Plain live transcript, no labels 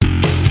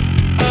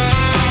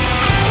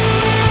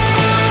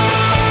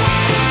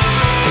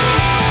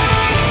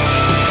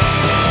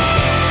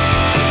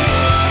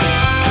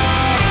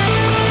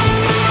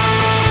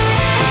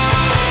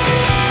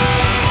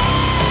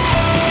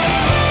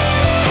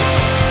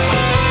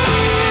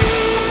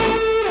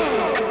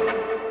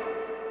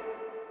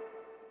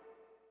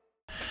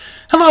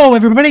Hello,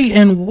 everybody,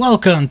 and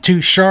welcome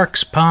to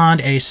Sharks Pond,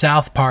 a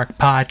South Park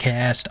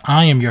podcast.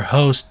 I am your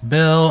host,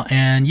 Bill,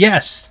 and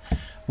yes,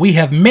 we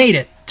have made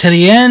it to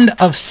the end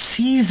of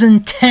Season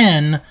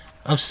 10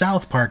 of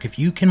South Park. If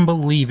you can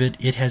believe it,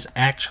 it has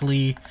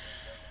actually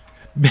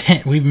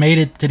been, we've made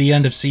it to the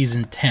end of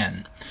Season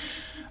 10.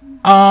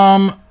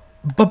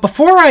 But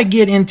before I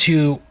get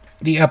into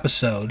the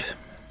episode,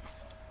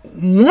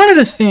 one of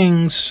the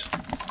things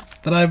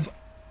that I've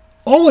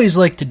always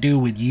liked to do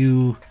with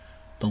you,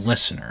 the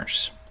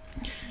listeners,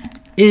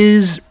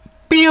 is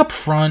be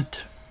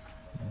upfront,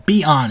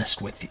 be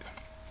honest with you.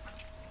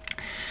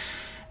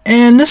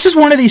 And this is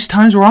one of these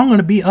times where I'm going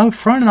to be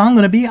upfront and I'm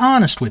going to be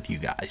honest with you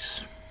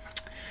guys.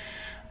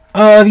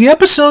 The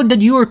episode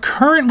that you are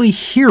currently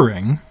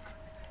hearing,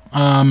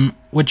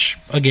 which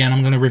again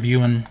I'm going to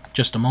review in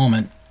just a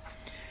moment,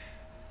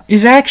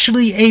 is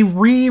actually a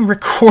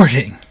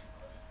re-recording.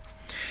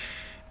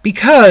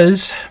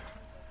 Because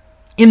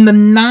in the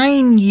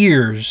 9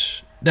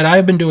 years that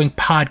I've been doing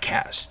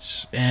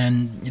podcasts,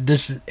 and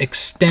this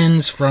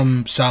extends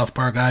from South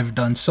Park, I've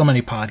done so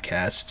many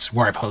podcasts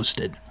where I've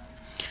hosted,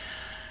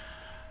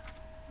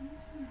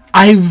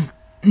 I've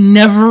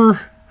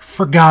never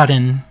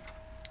forgotten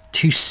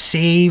to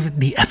save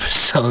the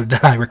episode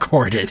that I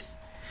recorded,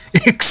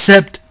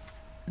 except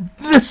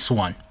this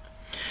one.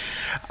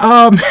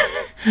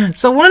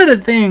 So one of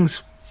the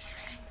things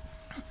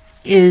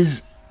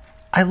is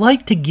I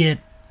like to get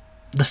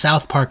the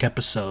South Park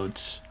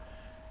episodes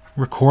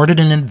recorded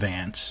in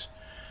advance,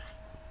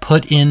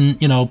 put in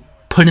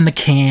the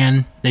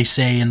can, they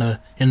say in the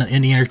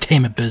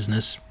entertainment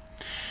business,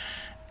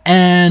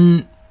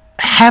 and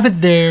have it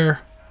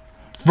there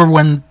for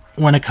when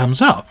it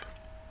comes up.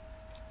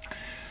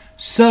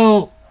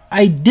 So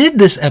I did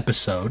this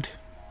episode,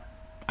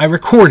 I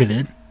recorded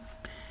it,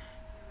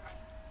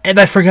 and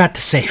I forgot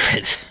to save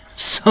it.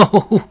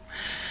 So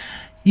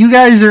you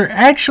guys are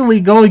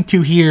actually going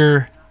to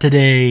hear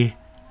today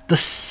the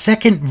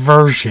second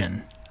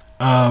version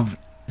of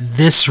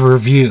this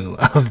review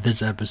of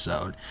this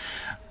episode.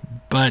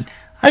 But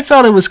I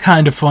felt it was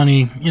kind of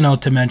funny,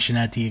 to mention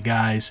that to you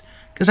guys,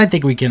 because I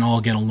think we can all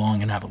get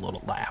along and have a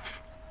little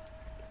laugh.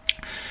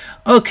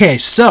 Okay,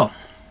 so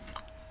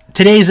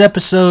today's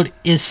episode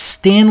is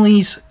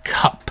Stanley's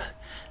Cup.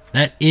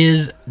 That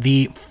is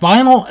the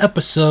final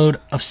episode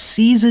of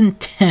Season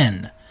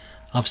 10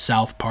 of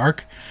South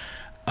Park.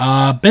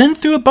 Been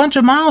through a bunch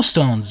of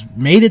milestones,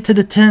 made it to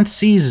the 10th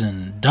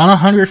season, done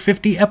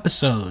 150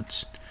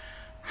 episodes.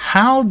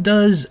 How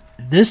does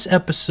this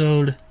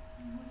episode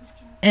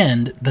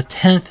end the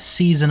 10th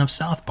season of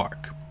South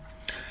Park?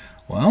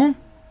 Well,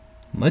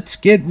 let's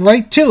get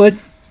right to it.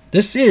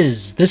 This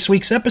is this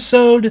week's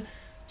episode,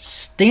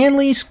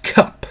 Stanley's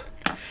Cup.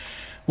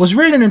 Was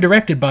written and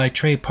directed by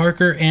Trey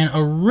Parker and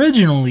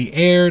originally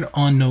aired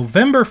on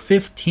November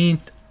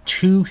 15th,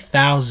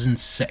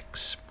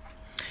 2006.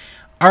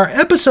 Our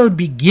episode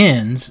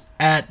begins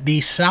at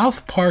the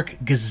South Park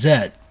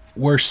Gazette,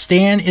 where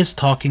Stan is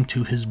talking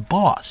to his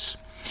boss.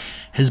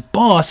 His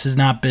boss has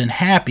not been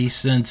happy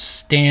since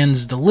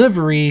Stan's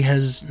delivery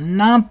has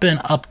not been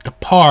up to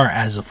par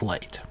as of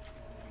late.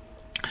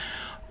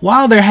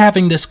 While they're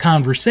having this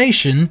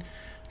conversation,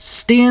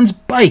 Stan's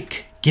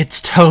bike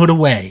gets towed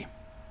away.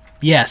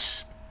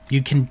 Yes,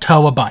 you can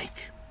tow a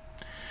bike.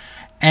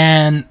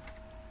 And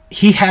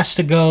he has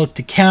to go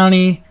to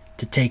county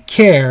to take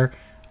care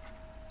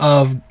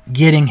of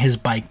getting his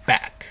bike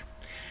back.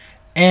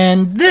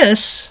 And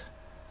this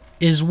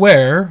is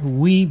where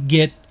we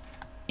get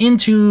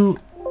into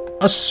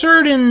a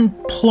certain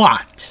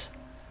plot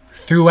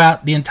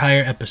throughout the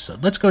entire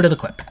episode. Let's go to the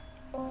clip.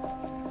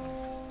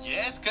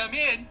 Yes, come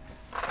in.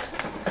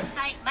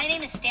 Hi, my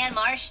name is Stan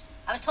Marsh.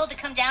 I was told to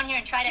come down here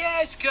and try to...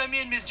 Yes, come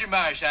in, Mr.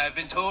 Marsh. I've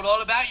been told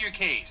all about your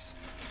case.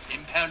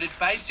 Impounded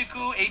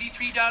bicycle,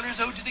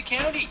 $83 owed to the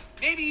county.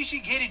 Maybe you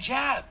should get a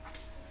job.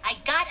 I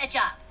got a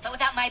job, but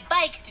without my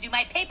bike to do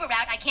my paper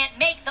route, I can't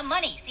make the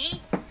money,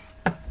 see?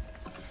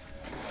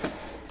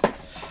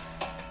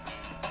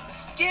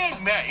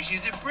 Stan Marsh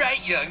is a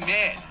bright young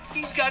man.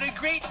 He's got a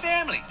great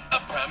family, a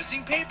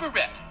promising paper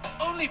route.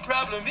 Only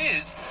problem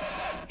is,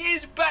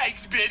 his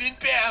bike's been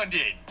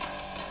impounded.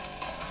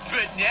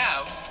 But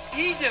now,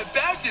 he's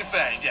about to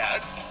find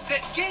out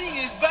that getting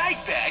his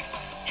bike back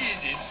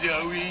isn't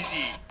so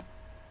easy.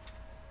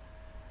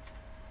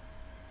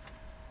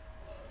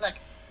 Look,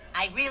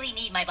 I really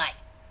need my bike.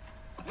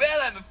 Well,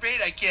 I'm afraid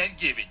I can't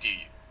give it to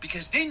you,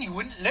 because then you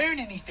wouldn't learn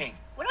anything.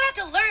 What do I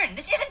have to learn?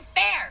 This isn't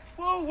fair.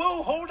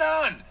 Whoa, hold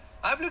on.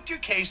 I've looked your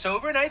case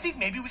over, and I think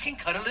maybe we can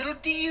cut a little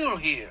deal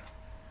here.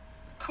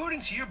 According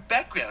to your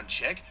background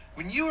check,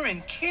 when you were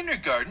in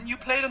kindergarten, you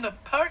played on the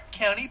Park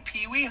County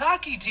Pee Wee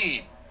hockey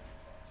team.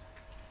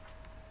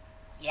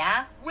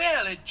 Yeah?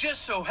 Well, it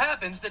just so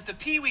happens that the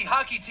Pee Wee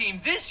hockey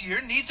team this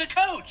year needs a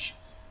coach.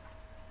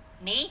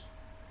 Me?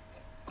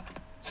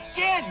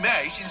 Stan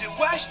Marsh is a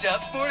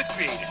washed-up 4th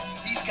grader.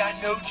 He's got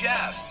no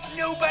job,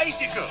 no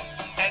bicycle,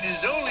 and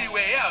his only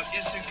way out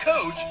is to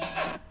coach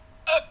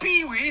a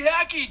Pee Wee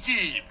hockey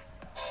team.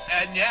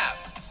 And now,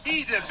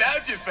 he's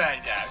about to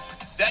find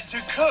out that to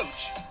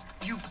coach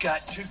You've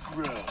got to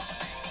grow.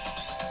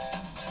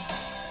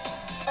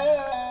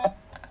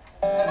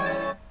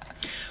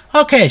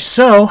 Okay,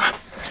 so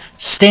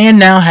Stan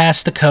now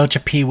has to coach a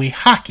Pee Wee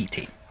hockey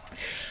team.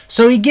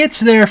 So he gets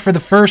there for the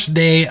first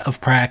day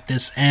of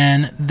practice,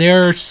 and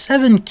there are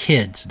 7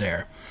 kids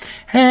there.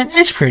 And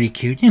it's pretty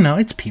cute,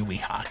 it's Pee Wee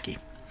hockey.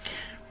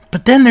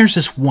 But then there's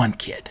this one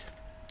kid.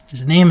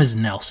 His name is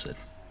Nelson,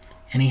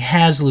 and he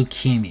has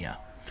leukemia.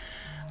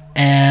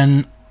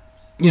 And,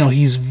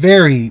 he's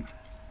very,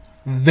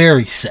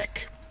 very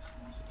sick.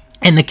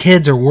 And the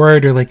kids are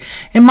worried. They're like,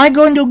 am I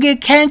going to get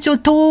cancer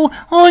too?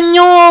 Oh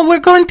no, we're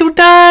going to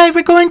die.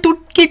 We're going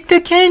to get the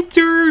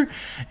cancer.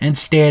 And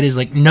Stan is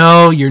like,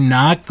 no, you're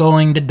not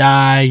going to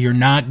die. You're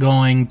not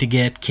going to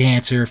get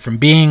cancer from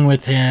being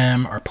with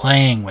him or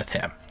playing with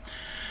him.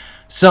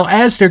 So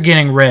as they're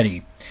getting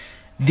ready,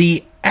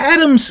 the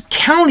Adams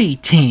County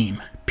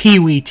team, Pee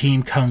Wee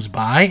team, comes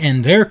by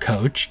and their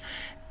coach.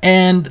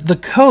 And the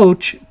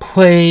coach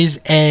plays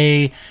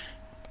a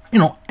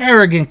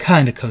arrogant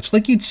kind of coach,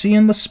 like you'd see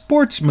in the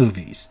sports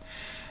movies.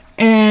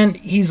 And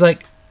he's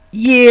like,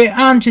 yeah,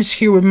 I'm just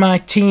here with my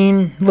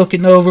team,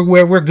 looking over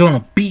where we're going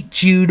to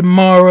beat you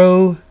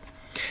tomorrow.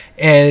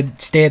 And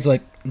Stan's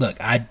like, look,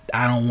 I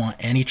don't want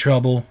any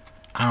trouble.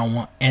 I don't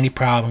want any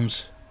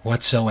problems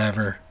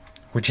whatsoever.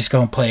 We're just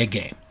going to play a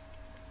game.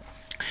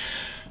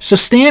 So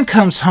Stan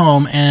comes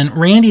home, and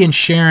Randy and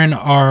Sharon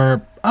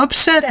are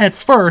upset at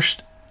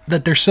first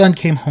that their son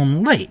came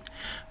home late.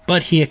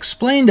 But he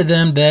explained to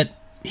them that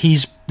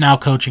he's now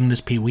coaching this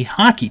Pee Wee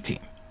hockey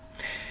team.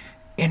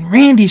 And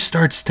Randy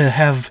starts to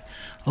have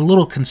a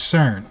little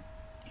concern.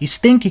 He's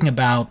thinking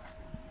about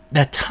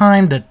that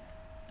time that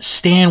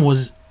Stan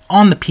was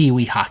on the Pee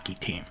Wee hockey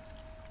team.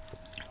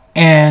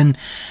 And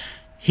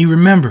he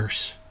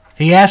remembers.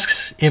 He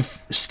asks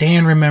if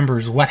Stan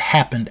remembers what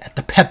happened at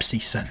the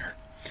Pepsi Center.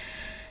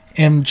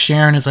 And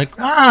Sharon is like,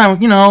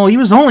 he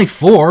was only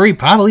 4. He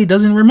probably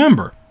doesn't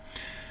remember.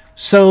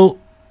 So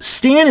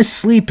Stan is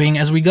sleeping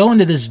as we go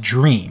into this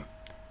dream.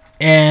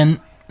 And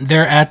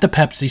they're at the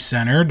Pepsi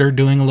Center. They're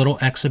doing a little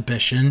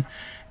exhibition.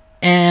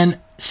 And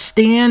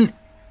Stan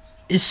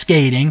is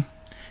skating.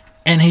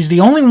 And he's the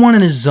only one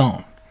in his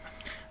zone.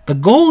 The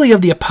goalie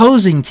of the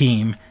opposing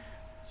team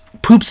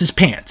poops his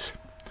pants.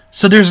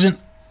 So there's an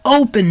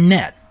open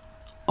net.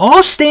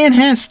 All Stan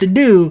has to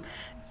do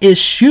is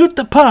shoot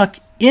the puck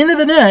into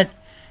the net.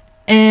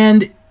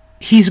 And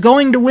he's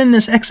going to win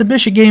this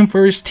exhibition game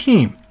for his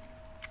team.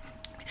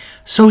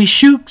 So he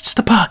shoots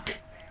the puck.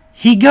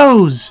 He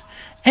goes.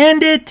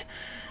 And it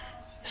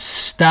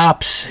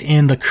stops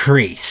in the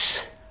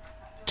crease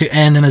to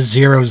end in a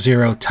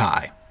 0-0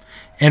 tie.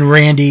 And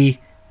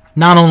Randy,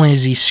 not only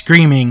is he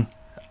screaming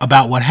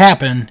about what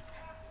happened,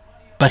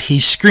 but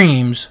he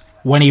screams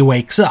when he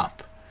wakes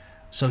up.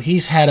 So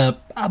he's had a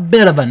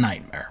bit of a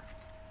nightmare.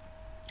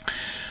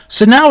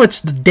 So now it's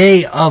the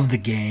day of the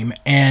game,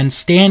 and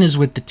Stan is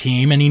with the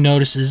team, and he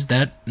notices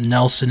that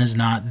Nelson is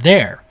not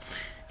there.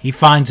 He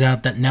finds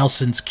out that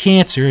Nelson's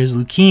cancer, his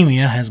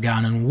leukemia, has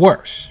gotten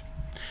worse.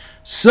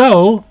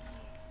 So,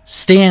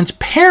 Stan's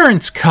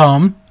parents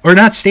come, or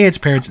not Stan's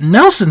parents,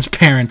 Nelson's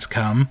parents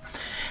come,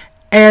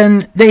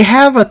 and they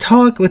have a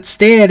talk with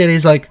Stan, and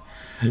he's like,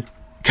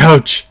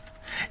 Coach,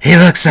 he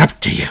looks up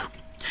to you.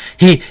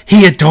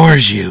 He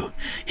adores you.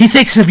 He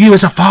thinks of you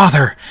as a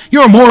father.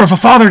 You're more of a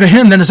father to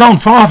him than his own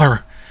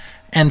father.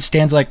 And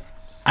Stan's like,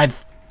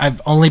 I've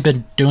only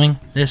been doing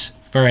this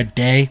for a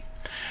day.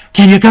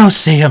 Can you go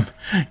see him?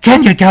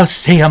 Can you go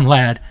see him,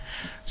 lad?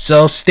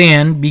 So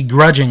Stan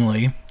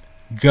begrudgingly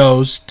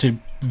goes to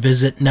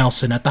visit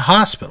Nelson at the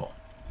hospital.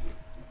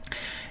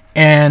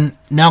 And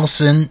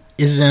Nelson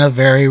is in a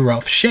very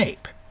rough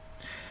shape.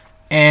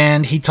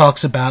 And he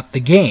talks about the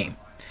game.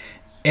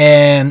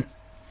 And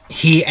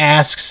he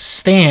asks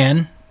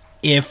Stan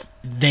if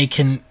they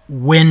can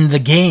win the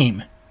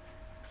game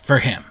for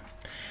him.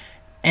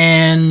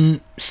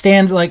 And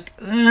Stan's like,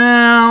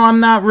 no, I'm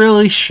not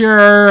really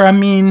sure. I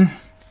mean,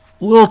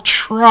 we'll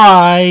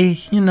try,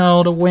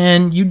 to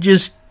win. You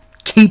just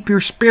keep your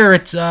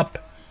spirits up.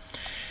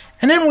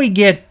 And then we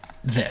get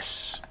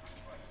this.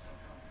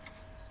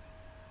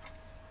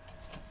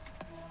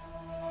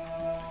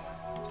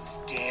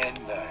 Stan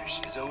Marsh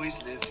has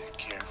always lived a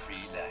carefree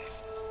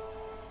life.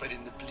 But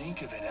in the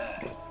blink of an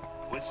eye,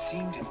 what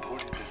seemed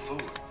important before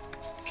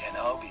can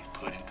all be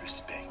put in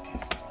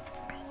perspective.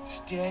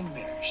 Stan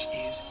Marsh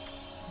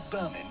is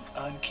bumming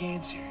on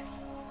cancer.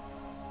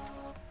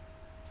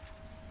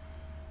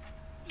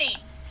 Me.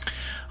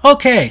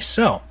 Okay,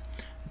 so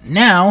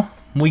now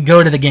we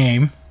go to the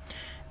game.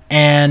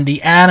 And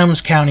the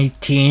Adams County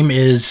team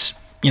is,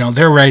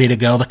 they're ready to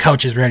go. The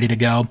coach is ready to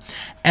go.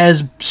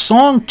 As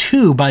song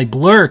 2 by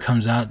Blur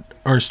comes out,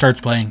 or starts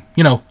playing,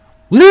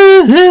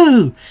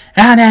 woohoo!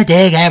 On a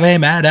day heavy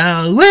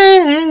metal,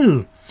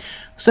 woohoo!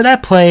 So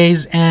that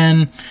plays,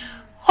 and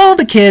all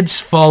the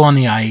kids fall on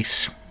the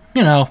ice.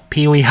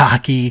 Pee Wee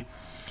hockey.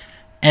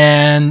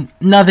 And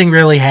nothing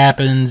really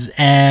happens.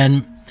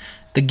 And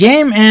the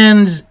game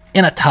ends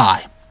in a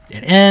tie.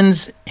 It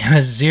ends in a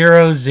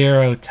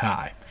 0-0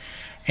 tie.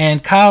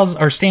 And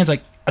Stan's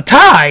like, A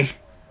tie?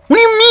 What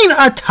do you mean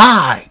a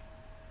tie?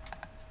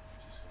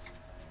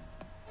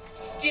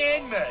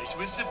 Stan Marsh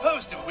was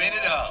supposed to win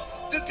it all.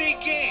 The big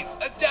game,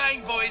 a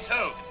dying boy's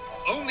hope.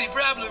 Only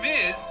problem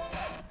is,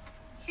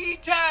 he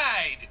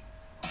tied.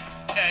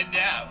 And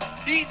now,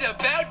 he's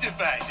about to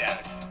find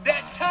out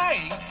that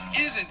tying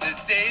isn't the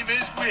same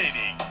as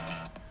winning.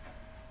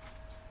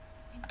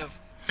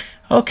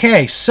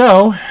 Okay,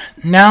 so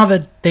now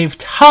that they've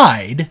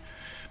tied,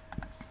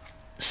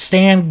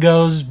 Stan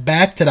goes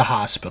back to the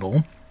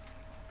hospital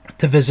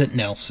to visit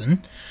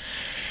Nelson.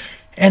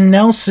 And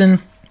Nelson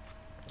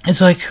is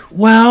like,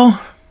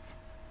 well,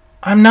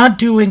 I'm not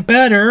doing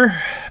better,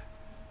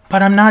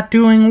 but I'm not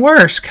doing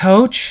worse,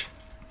 Coach.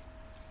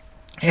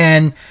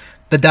 And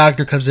the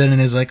doctor comes in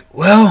and is like,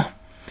 well,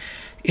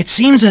 it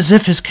seems as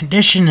if his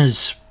condition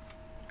is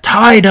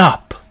tied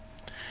up.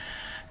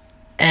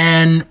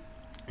 And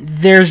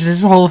there's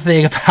this whole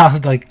thing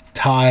about, like,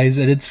 ties,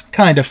 and it's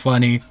kind of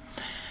funny.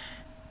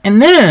 And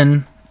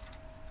then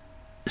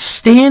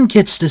Stan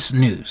gets this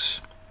news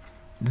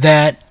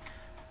that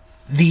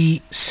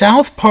the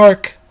South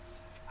Park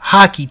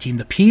hockey team,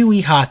 the Pee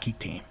Wee hockey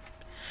team,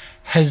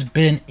 has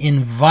been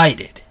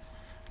invited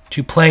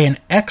to play an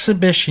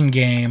exhibition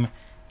game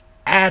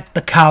at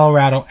the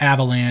Colorado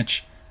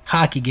Avalanche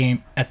hockey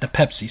game at the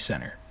Pepsi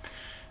Center.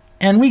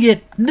 And we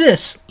get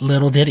this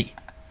little ditty.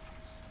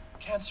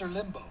 Cancer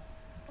limbo.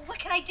 But what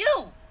can I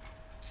do?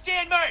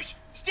 Stan Marsh!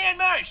 Stan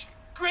Marsh!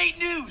 Great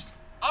news!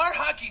 Our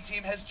hockey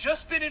team has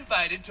just been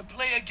invited to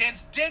play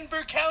against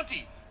Denver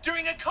County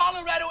during a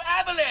Colorado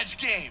Avalanche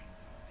game.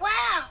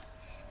 Wow!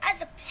 At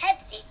the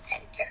Pepsi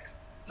Center?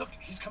 Look,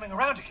 he's coming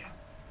around again.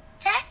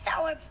 That's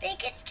our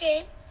biggest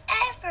game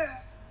ever.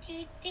 Do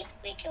you think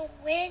we can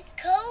win,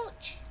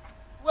 Coach?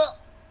 Well,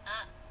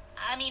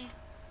 I mean,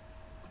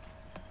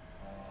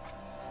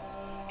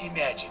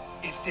 Imagine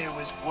if there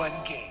was one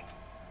game,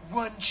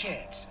 one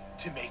chance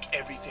to make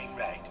everything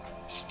right.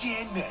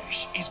 Stan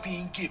Marsh is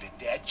being given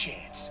that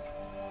chance.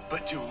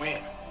 But to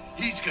win,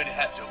 he's gonna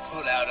have to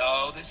pull out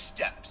all the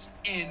stops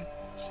in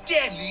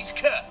Stanley's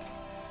Cup.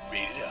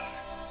 Rated R.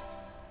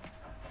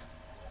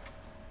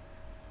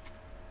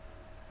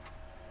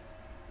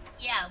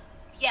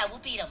 yeah, we'll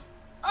beat him.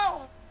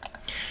 Oh,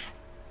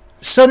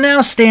 So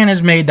now Stan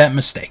has made that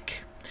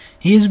mistake.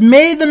 He has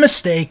made the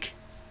mistake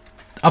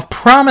of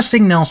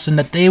promising Nelson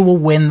that they will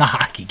win the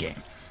hockey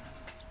game.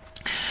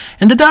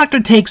 And the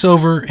doctor takes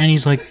over and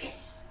he's like,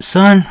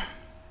 son,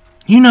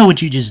 you know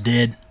what you just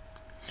did.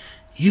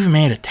 You've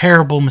made a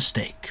terrible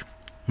mistake.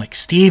 Like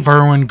Steve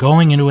Irwin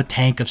going into a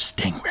tank of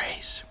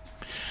stingrays.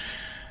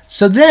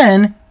 So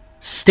then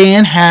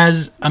Stan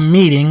has a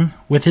meeting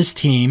with his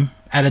team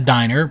at a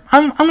diner.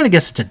 I'm going to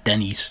guess it's a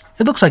Denny's.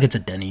 It looks like it's a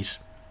Denny's.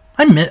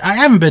 I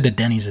haven't been to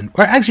Denny's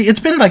or actually it's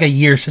been like a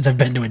year since I've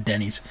been to a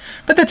Denny's,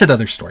 but that's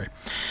another story.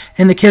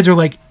 And the kids are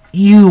like,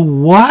 you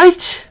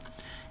what?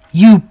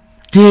 You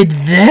did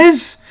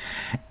this?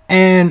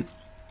 And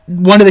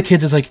one of the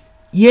kids is like,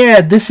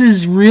 yeah, this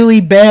is really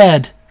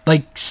bad.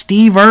 Like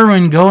Steve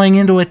Irwin going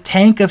into a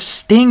tank of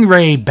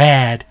stingray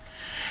bad.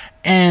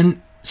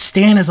 And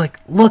Stan is like,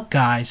 look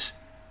guys,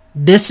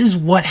 this is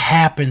what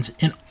happens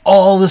in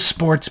all the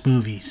sports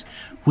movies.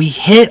 We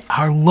hit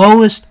our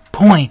lowest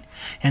point.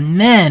 And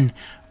then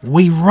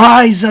we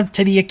rise up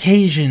to the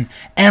occasion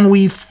and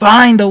we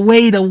find a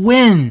way to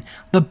win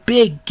the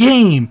big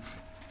game.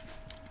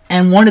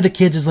 And one of the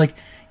kids is like,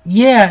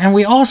 yeah, and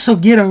we also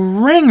get a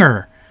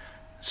ringer.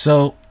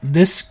 So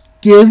this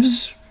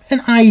gives an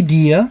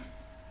idea.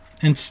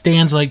 And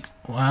Stan's like,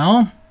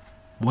 well,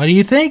 what are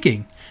you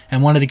thinking?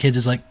 And one of the kids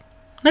is like,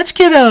 let's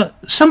get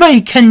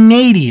somebody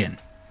Canadian.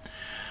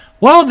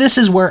 Well, this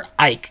is where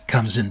Ike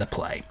comes into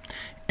play.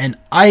 And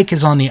Ike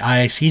is on the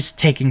ice. He's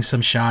taking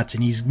some shots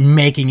and he's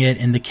making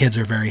it, and the kids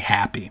are very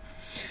happy.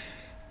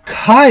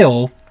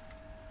 Kyle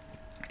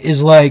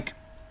is like,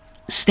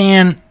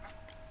 Stan,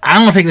 I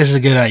don't think this is a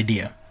good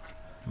idea.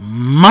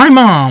 My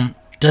mom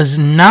does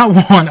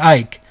not want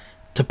Ike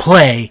to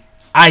play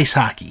ice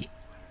hockey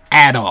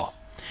at all.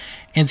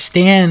 And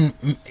Stan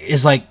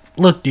is like,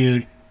 look,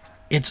 dude,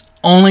 it's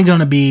only going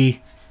to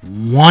be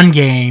one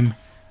game.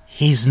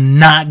 He's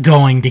not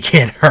going to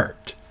get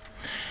hurt.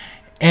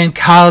 And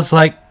Kyle's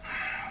like,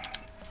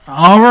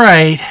 all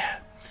right,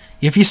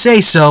 if you say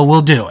so,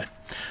 we'll do it.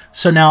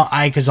 So now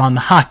Ike is on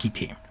the hockey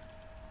team.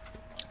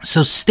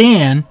 So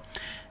Stan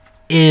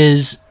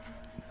is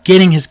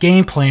getting his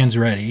game plans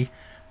ready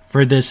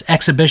for this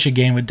exhibition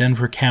game with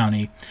Denver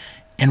County.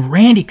 And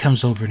Randy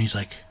comes over and he's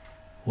like,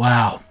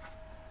 wow,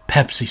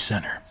 Pepsi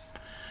Center.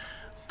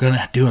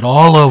 Gonna do it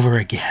all over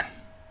again.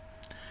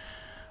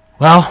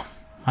 Well,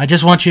 I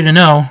just want you to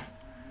know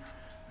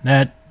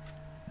that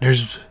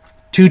there's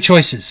two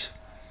choices.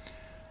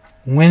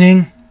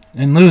 Winning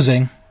and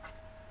losing.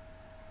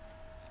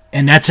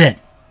 And that's it.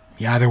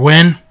 You either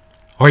win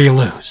or you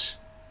lose.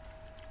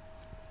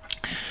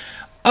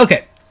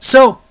 Okay,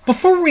 so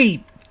before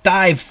we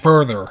dive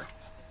further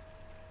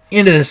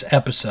into this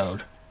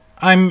episode,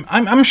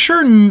 I'm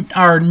sure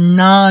our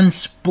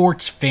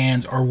non-sports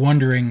fans are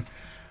wondering,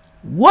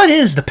 what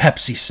is the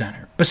Pepsi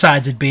Center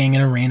besides it being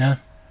an arena?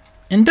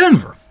 in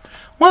Denver?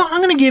 Well,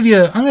 I'm going to give you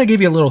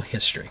a little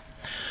history.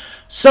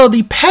 So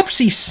the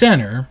Pepsi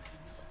Center,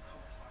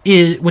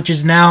 which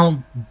is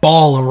now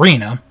Ball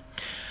Arena,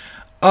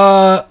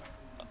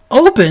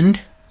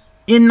 opened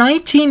in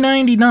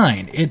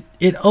 1999.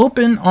 It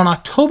opened on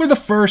October the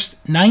 1st,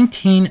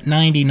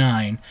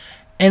 1999,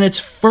 and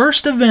its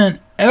first event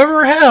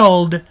ever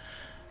held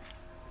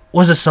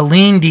was a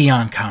Celine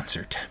Dion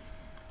concert.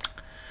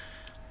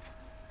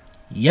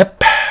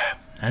 Yep,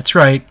 that's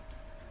right.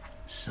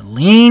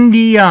 Celine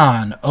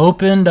Dion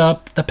opened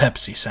up the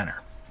Pepsi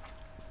Center.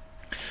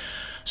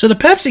 So the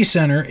Pepsi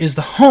Center is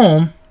the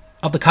home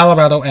of the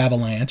Colorado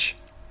Avalanche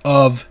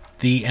of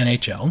the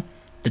NHL,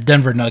 the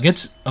Denver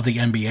Nuggets of the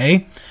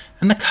NBA,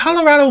 and the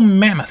Colorado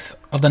Mammoth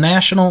of the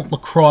National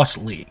Lacrosse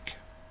League.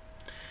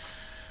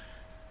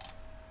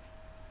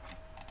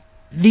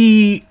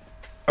 The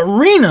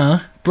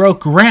arena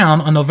broke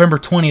ground on November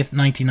 20th,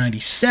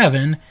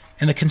 1997,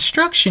 and the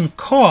construction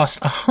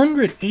cost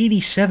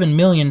 $187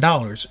 million,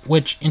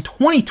 which in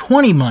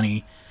 2020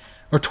 money,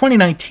 or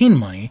 2019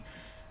 money,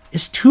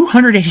 is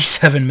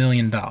 $287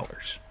 million.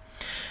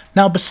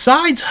 Now,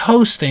 besides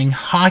hosting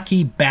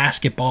hockey,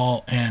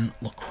 basketball, and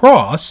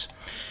lacrosse,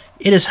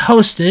 it has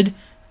hosted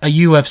a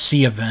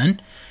UFC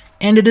event,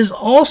 and it has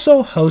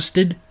also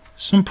hosted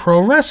some pro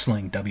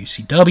wrestling,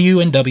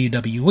 WCW and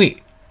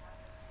WWE.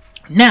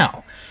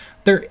 Now,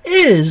 there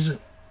is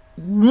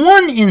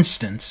one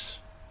instance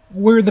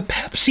where the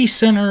Pepsi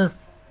Center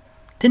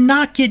did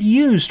not get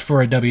used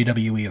for a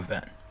WWE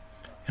event.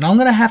 And I'm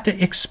going to have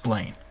to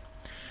explain.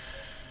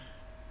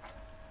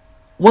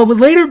 What would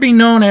later be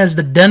known as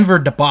the Denver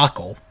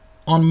debacle,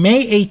 on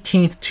May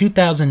 18th,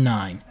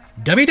 2009,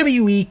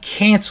 WWE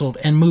canceled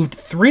and moved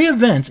 3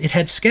 events it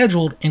had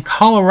scheduled in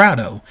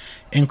Colorado,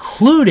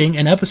 including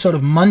an episode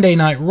of Monday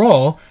Night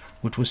Raw,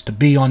 which was to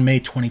be on May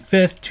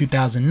 25th,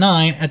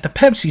 2009, at the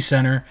Pepsi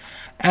Center,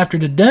 after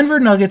the Denver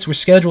Nuggets were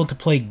scheduled to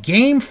play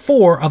Game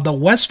 4 of the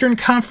Western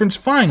Conference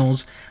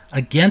Finals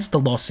against the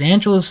Los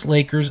Angeles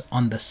Lakers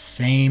on the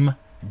same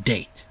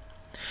date.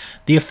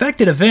 The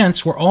affected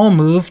events were all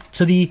moved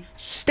to the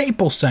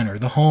Staples Center,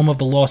 the home of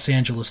the Los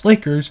Angeles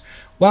Lakers,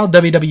 while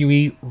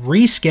WWE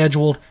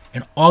rescheduled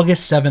an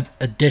August 7th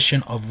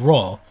edition of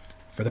Raw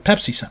for the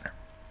Pepsi Center.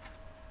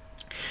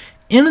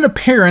 In an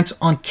appearance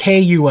on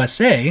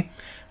KUSA,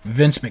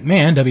 Vince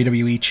McMahon,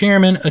 WWE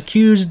chairman,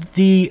 accused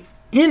the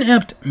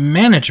inept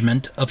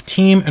management of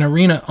team and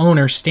arena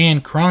owner Stan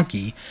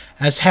Kroenke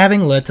as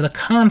having led to the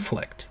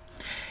conflict.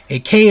 A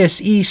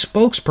KSE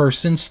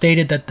spokesperson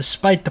stated that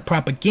despite the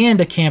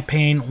propaganda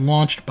campaign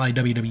launched by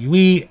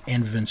WWE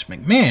and Vince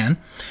McMahon,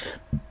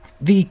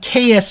 the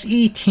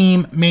KSE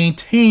team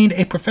maintained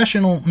a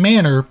professional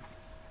manner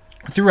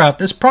throughout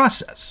this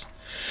process.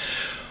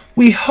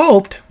 We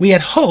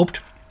had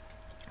hoped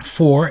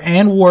for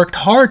and worked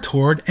hard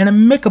toward an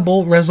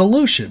amicable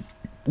resolution,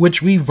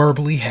 which we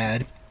verbally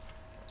had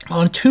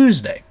on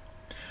Tuesday.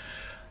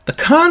 The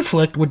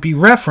conflict would be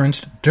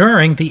referenced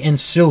during the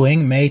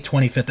ensuing May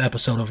 25th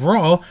episode of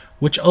Raw,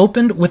 which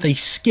opened with a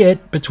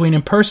skit between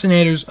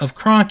impersonators of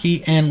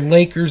Kroenke and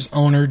Lakers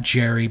owner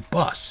Jerry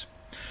Buss.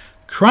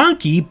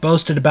 Kroenke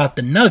boasted about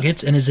the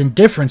Nuggets and his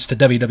indifference to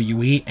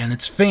WWE and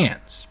its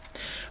fans.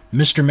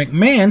 Mr.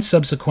 McMahon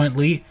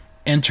subsequently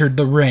entered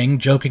the ring,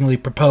 jokingly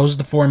proposed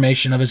the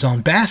formation of his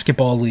own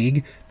basketball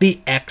league, the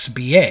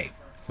XBA,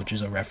 which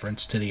is a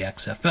reference to the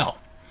XFL,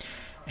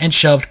 and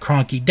shoved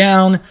Kroenke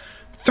down,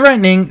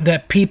 threatening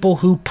that people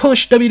who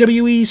pushed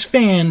WWE's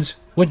fans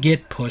would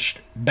get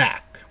pushed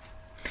back.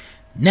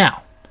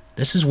 Now,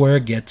 this is where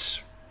it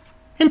gets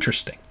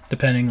interesting,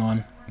 depending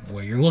on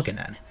where you're looking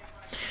at it.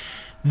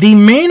 The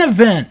main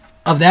event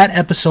of that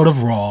episode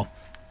of Raw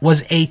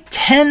was a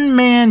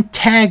 10-man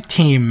tag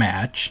team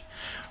match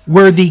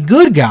where the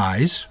good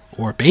guys,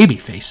 or baby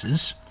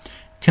faces,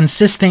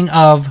 consisting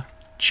of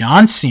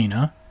John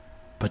Cena,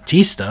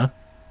 Batista,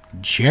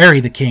 Jerry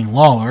the King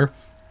Lawler,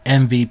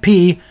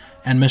 MVP,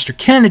 and Mr.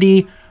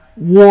 Kennedy,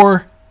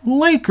 wore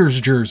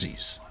Lakers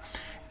jerseys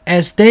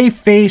as they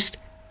faced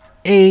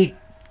a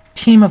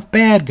team of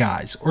bad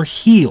guys, or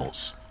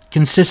heels,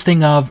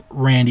 consisting of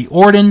Randy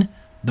Orton,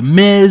 The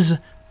Miz,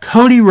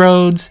 Cody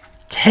Rhodes,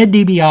 Ted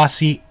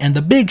DiBiase, and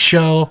The Big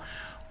Show,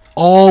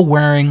 all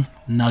wearing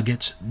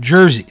Nuggets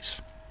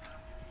jerseys.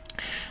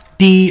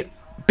 The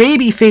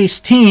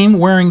babyface team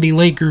wearing the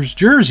Lakers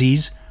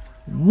jerseys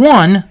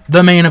won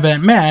the main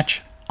event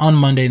match on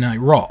Monday Night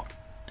Raw.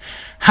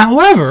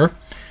 However,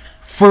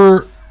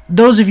 for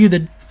those of you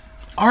that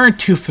aren't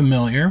too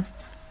familiar,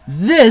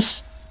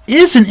 this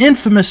is an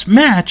infamous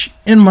match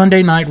in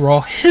Monday Night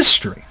Raw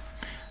history,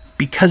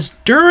 because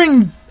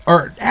during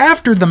or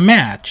after the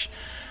match,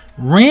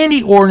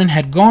 Randy Orton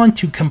had gone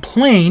to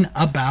complain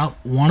about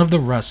one of the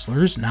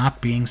wrestlers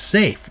not being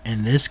safe,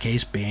 in this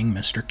case being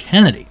Mr.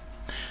 Kennedy.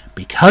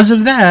 Because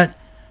of that,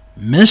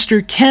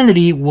 Mr.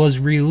 Kennedy was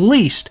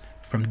released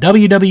from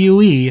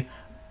WWE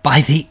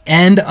by the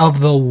end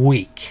of the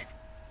week.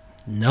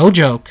 No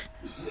joke,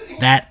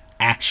 that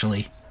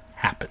actually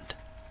happened.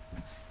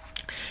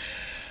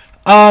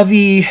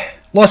 The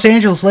Los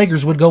Angeles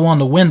Lakers would go on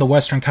to win the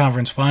Western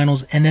Conference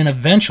Finals and then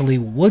eventually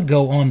would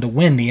go on to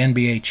win the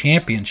NBA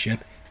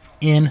championship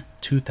in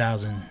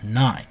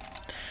 2009.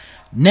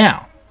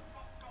 Now,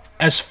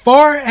 as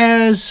far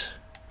as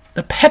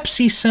the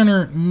Pepsi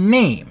Center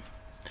name,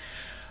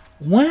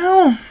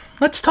 well,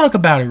 let's talk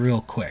about it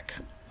real quick.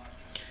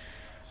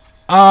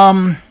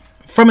 From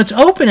its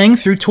opening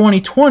through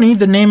 2020,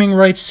 the naming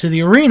rights to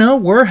the arena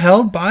were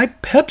held by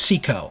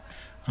PepsiCo,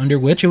 under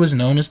which it was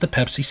known as the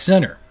Pepsi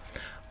Center.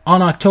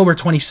 On October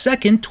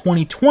 22nd,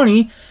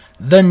 2020,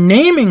 the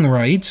naming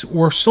rights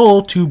were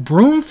sold to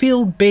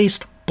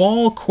Broomfield-based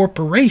Ball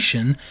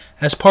Corporation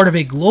as part of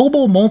a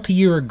global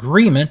multi-year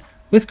agreement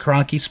with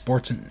Kroenke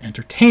Sports and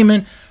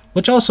Entertainment,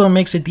 which also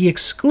makes it the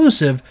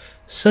exclusive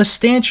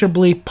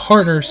sustainability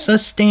partner,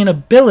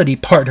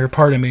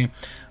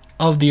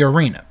 of the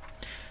arena.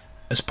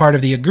 As part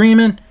of the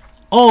agreement,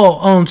 all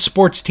owned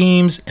sports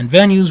teams and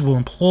venues will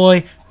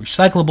employ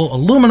recyclable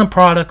aluminum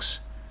products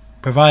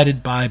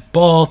provided by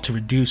Ball to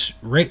reduce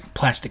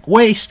plastic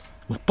waste,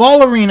 with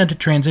Ball Arena to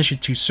transition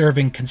to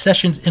serving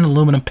concessions in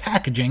aluminum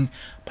packaging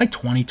by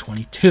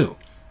 2022.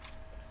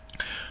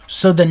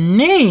 So the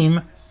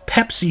name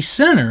Pepsi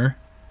Center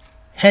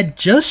had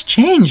just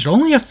changed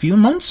only a few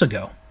months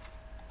ago.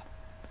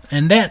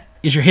 And that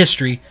is your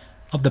history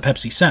of the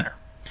Pepsi Center.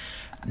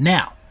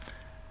 Now,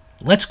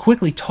 let's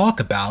quickly talk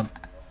about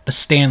the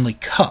Stanley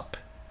Cup.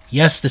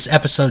 Yes, this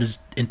episode is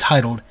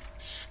entitled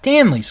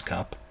Stanley's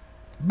Cup,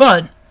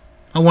 but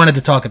I wanted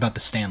to talk about the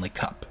Stanley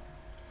Cup.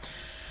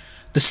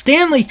 The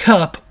Stanley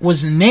Cup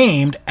was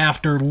named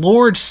after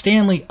Lord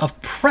Stanley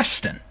of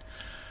Preston,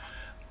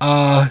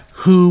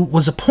 who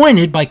was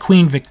appointed by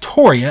Queen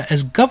Victoria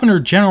as Governor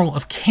General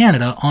of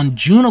Canada on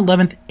June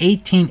 11,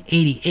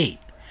 1888.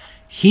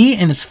 He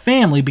and his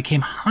family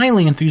became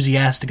highly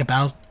enthusiastic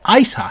about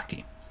ice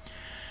hockey.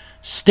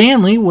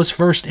 Stanley was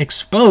first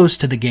exposed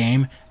to the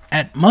game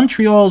at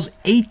Montreal's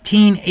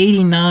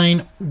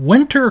 1889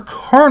 Winter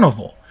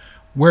Carnival,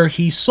 where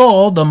he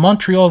saw the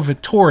Montreal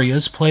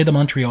Victorias play the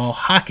Montreal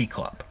Hockey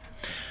Club.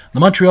 The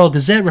Montreal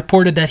Gazette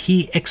reported that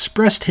he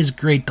expressed his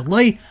great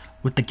delight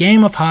with the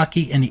game of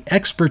hockey and the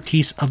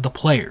expertise of the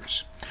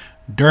players.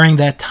 During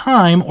that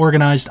time,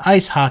 organized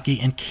ice hockey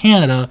in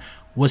Canada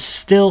was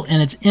still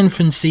in its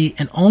infancy,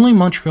 and only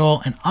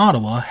Montreal and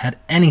Ottawa had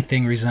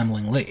anything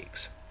resembling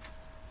leagues.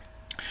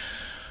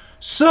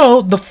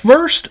 So, the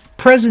first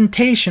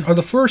presentation, or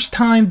the first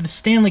time the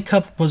Stanley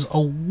Cup was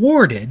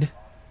awarded,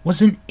 was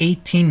in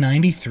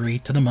 1893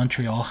 to the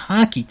Montreal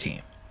hockey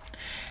team.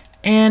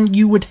 And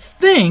you would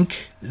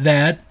think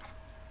that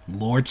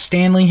Lord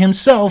Stanley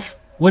himself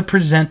would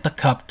present the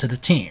cup to the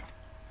team.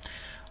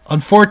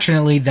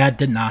 Unfortunately, that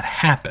did not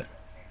happen.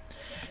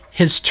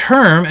 His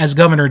term as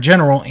Governor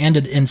General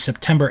ended in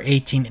September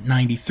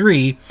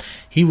 1893.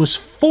 He was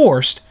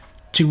forced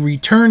to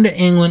return to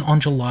England on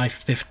July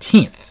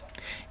 15th.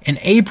 In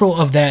April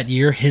of that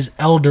year, his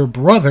elder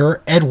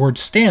brother, Edward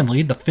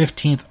Stanley, the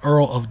 15th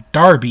Earl of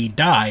Derby,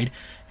 died,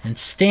 and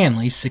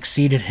Stanley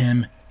succeeded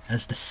him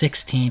as the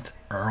 16th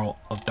Earl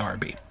of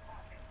Derby.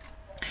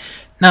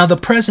 Now,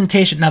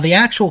 the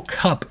actual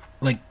cup,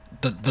 like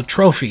the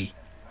trophy,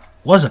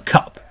 was a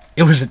cup.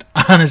 It was an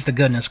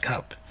honest-to-goodness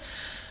cup.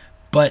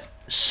 But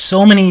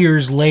so many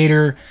years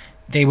later,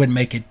 they would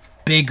make it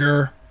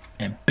bigger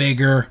and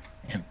bigger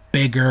and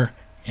bigger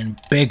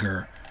and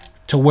bigger,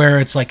 to where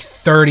it's like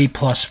 30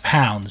 plus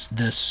pounds,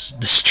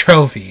 this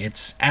trophy.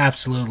 It's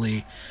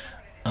absolutely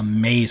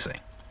amazing.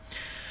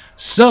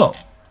 So,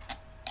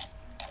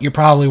 you're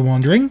probably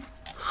wondering,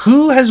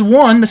 who has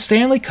won the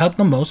Stanley Cup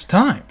the most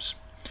times?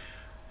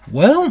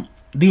 Well,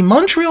 the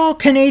Montreal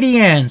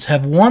Canadiens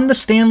have won the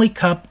Stanley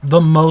Cup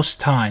the most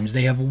times.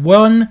 They have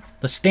won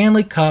the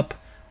Stanley Cup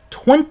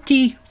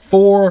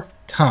 24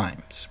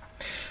 times.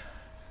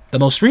 The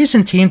most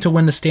recent team to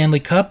win the Stanley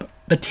Cup,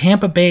 the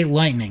Tampa Bay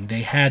Lightning.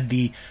 They had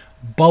the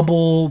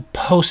bubble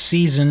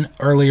postseason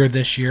earlier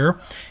this year,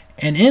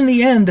 and in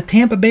the end, the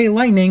Tampa Bay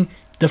Lightning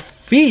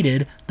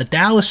defeated the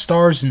Dallas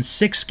Stars in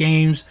 6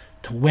 games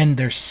to win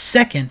their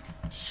second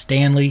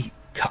Stanley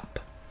Cup.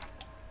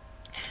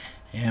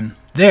 And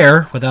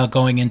there, without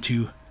going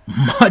into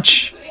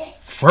much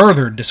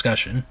further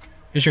discussion,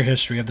 is your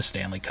history of the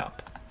Stanley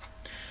Cup.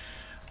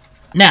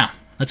 Now,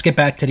 let's get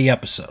back to the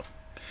episode.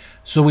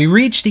 So we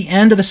reach the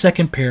end of the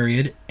second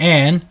period,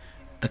 and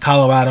the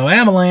Colorado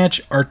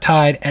Avalanche are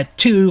tied at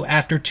 2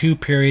 after 2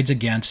 periods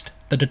against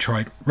the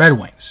Detroit Red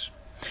Wings.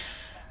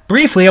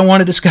 Briefly, I want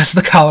to discuss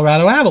the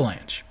Colorado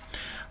Avalanche.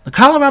 The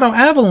Colorado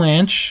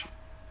Avalanche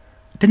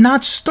did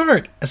not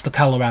start as the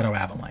Colorado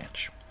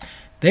Avalanche.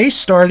 They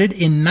started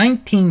in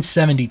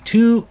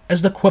 1972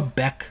 as the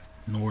Quebec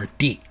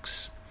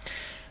Nordiques.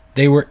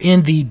 They were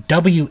in the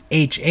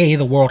WHA,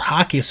 the World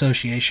Hockey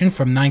Association,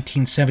 from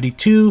 1972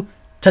 to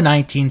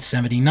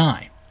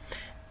 1979.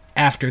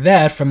 After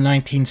that, from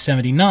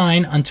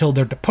 1979 until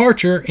their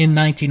departure in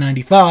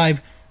 1995,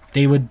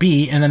 they would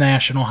be in the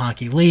National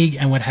Hockey League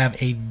and would have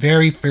a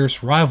very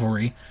fierce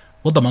rivalry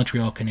with the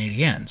Montreal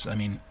Canadiens. I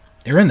mean,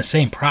 they're in the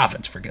same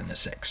province, for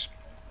goodness sakes.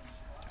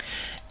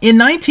 In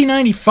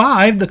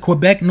 1995, the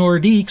Quebec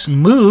Nordiques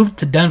moved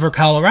to Denver,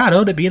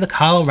 Colorado to be the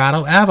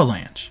Colorado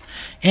Avalanche.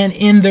 And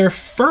in their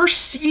first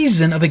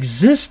season of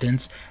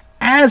existence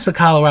as the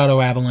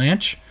Colorado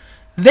Avalanche,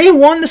 they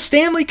won the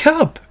Stanley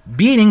Cup,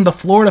 beating the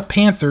Florida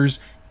Panthers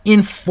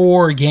in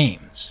 4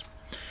 games.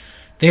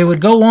 They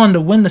would go on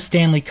to win the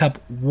Stanley Cup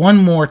one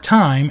more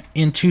time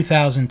in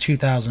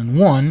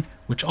 2000-2001,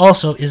 which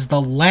also is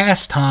the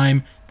last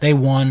time they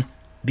won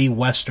the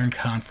Western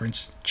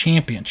Conference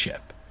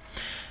Championship.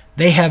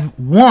 They have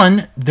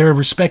won their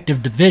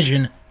respective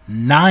division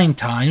 9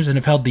 times and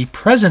have held the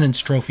President's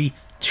Trophy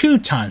 2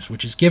 times,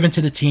 which is given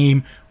to the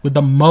team with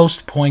the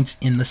most points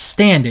in the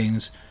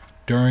standings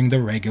during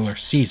the regular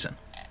season.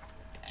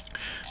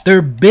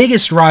 Their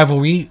biggest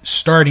rivalry,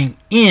 starting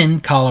in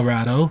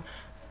Colorado,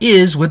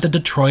 is with the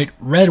Detroit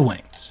Red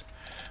Wings.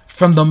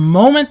 From the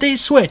moment they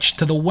switched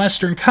to the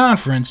Western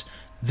Conference,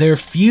 their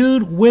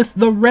feud with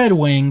the Red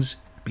Wings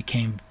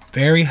became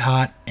very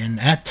hot and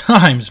at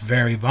times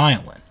very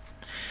violent.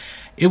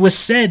 It was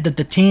said that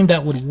the team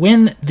that would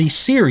win the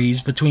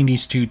series between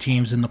these two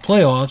teams in the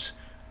playoffs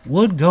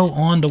would go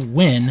on to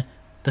win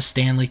the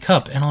Stanley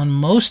Cup, and on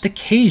most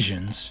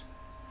occasions,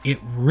 it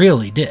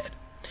really did.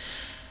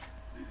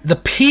 The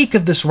peak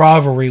of this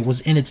rivalry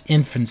was in its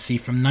infancy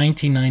from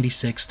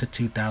 1996 to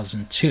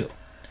 2002.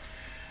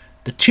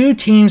 The two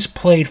teams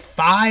played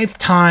 5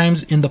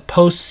 times in the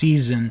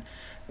postseason,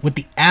 with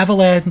the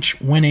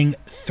Avalanche winning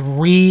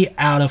 3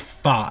 out of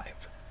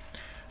 5.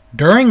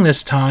 During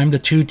this time, the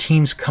two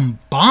teams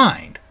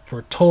combined for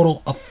a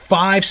total of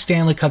 5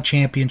 Stanley Cup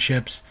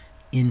championships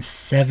in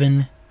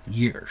 7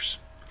 years.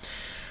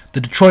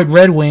 The Detroit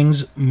Red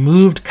Wings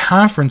moved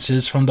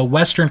conferences from the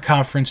Western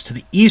Conference to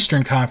the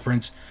Eastern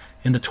Conference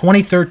in the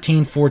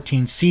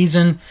 2013-14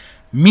 season,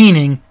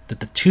 meaning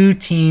that the two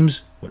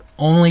teams would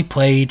only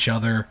play each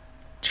other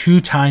 2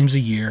 times a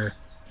year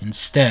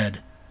instead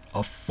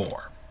of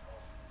 4.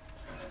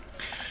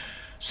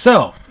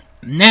 So,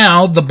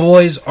 now the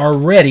boys are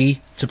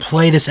ready to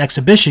play this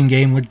exhibition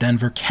game with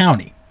Denver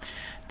County.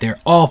 They're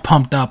all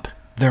pumped up.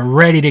 They're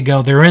ready to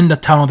go. They're in the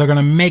tunnel. They're going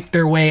to make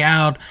their way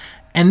out.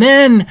 And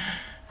then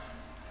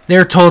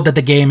they're told that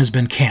the game has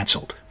been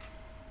canceled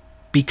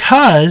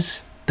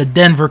because the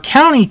Denver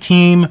County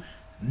team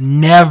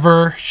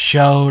never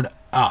showed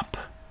up.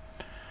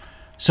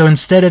 So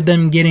instead of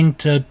them getting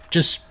to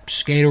just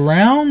skate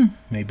around,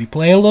 maybe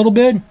play a little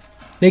bit,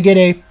 they get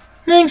a,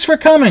 "Thanks for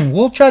coming.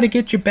 We'll try to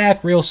get you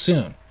back real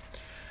soon."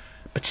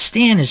 But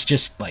Stan is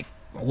just like,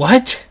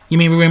 "What? You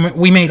mean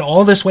we made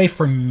all this way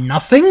for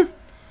nothing?"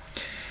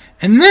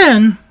 And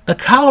then the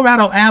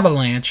Colorado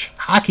Avalanche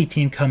hockey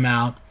team come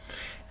out,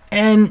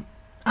 and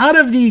out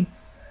of the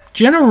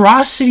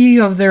generosity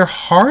of their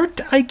heart,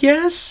 I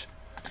guess,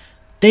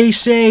 they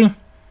say,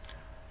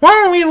 "Why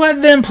don't we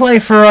let them play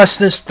for us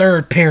this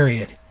third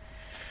period?"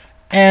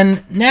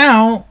 And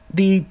now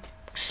the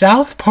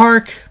South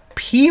Park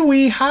Pee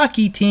Wee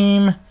hockey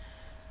team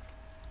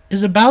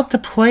is about to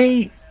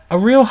play a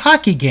real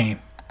hockey game.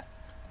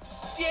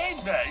 Stan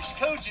Marsh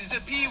coaches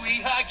a Pee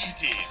Wee hockey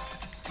team,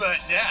 but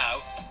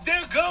now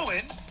they're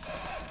going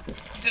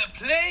to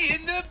play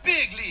in the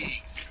big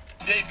leagues.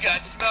 They've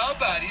got small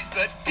bodies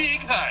but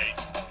big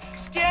hearts.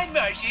 Stan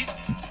Marsh is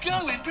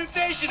going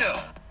professional.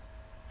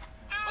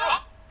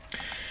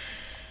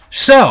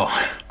 So,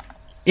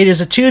 it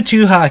is a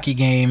 2-2 hockey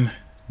game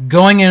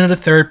going into the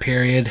third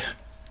period.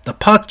 The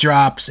puck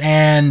drops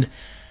and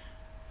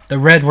the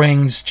Red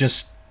Wings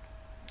just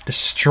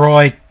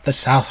destroy the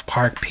South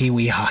Park Pee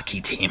Wee hockey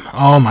team.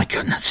 Oh my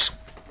goodness.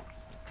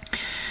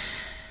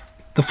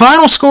 The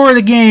final score of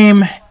the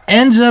game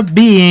ends up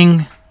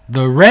being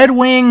the Red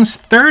Wings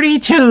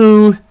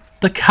 32,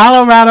 the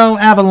Colorado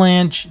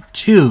Avalanche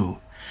 2.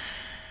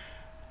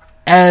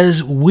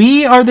 As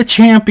We Are the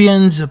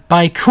Champions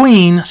by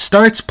Queen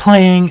starts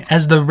playing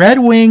as the Red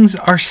Wings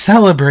are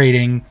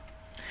celebrating,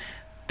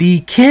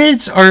 the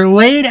kids are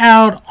laid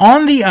out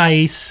on the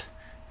ice,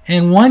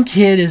 and one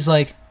kid is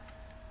like,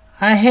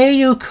 "I hate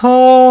you,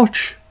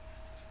 coach.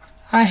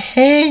 I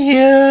hate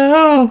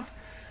you."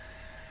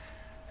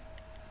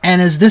 And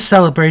as this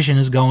celebration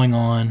is going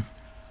on,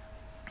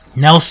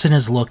 Nelson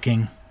is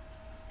looking,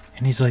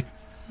 and he's like,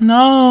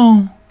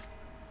 No,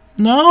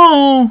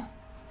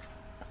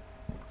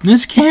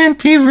 this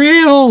can't be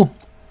real.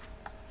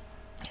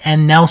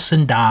 And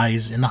Nelson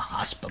dies in the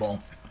hospital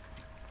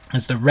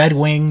as the Red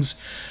Wings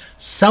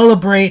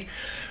celebrate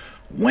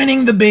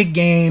winning the big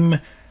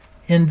game.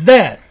 And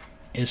that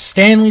is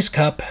Stanley's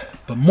Cup.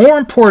 But more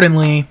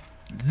importantly,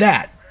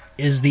 that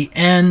is the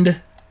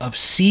end of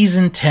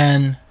Season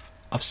 10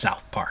 of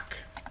South Park.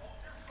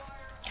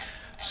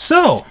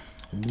 So,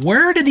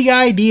 where did the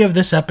idea of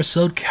this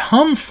episode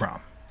come from?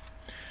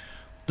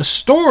 The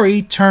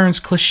story turns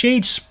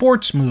cliched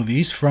sports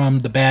movies from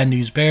the Bad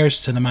News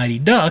Bears to the Mighty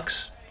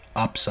Ducks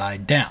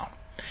upside down.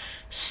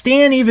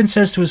 Stan even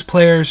says to his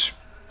players,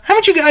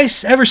 "Haven't you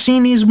guys ever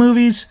seen these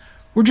movies?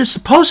 We're just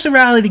supposed to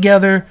rally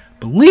together,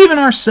 believe in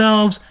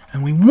ourselves,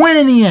 and we win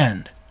in the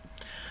end."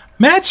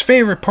 Matt's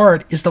favorite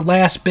part is the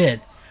last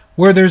bit,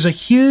 where there's a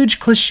huge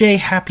cliche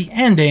happy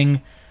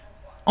ending,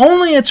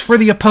 only it's for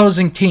the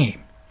opposing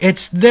team.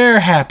 It's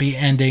their happy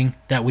ending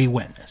that we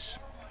witness.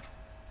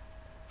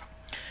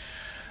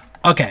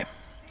 Okay.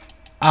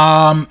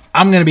 I'm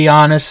going to be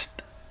honest.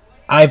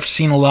 I've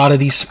seen a lot of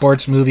these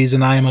sports movies,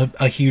 and I am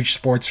a huge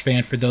sports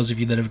fan for those of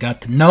you that have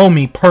got to know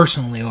me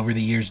personally over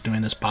the years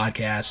doing this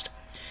podcast.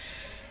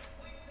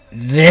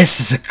 This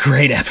is a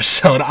great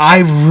episode. I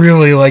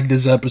really like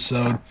this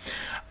episode.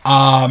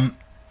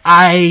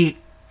 I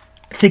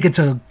think it's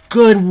a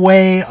good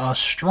way, a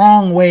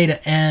strong way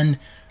to end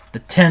the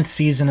 10th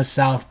season of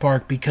South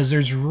Park, because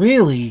there's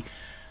really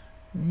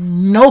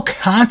no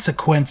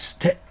consequence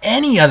to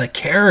any of the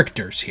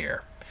characters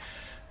here.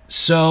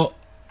 So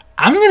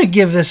I'm going to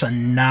give this a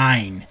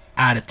 9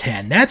 out of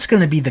 10. That's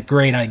going to be the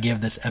grade I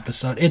give this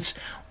episode. It's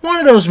one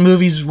of those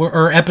movies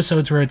or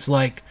episodes where it's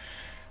like,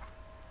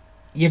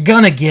 you're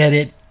going to get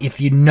it if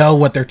you know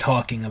what they're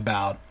talking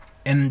about.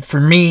 And for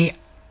me,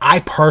 I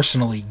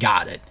personally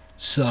got it.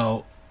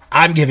 So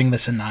I'm giving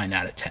this a 9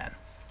 out of 10.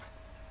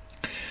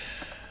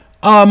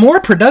 More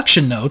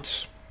production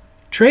notes.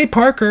 Trey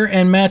Parker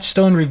and Matt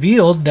Stone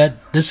revealed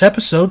that this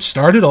episode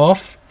started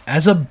off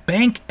as a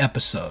bank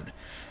episode.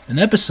 An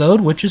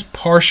episode which is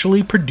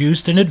partially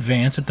produced in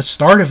advance at the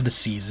start of the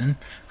season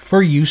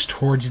for use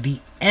towards the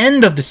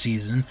end of the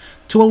season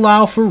to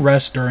allow for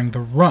rest during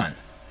the run.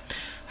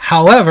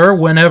 However,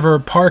 whenever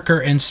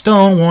Parker and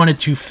Stone wanted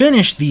to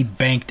finish the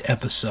banked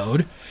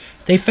episode,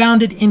 they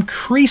found it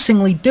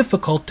increasingly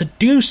difficult to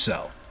do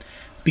so.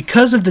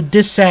 Because of the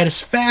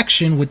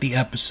dissatisfaction with the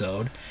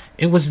episode,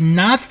 it was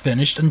not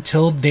finished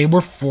until they were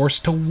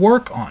forced to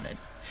work on it.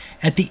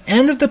 At the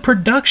end of the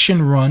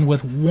production run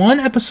with one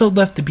episode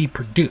left to be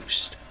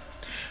produced.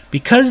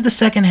 Because the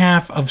second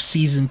half of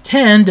Season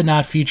 10 did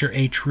not feature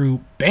a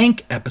true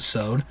bank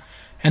episode,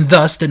 and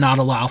thus did not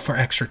allow for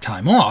extra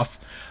time off,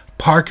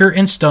 Parker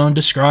and Stone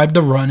described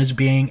the run as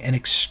being an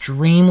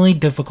extremely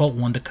difficult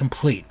one to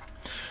complete.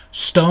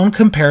 Stone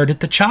compared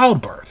it to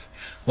childbirth,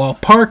 while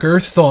Parker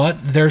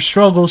thought their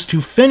struggles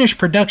to finish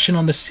production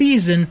on the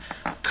season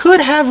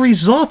could have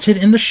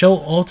resulted in the show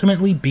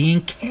ultimately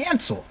being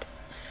canceled.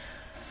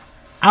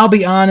 I'll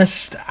be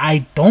honest,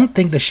 I don't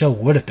think the show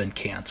would have been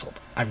canceled.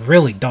 I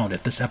really don't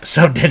if this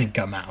episode didn't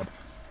come out.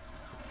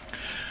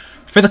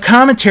 For the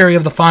commentary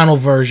of the final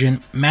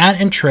version, Matt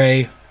and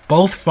Trey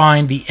both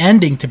find the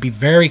ending to be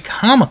very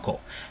comical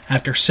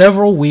after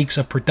several weeks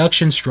of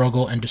production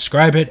struggle and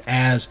describe it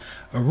as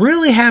a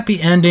really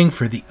happy ending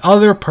for the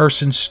other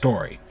person's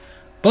story.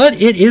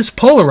 But it is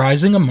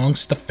polarizing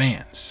amongst the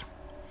fans.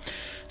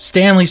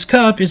 Stanley's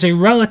Cup is a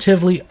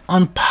relatively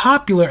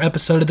unpopular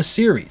episode of the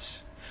series.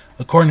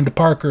 According to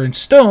Parker and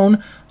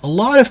Stone, a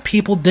lot of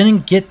people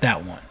didn't get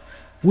that one.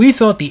 We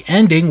thought the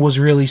ending was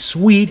really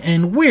sweet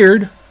and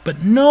weird,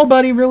 but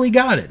nobody really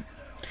got it.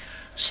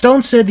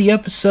 Stone said the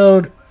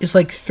episode is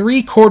like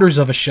 3/4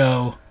 of a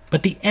show,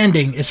 but the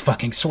ending is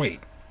fucking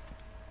sweet.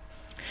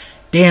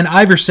 Dan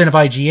Iverson of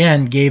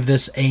IGN gave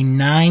this a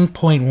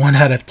 9.1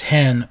 out of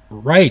 10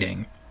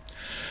 rating.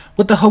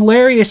 With the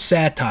hilarious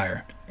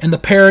satire and the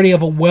parody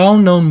of a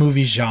well-known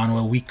movie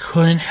genre, we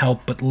couldn't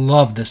help but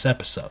love this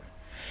episode.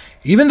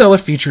 Even though it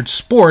featured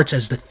sports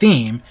as the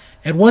theme,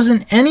 it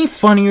wasn't any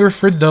funnier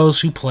for those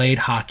who played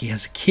hockey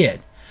as a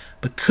kid,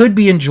 but could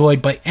be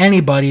enjoyed by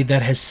anybody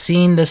that has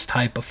seen this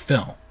type of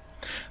film.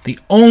 The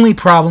only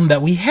problem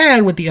that we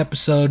had with the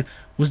episode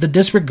was the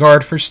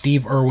disregard for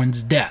Steve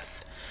Irwin's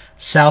death.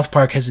 South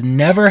Park has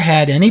never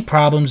had any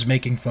problems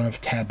making fun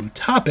of taboo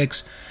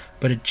topics,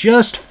 but it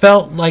just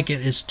felt like it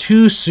is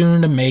too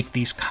soon to make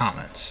these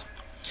comments.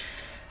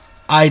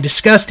 I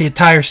discussed the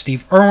entire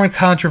Steve Irwin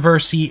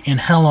controversy in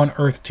Hell on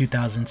Earth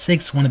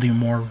 2006, one of the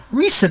more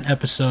recent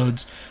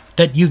episodes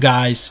that you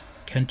guys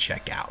can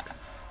check out.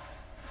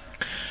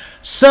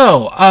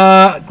 So,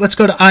 let's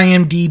go to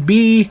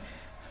IMDb.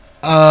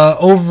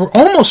 Over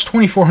almost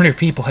 2,400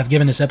 people have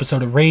given this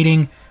episode a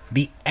rating.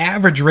 The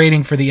average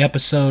rating for the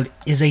episode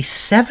is a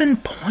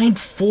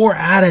 7.4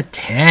 out of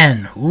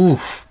 10.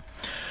 Oof.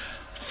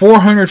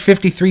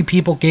 453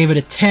 people gave it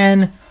a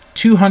 10.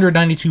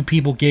 292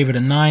 people gave it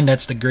a 9.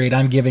 That's the grade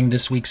I'm giving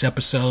this week's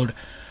episode.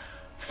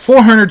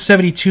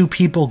 472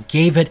 people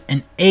gave it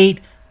an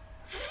 8.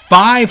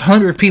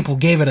 500 people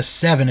gave it a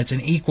 7. It's an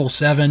equal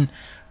 7.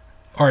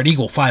 Or an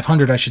equal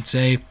 500, I should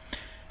say.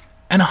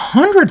 And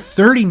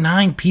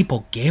 139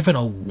 people gave it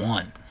a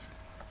 1.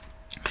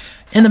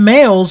 In the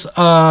males,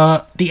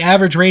 the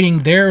average rating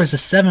there is a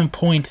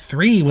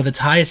 7.3, with its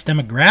highest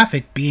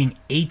demographic being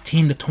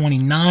 18 to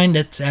 29.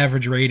 Its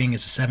average rating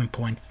is a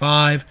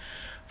 7.5.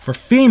 For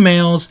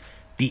females,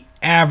 the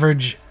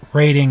average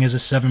rating is a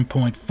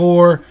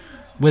 7.4,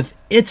 with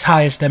its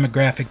highest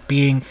demographic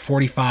being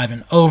 45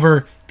 and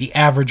over. The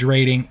average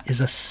rating is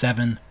a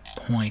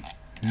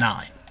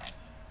 7.9.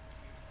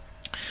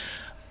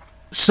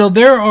 So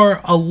there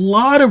are a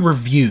lot of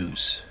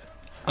reviews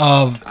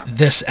of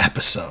this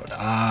episode.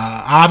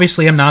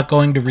 Obviously, I'm not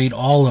going to read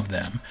all of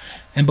them.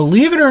 And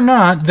believe it or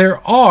not, there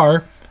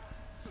are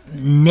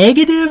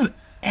negative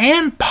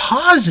and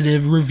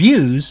positive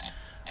reviews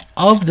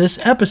of this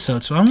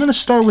episode. So I'm going to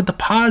start with the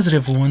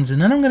positive ones,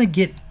 and then I'm going to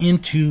get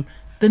into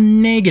the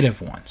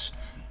negative ones.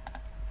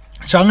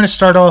 So I'm going to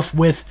start off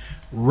with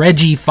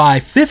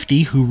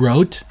Reggie550, who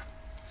wrote,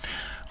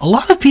 "A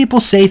lot of people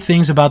say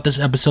things about this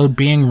episode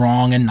being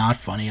wrong and not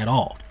funny at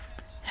all.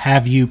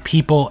 Have you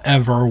people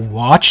ever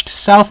watched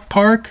South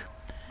Park?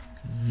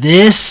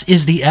 This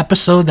is the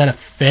episode that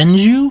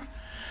offends you?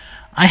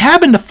 I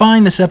happen to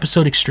find this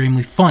episode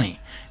extremely funny.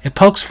 It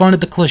pokes fun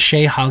at the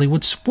cliché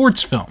Hollywood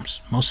sports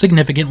films, most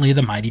significantly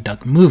the Mighty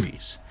Duck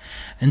movies.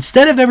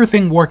 Instead of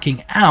everything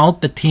working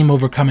out, the team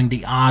overcoming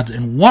the odds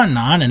and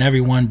whatnot, and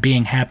everyone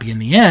being happy in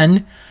the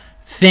end,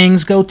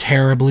 things go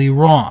terribly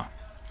wrong.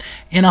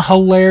 In a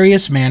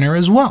hilarious manner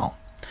as well.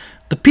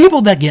 The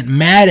people that get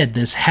mad at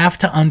this have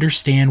to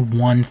understand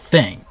one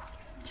thing.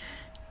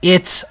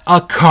 It's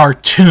a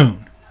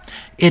cartoon.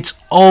 It's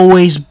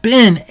always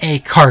been a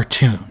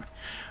cartoon.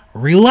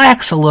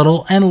 Relax a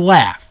little and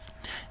laugh.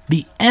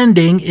 The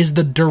ending is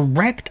the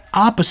direct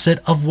opposite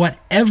of what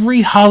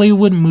every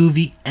Hollywood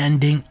movie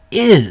ending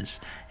is.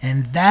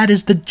 And that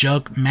is the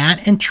joke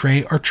Matt and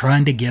Trey are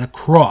trying to get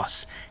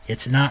across.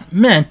 It's not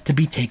meant to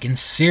be taken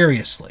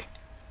seriously."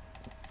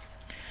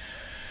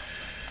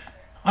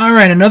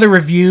 Alright, another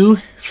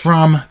review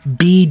from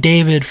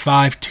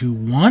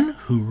bdavid521,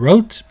 who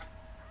wrote,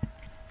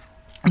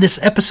 "This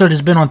episode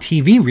has been on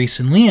TV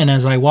recently, and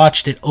as I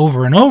watched it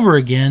over and over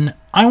again,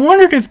 I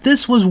wondered if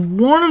this was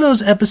one of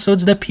those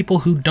episodes that people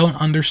who don't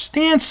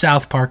understand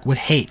South Park would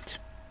hate.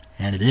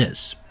 And it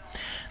is.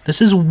 This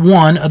is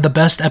one of the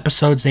best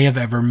episodes they have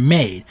ever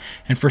made,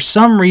 and for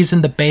some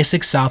reason the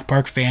basic South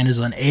Park fan is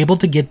unable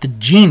to get the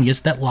genius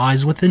that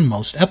lies within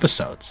most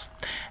episodes.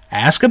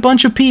 Ask a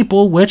bunch of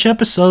people which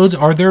episodes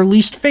are their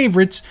least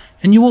favorites,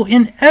 and you will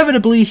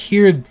inevitably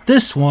hear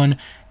this one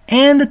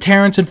and the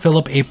Terrence and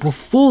Philip April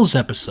Fool's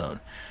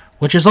episode,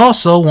 which is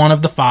also one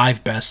of the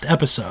 5 best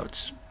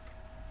episodes."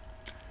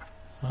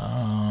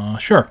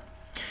 Sure.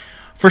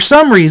 For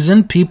some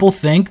reason, people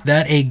think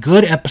that a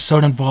good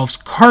episode involves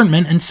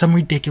Cartman and some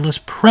ridiculous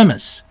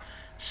premise.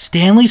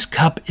 Stanley's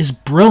Cup is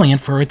brilliant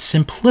for its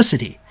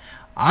simplicity.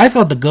 I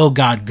thought the Go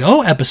God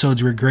Go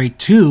episodes were great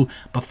too,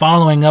 but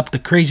following up the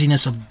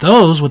craziness of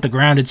those with the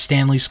grounded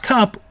Stanley's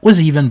Cup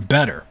was even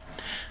better.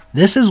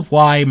 This is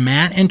why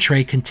Matt and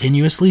Trey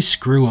continuously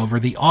screw over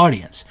the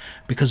audience,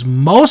 because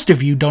most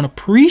of you don't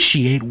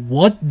appreciate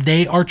what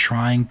they are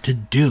trying to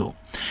do.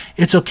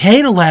 It's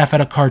okay to laugh at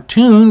a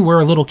cartoon where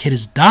a little kid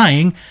is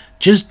dying,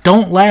 just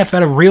don't laugh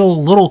at a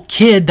real little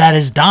kid that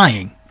is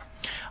dying.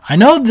 I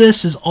know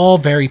this is all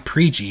very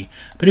preachy,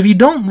 but if you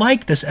don't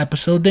like this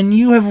episode, then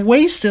you have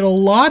wasted a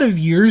lot of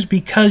years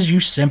because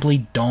you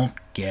simply don't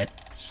get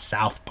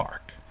South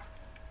Park.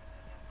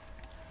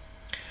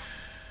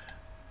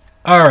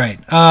 Alright,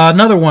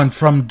 another one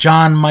from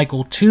John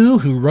Michael 2,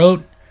 who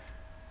wrote,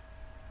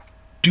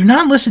 "Do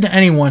not listen to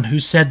anyone who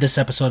said this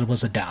episode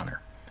was a downer.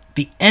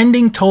 The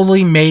ending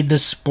totally made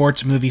this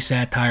sports movie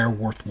satire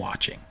worth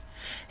watching.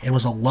 It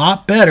was a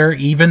lot better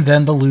even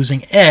than the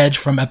losing edge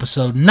from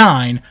episode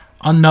 9,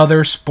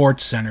 another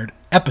sports-centered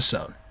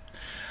episode.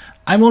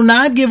 I will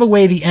not give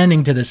away the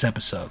ending to this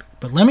episode,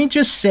 but let me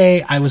just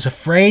say I was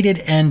afraid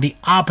it'd end the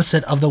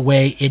opposite of the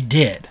way it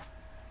did.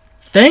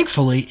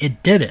 Thankfully,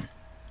 it didn't.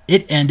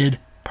 It ended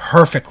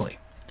perfectly.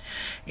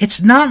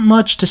 It's not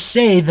much to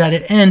say that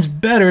it ends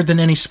better than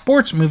any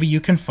sports movie you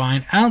can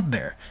find out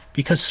there,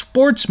 because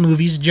sports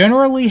movies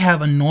generally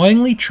have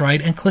annoyingly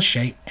trite and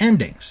cliche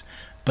endings,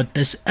 but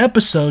this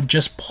episode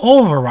just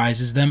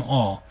pulverizes them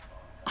all.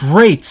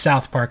 Great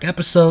South Park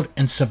episode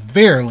and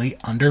severely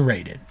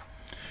underrated."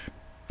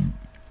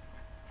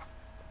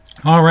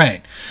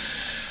 Alright,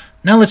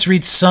 now let's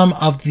read some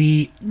of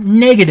the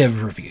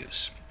negative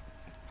reviews.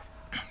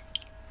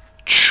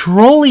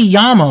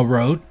 Trolleyama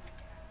wrote,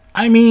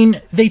 "I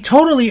mean, they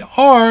totally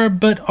are,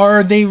 but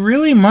are they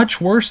really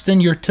much worse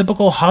than your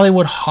typical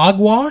Hollywood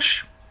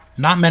hogwash?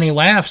 Not many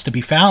laughs to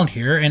be found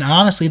here, and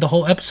honestly the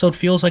whole episode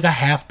feels like a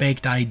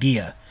half-baked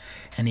idea.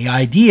 And the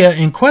idea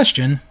in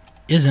question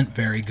isn't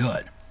very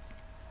good."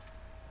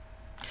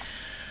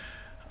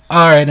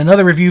 Alright,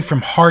 another review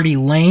from Hardy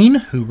Lane,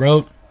 who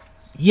wrote,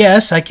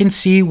 "Yes, I can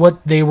see what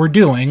they were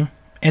doing,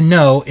 and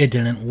no, it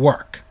didn't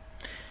work.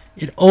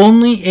 It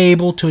only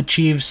able to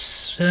achieve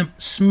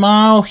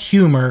small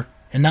humor,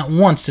 and not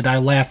once did I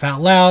laugh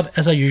out loud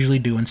as I usually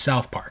do in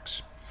South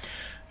Parks.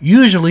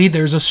 Usually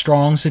there's a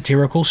strong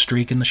satirical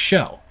streak in the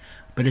show,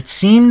 but it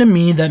seemed to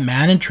me that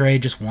Matt and Trey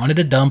just wanted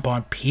to dump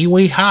on Pee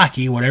Wee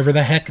Hockey, whatever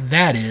the heck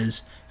that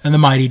is, in the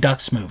Mighty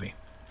Ducks movie.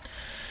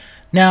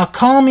 Now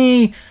call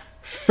me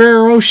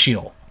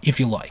ferocial if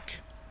you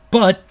like,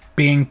 but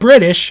being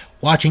British,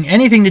 watching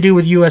anything to do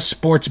with US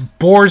sports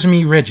bores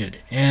me rigid,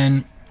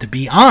 and to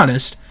be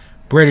honest,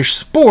 British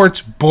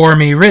sports bore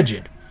me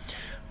rigid.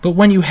 But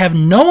when you have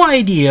no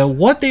idea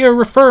what they are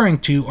referring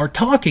to or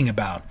talking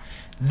about,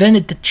 then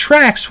it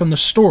detracts from the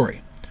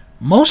story.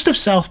 Most of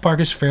South Park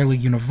is fairly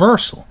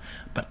universal,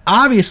 but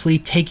obviously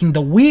taking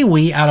the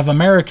wee-wee out of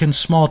American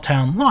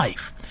small-town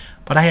life.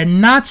 But I had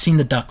not seen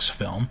the Ducks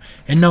film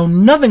and know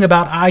nothing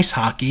about ice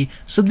hockey,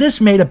 so this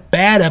made a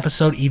bad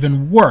episode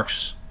even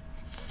worse.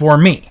 For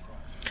me.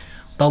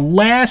 The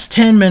last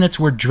 10 minutes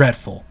were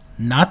dreadful.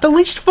 Not the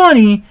least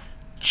funny,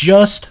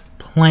 just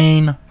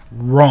plain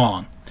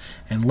wrong,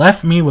 and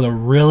left me with a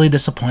really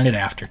disappointed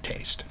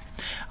aftertaste.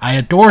 I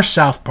adore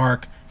South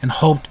Park and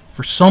hoped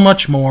for so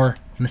much more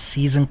in the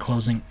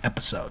season-closing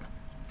episode.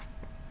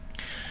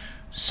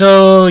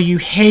 So, you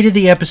hated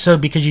the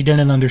episode because you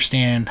didn't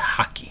understand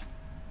hockey.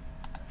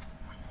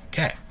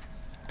 Okay.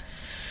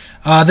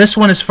 This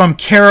one is from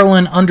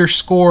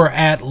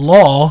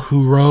Carolyn_@law,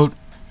 who wrote,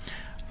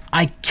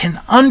 I can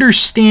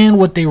understand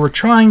what they were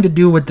trying to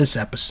do with this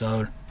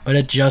episode, but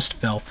it just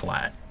fell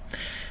flat.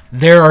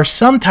 There are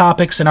some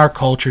topics in our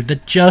culture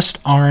that just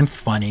aren't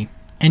funny,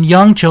 and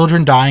young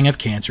children dying of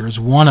cancer is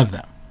one of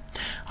them.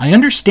 I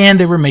understand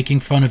they were making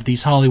fun of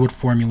these Hollywood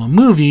formula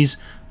movies,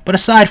 but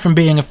aside from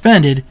being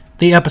offended,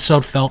 the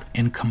episode felt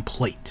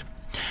incomplete.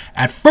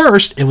 At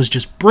first, it was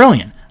just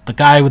brilliant, the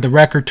guy with the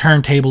record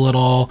turntable at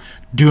all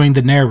doing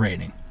the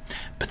narrating.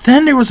 But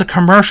then there was a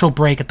commercial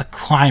break at the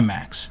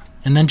climax,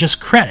 and then just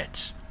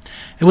credits.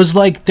 It was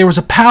like there was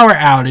a power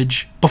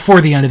outage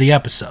before the end of the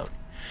episode.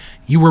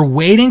 You were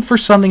waiting for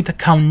something to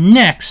come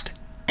next,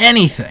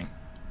 anything,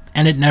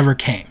 and it never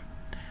came.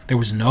 There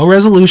was no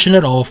resolution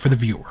at all for the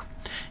viewer.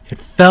 It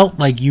felt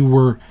like you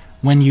were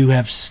when you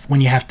have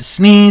to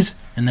sneeze,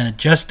 and then it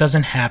just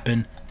doesn't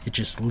happen. It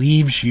just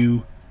leaves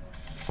you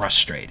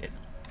frustrated.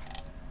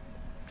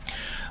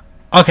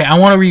 Okay, I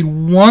want to read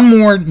one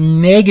more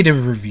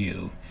negative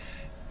review,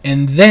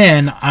 and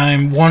then I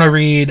want to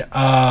read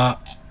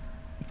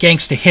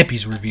Gangsta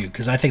Hippie's review,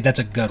 because I think that's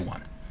a good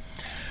one.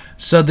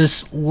 So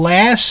this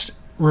last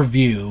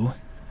review,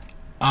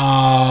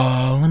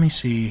 let me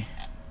see.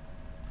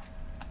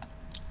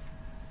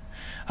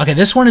 Okay,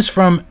 this one is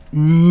from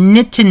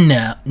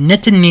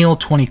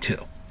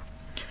Nitinil22,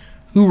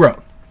 who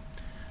wrote,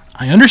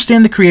 I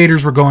understand the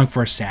creators were going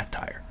for a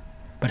satire,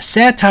 but a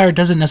satire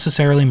doesn't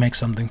necessarily make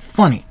something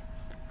funny.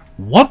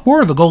 What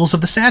were the goals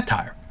of the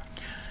satire?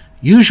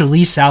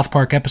 Usually, South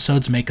Park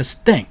episodes make us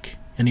think,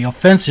 and the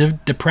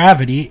offensive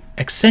depravity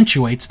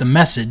accentuates the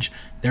message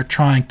they're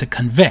trying to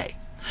convey.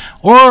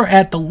 Or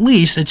at the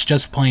least, it's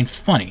just plain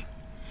funny.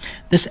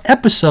 This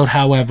episode,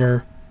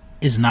 however,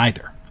 is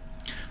neither.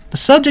 The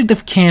subject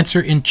of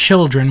cancer in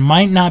children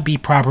might not be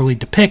properly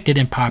depicted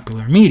in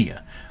popular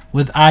media,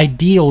 with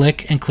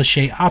idyllic and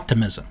cliché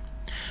optimism.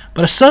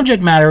 But a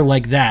subject matter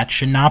like that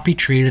should not be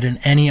treated in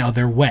any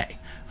other way,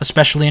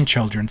 especially in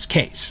children's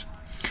case.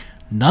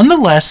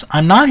 Nonetheless,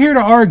 I'm not here to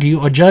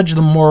argue or judge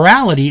the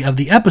morality of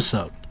the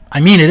episode. I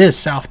mean, it is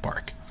South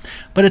Park.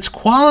 But its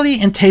quality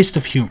and taste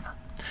of humor.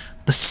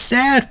 The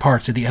sad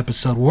parts of the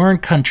episode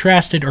weren't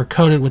contrasted or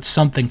coded with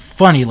something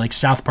funny like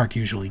South Park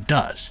usually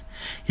does.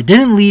 It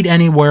didn't lead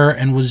anywhere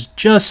and was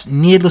just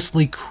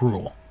needlessly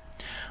cruel.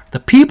 The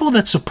people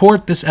that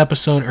support this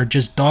episode are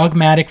just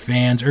dogmatic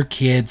fans or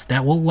kids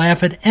that will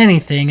laugh at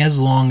anything as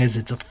long as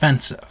it's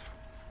offensive.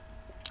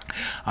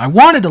 I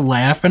wanted to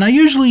laugh, and I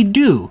usually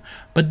do,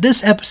 but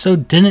this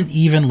episode didn't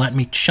even let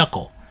me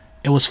chuckle.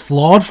 It was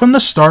flawed from the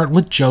start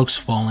with jokes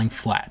falling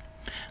flat.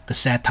 The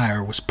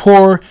satire was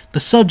poor, the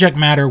subject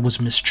matter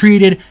was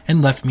mistreated,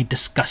 and left me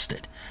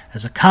disgusted.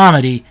 As a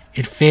comedy,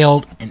 it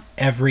failed in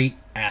every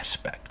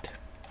aspect.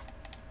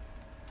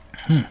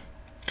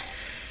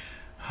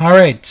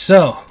 Alright,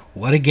 so,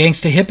 what did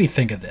Gangsta Hippie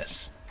think of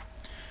this?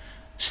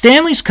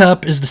 Stanley's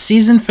Cup is the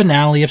season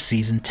finale of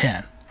Season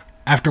 10.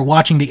 After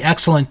watching the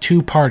excellent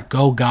 2-part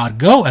Go God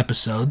Go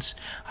episodes,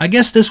 I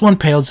guess this one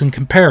pales in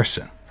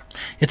comparison.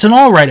 It's an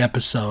alright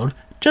episode,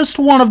 just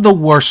one of the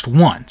worst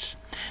ones.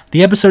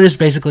 The episode is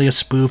basically a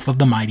spoof of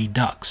the Mighty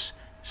Ducks.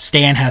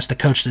 Stan has to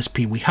coach this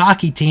Pee Wee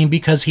hockey team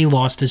because he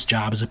lost his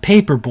job as a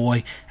paper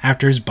boy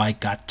after his bike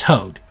got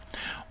towed.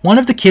 One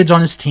of the kids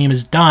on his team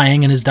is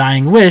dying, and his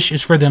dying wish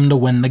is for them to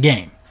win the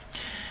game.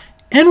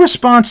 In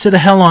response to the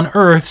Hell on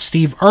Earth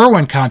Steve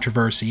Irwin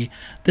controversy,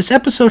 this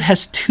episode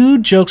has 2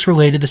 jokes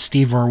related to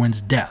Steve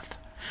Irwin's death.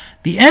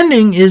 The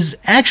ending is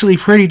actually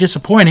pretty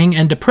disappointing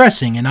and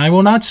depressing, and I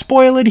will not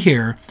spoil it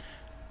here.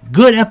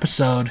 Good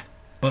episode,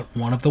 but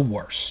one of the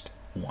worst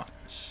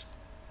ones.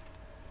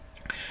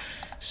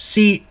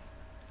 See,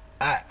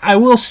 I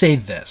will say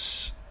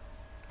this.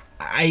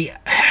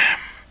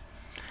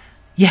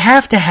 You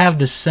have to have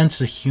this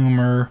sense of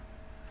humor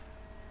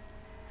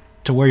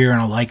to where you're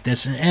going to like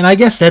this. And I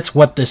guess that's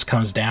what this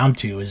comes down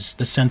to, is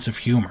the sense of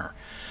humor.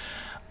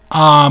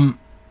 I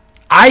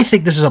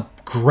think this is a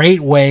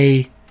great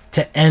way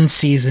to end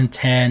Season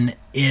 10.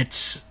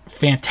 It's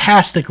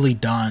fantastically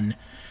done.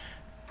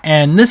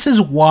 And this is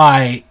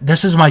why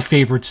this is my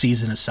favorite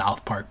season of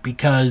South Park,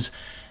 because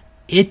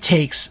it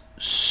takes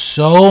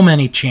so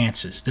many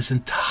chances this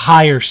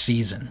entire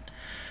season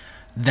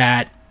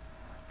that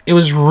it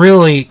was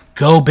really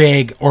go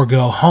big or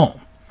go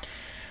home.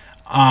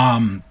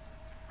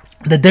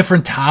 The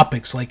different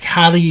topics, like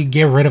how do you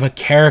get rid of a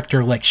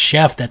character like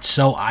Chef that's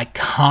so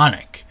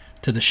iconic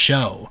to the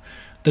show?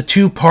 The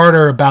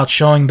 2-parter about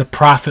showing the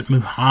Prophet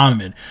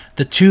Muhammad.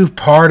 The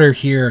 2-parter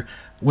here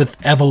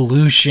with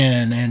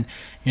evolution and,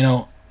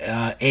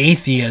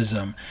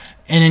 atheism.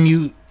 And then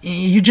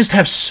you just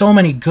have so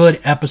many good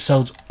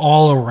episodes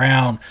all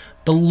around.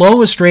 The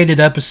lowest rated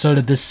episode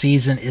of this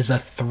season is a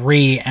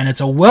 3, and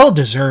it's a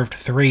well-deserved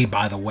 3,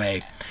 by the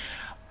way.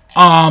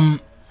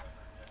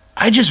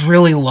 I just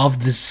really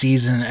love this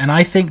season, and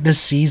I think this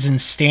season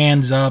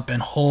stands up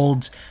and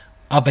holds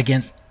up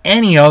against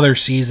any other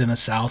season of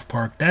South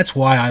Park. That's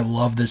why I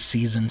love this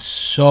season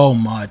so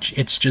much.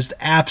 It's just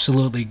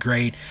absolutely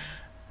great.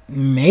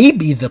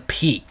 Maybe the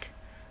peak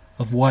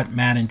of what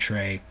Matt and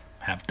Trey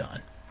have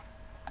done.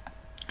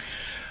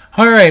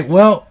 Alright,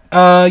 well,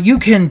 you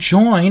can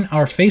join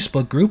our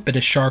Facebook group. It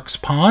is Sharks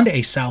Pond,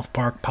 a South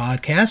Park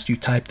podcast. You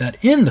type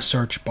that in the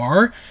search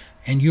bar,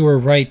 and you are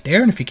right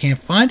there. And if you can't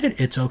find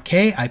it, it's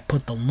okay. I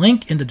put the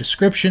link in the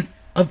description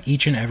of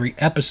each and every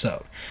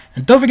episode.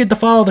 And don't forget to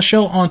follow the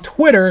show on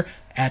Twitter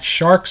at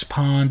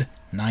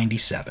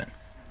SharksPond97.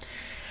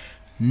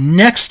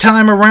 Next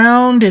time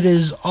around, it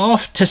is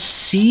off to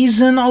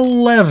Season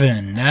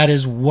 11. That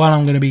is what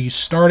I'm going to be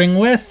starting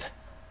with.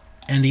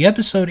 And the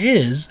episode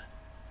is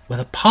with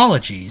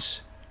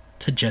apologies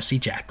to Jesse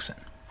Jackson.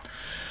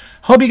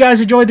 Hope you guys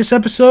enjoyed this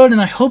episode,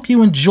 and I hope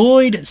you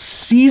enjoyed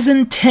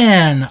Season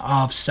 10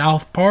 of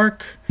South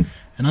Park.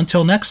 And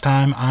until next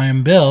time, I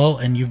am Bill,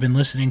 and you've been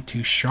listening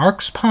to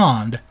Sharks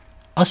Pond,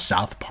 a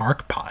South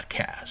Park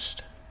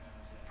podcast.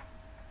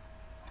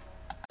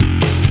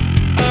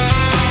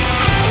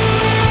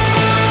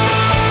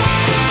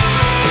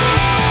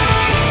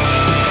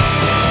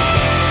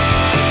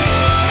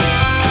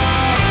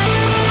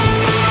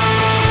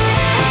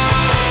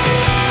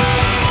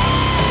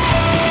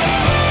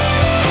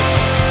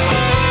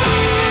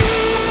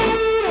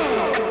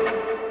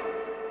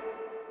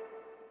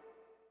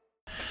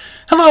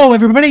 Hello,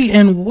 everybody,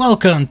 and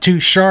welcome to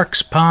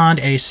Sharks Pond,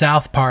 a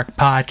South Park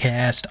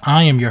podcast.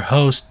 I am your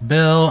host,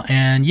 Bill,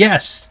 and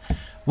yes,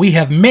 we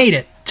have made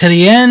it to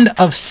the end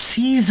of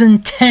Season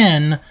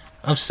 10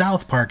 of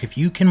South Park. If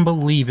you can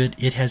believe it,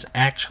 it has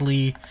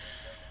actually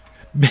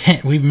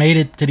been, we've made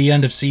it to the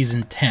end of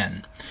Season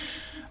 10.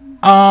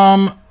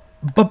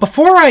 But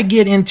before I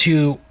get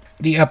into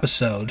the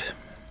episode,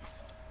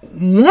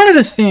 one of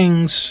the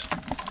things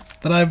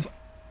that I've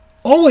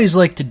always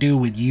liked to do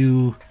with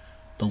you,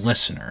 the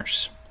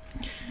listeners,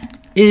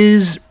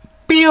 is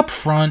be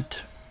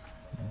upfront,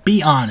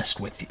 be honest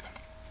with you.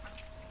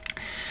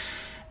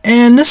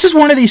 And this is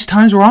one of these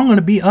times where I'm going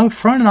to be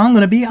upfront and I'm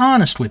going to be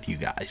honest with you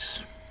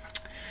guys.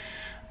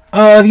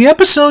 The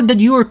episode that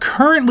you are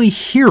currently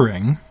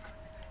hearing,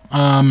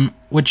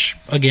 which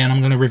again I'm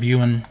going to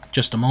review in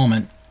just a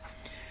moment,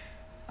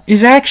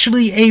 is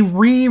actually a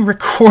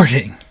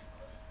re-recording.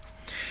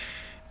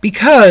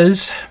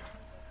 Because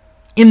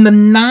in the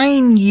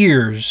 9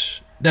 years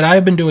that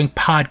I've been doing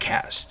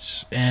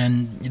podcasts,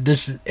 and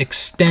this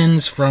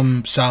extends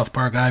from South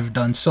Park. I've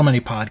done so many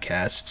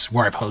podcasts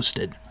where I've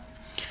hosted.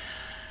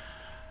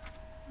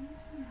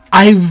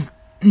 I've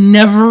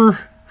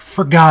never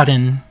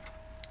forgotten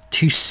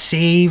to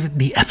save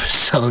the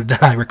episode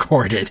that I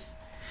recorded,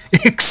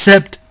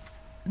 except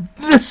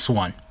this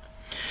one.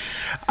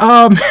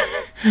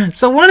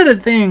 So one of the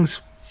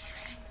things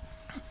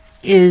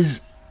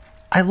is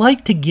I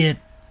like to get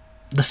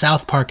the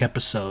South Park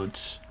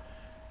episodes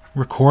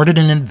recorded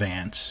in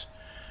advance,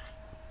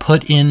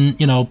 put in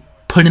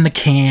the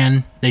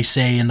can, they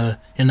say in the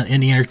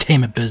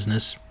entertainment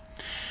business,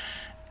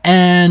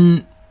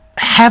 and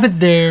have it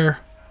there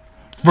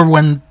for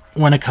when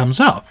it comes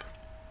up.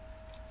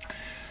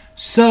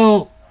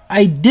 So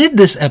I did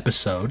this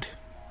episode,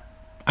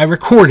 I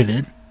recorded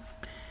it,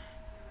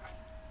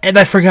 and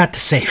I forgot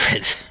to save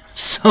it.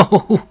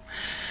 So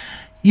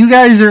you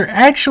guys are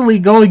actually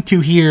going to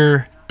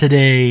hear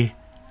today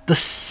the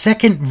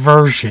second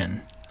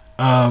version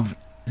of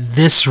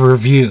this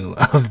review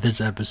of this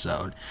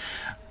episode.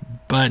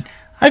 But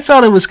I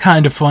felt it was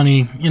kind of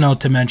funny,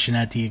 to mention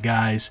that to you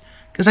guys,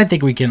 because I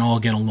think we can all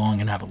get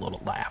along and have a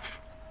little laugh.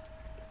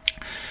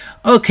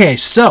 Okay,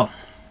 so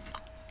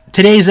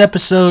today's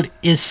episode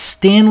is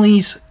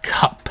Stanley's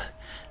Cup.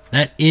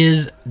 That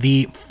is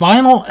the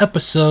final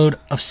episode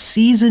of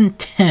Season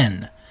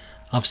 10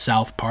 of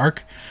South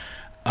Park.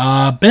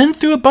 Been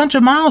through a bunch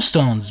of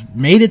milestones,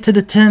 made it to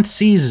the 10th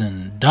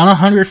season, done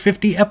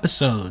 150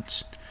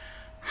 episodes.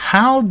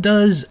 How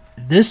does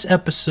this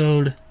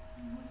episode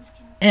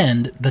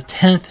end the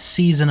 10th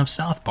season of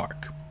South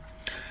Park?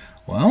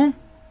 Well,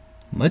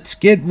 let's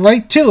get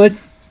right to it.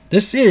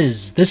 This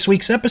is this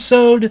week's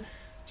episode,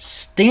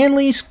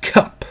 Stanley's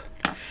Cup.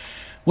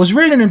 Was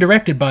written and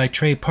directed by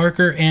Trey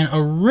Parker and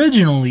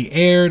originally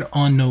aired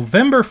on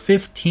November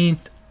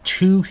 15th,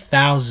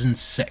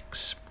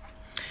 2006.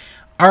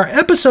 Our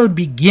episode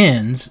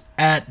begins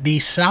at the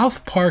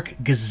South Park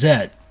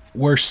Gazette,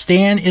 where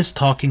Stan is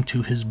talking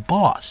to his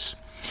boss.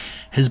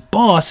 His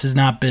boss has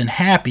not been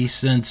happy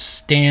since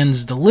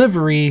Stan's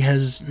delivery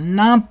has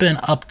not been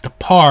up to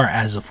par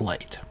as of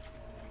late.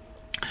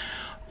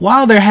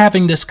 While they're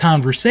having this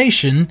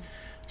conversation,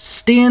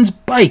 Stan's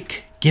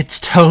bike gets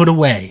towed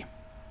away.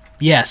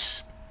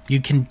 Yes, you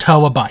can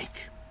tow a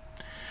bike.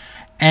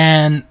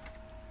 And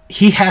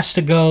he has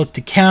to go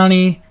to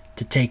county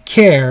to take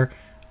care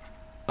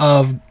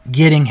of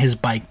getting his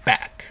bike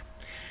back.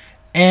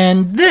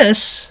 And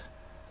this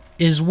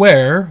is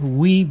where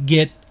we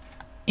get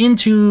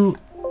into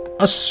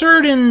a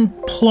certain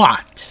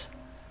plot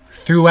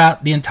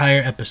throughout the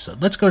entire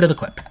episode. Let's go to the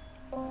clip.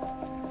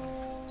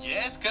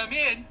 Yes, come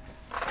in.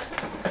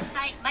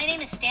 Hi, my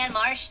name is Stan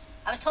Marsh.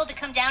 I was told to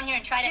come down here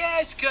and try to...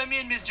 Yes, come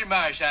in, Mr.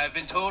 Marsh. I've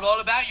been told all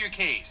about your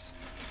case.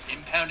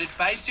 Impounded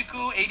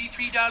bicycle,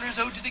 $83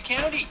 owed to the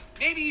county.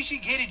 Maybe you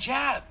should get a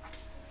job.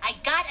 I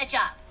got a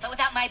job, but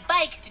without my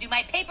bike to do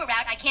my paper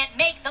route, I can't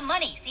make the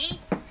money, see?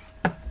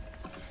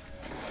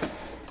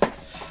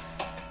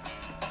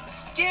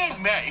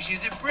 Stan Marsh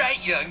is a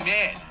bright young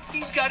man.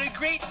 He's got a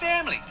great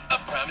family, a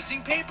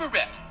promising paper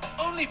route.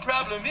 Only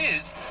problem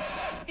is,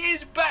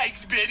 his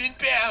bike's been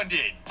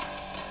impounded.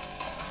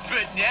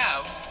 But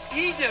now,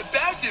 he's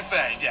about to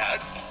find out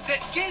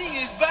that getting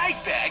his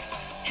bike back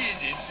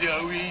isn't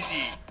so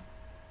easy.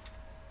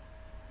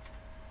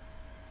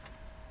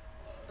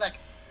 Look,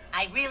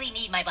 I really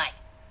need my bike.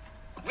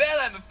 Well,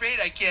 I'm afraid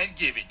I can't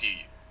give it to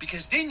you,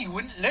 because then you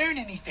wouldn't learn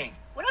anything.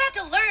 What do I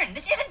have to learn?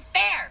 This isn't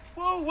fair.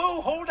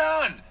 Whoa, hold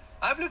on.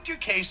 I've looked your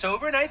case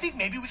over, and I think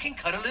maybe we can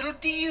cut a little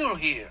deal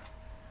here.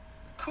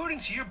 According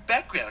to your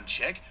background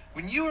check,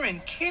 when you were in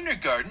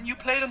kindergarten, you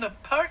played on the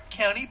Park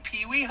County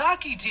Pee Wee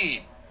hockey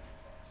team.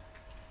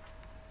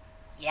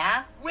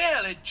 Yeah?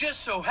 Well, it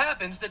just so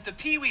happens that the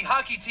Pee Wee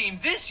hockey team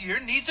this year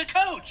needs a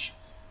coach.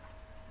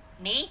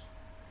 Me?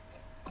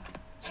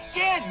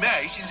 Stan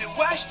Marsh is a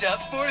washed-up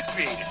 4th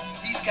grader.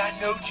 He's got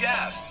no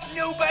job,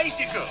 no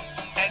bicycle,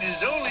 and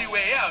his only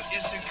way out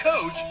is to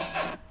coach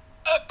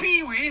a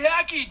Pee Wee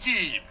hockey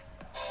team.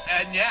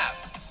 And now,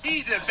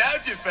 he's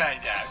about to find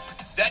out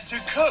that to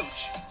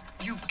coach,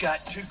 you've got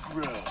to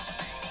grow.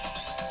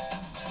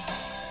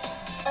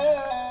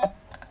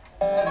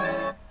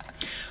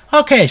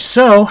 Okay,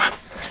 so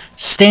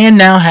Stan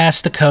now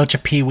has to coach a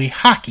Pee Wee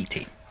hockey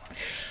team.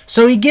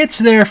 So he gets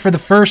there for the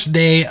first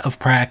day of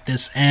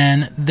practice,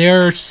 and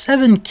there are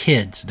 7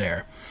 kids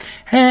there.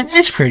 And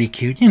it's pretty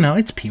cute,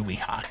 it's Pee Wee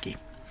hockey.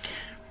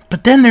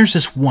 But then there's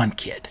this one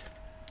kid.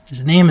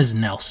 His name is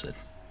Nelson,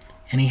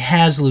 and he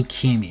has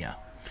leukemia.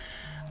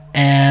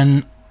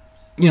 And,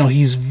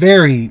 he's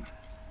very,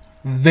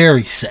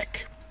 very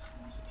sick.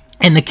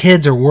 And the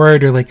kids are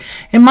worried. They're like,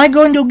 am I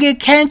going to get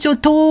cancer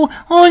too?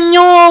 Oh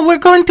no, we're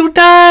going to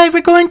die.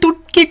 We're going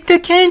to get the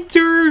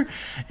cancer.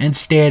 And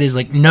Stan is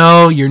like,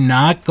 no, you're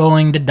not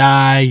going to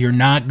die. You're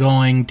not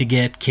going to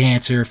get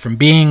cancer from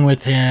being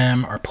with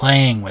him or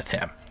playing with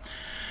him.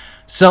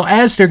 So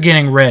as they're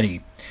getting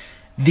ready,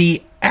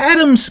 the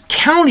Adams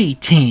County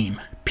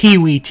team, Pee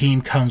Wee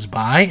team, comes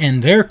by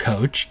and their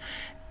coach.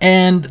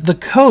 And the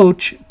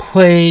coach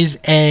plays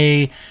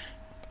a,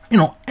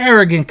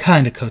 arrogant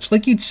kind of coach,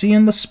 like you'd see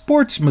in the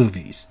sports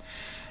movies.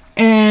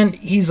 And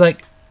he's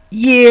like,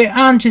 yeah,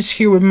 I'm just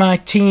here with my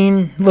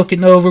team,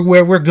 looking over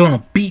where we're going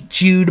to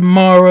beat you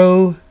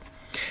tomorrow.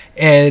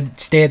 And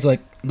Stan's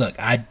like, look,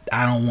 I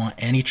don't want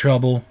any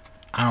trouble.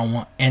 I don't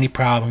want any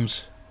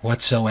problems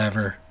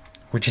whatsoever.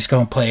 We're just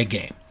going to play a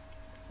game.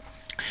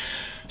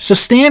 So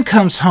Stan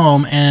comes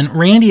home, and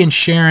Randy and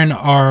Sharon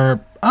are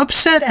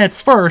upset at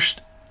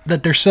first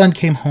that their son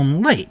came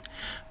home late.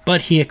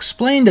 But he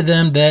explained to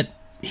them that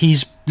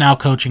he's now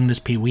coaching this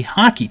Pee Wee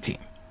hockey team.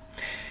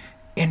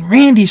 And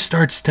Randy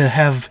starts to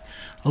have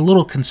a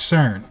little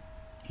concern.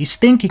 He's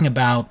thinking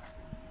about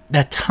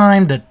that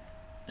time that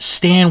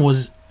Stan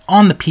was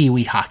on the Pee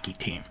Wee hockey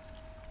team.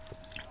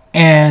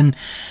 And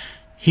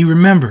he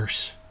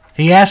remembers.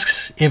 He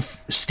asks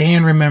if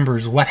Stan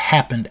remembers what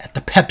happened at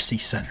the Pepsi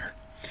Center.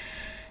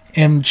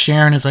 And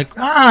Sharon is like,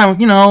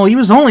 he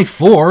was only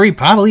 4. He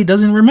probably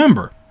doesn't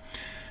remember.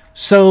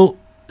 So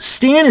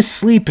Stan is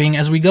sleeping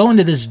as we go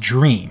into this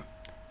dream.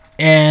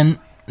 And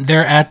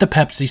they're at the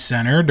Pepsi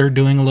Center. They're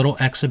doing a little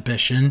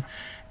exhibition.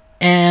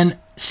 And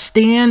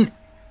Stan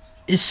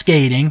is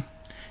skating.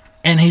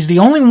 And he's the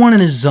only one in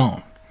his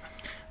zone.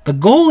 The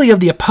goalie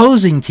of the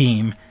opposing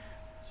team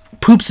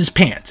poops his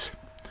pants.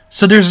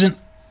 So there's an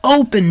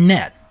open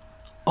net.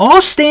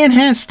 All Stan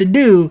has to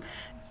do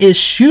is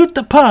shoot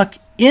the puck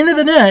into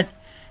the net.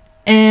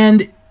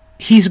 And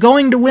he's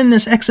going to win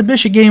this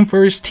exhibition game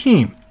for his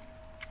team.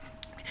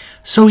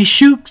 So he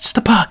shoots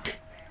the puck.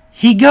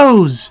 He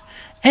goes.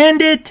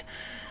 And it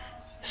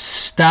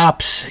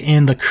stops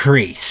in the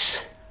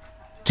crease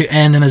to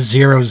end in a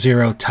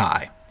 0-0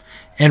 tie.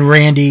 And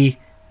Randy,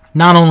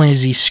 not only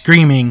is he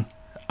screaming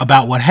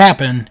about what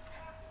happened,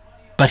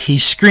 but he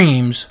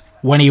screams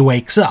when he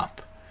wakes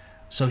up.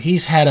 So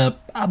he's had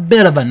a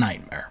bit of a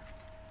nightmare.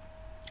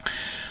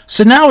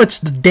 So now it's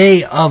the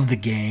day of the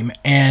game,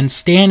 and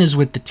Stan is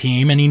with the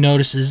team, and he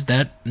notices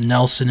that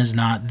Nelson is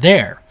not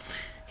there.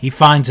 He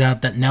finds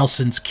out that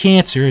Nelson's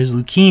cancer, his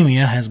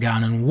leukemia, has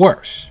gotten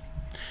worse.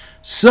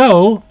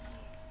 So,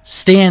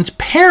 Stan's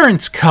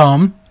parents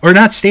come, or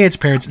not Stan's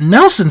parents,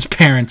 Nelson's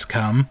parents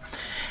come,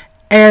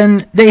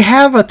 and they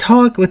have a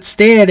talk with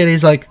Stan, and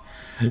he's like,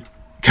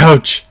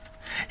 Coach,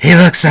 he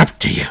looks up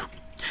to you.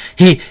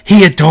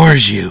 He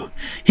adores you.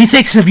 He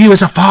thinks of you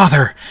as a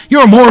father.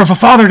 You're more of a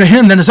father to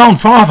him than his own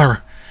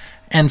father.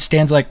 And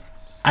Stan's like,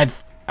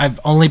 I've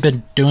only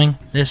been doing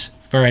this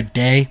for a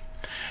day.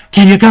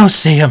 Can you go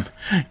see him?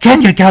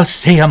 Can you go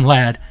see him,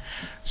 lad?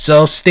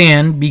 So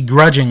Stan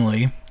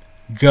begrudgingly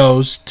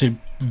goes to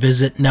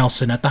visit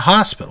Nelson at the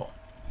hospital.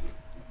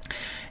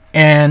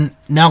 And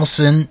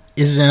Nelson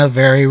is in a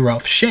very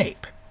rough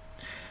shape.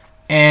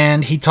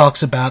 And he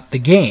talks about the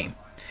game.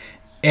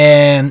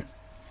 And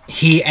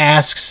he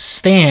asks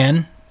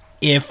Stan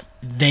if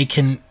they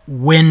can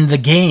win the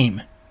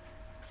game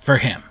for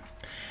him.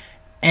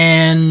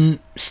 And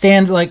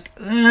Stan's like,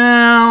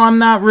 no, I'm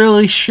not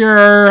really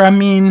sure. I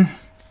mean,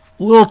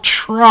 we'll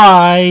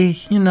try,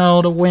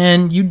 to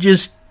win. You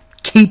just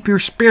keep your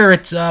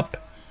spirits up.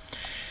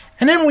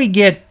 And then we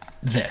get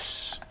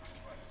this.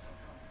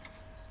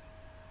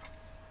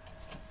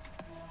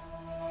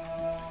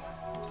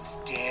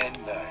 Stan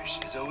Marsh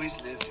has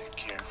always lived a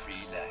carefree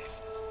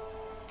life.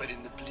 But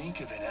in the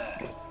blink of an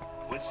eye,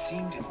 what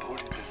seemed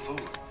important before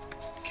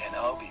can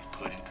all be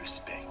put in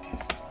perspective.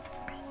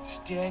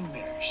 Stan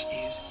Marsh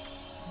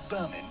is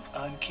bumming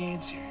on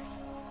cancer.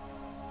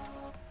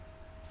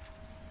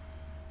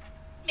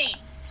 Me.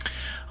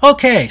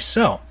 Okay,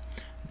 so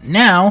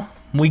now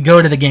we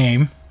go to the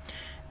game,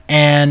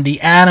 and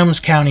the Adams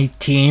County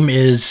team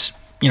is,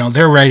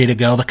 they're ready to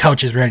go. The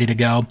coach is ready to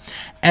go.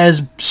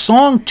 As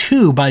song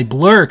 2 by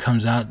Blur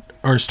comes out,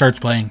 or starts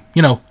playing,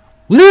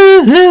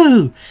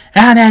 woohoo,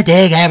 on that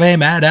dig heavy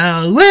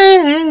metal,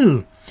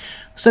 woo!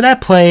 So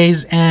that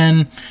plays,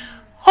 and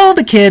all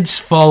the kids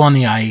fall on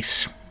the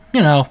ice,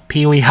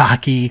 pee-wee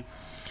hockey,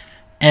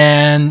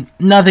 and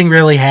nothing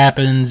really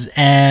happens,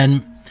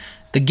 and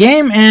the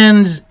game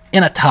ends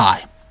in a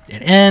tie.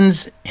 It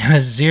ends in a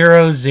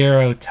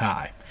 0-0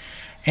 tie.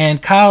 And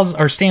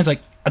Stan's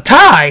like, a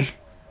tie?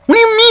 What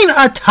do you mean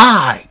a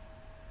tie?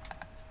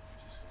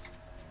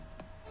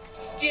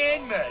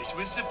 Stan Marsh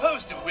was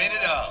supposed to win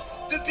it all.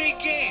 The big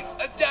game,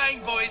 a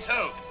dying boy's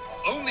hope.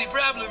 Only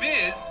problem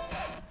is,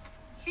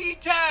 he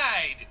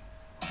tied.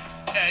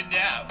 And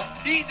now,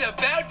 he's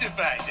about to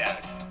find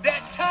out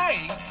that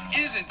tying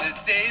isn't the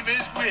same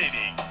as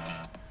winning.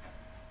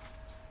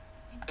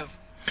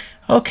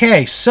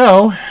 Okay,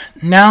 so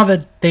now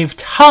that they've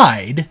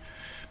tied,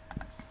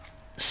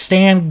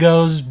 Stan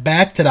goes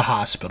back to the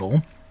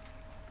hospital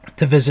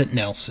to visit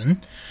Nelson.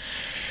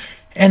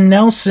 And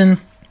Nelson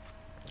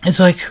is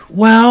like,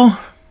 well,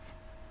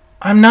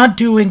 I'm not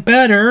doing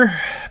better,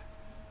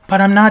 but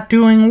I'm not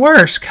doing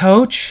worse,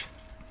 coach.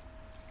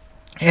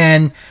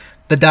 And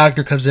the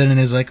doctor comes in and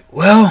is like,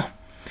 well,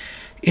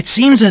 it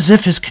seems as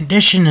if his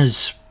condition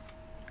is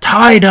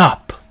tied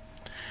up.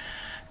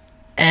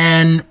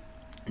 And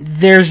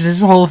there's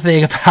this whole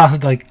thing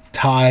about,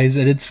 ties,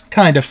 and it's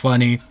kind of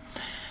funny.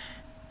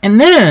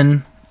 And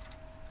then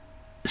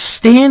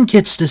Stan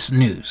gets this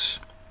news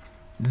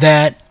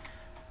that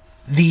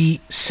the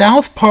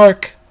South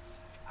Park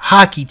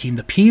hockey team,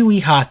 the Pee Wee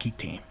hockey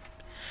team,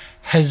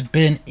 has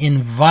been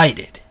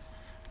invited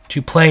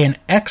to play an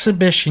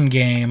exhibition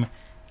game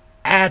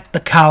at the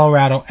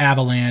Colorado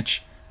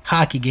Avalanche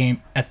hockey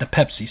game at the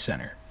Pepsi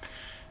Center.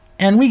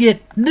 And we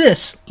get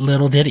this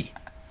little ditty.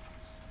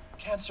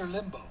 Cancer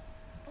limbo.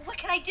 But what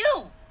can I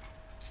do?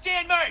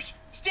 Stan Marsh!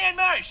 Stan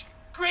Marsh!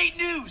 Great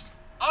news!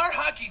 Our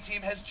hockey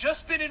team has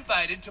just been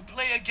invited to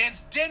play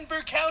against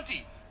Denver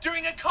County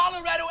during a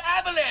Colorado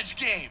Avalanche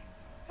game.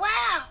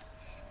 Wow,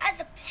 at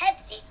the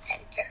Pepsi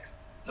Center.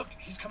 Look,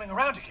 he's coming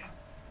around again.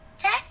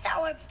 That's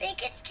our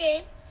biggest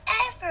game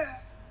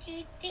ever. Do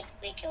you think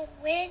we can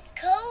win,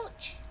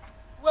 Coach?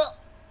 Well,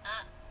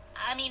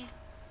 I mean...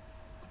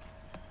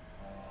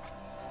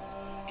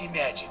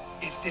 Imagine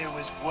if there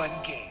was one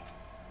game,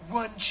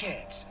 one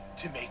chance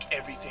to make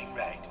everything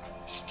right.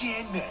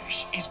 Stan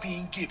Marsh is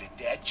being given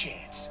that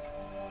chance.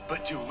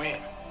 But to win,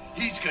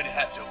 he's gonna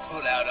have to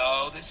pull out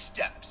all the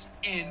stops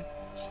in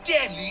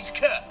Stanley's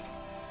Cup.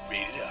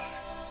 Rated R.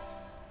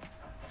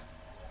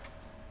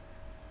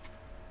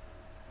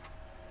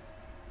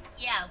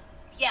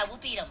 Yeah, we'll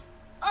beat him.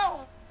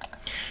 Oh,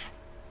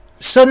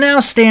 So now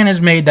Stan has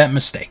made that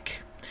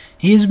mistake.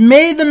 He has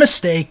made the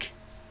mistake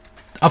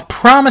of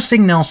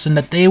promising Nelson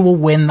that they will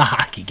win the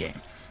hockey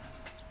game.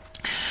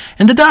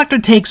 And the doctor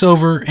takes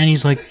over and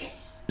he's like,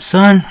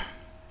 son,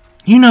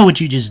 you know what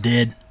you just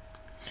did.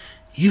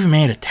 You've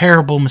made a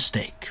terrible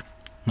mistake.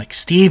 Like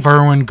Steve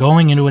Irwin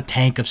going into a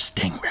tank of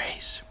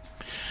stingrays.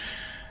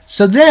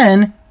 So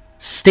then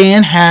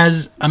Stan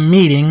has a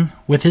meeting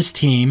with his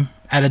team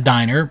at a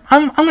diner.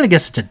 I'm going to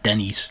guess it's a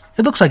Denny's.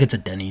 It looks like it's a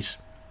Denny's.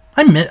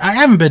 I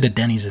haven't been to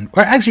Denny's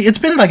or actually it's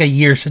been like a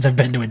year since I've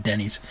been to a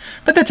Denny's,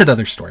 but that's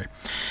another story.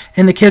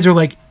 And the kids are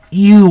like,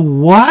 you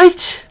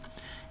what?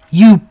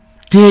 You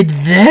did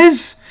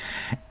this?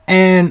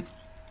 And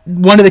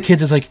one of the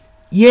kids is like,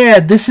 yeah,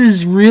 this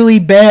is really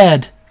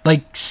bad.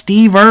 Like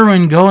Steve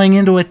Irwin going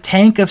into a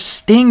tank of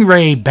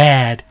stingray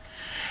bad.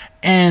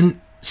 And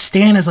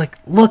Stan is like,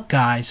 look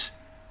guys,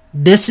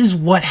 this is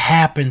what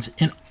happens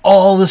in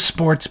all the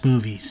sports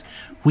movies.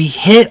 We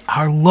hit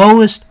our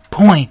lowest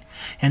point,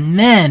 and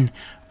then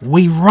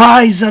we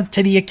rise up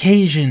to the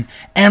occasion,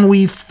 and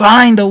we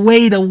find a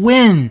way to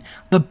win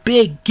the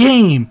big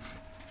game.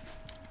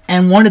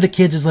 And one of the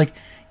kids is like,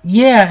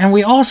 Yeah, and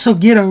we also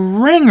get a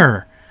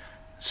ringer.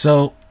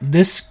 So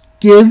this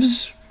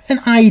gives an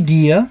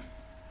idea,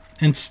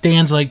 and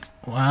Stan's like,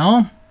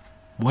 well,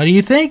 what are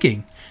you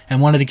thinking?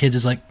 And one of the kids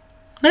is like,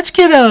 let's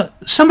get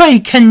somebody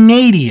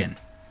Canadian.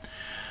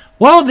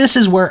 Well, this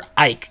is where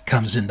Ike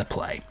comes into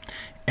play.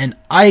 And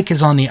Ike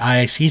is on the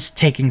ice, he's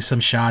taking some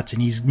shots,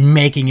 and he's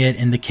making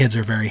it, and the kids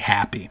are very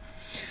happy.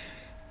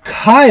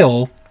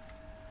 Kyle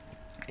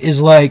is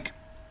like,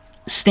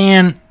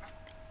 Stan,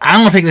 I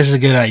don't think this is a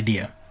good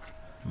idea.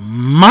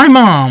 My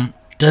mom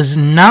does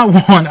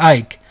not want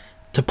Ike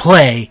to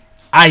play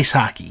ice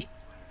hockey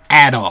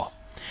at all.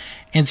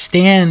 And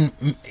Stan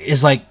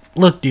is like,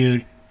 look,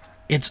 dude,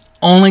 it's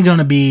only going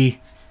to be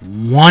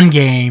one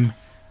game.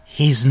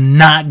 He's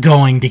not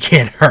going to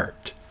get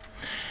hurt.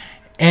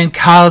 And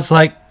Kyle's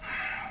like,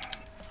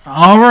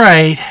 all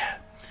right,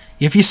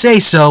 if you say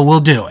so, we'll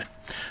do it.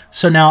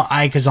 So now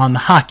Ike is on the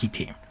hockey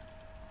team.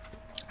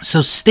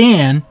 So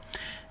Stan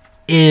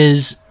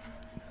is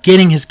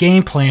getting his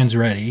game plans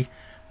ready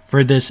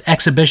for this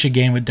exhibition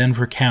game with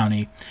Denver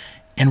County.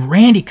 And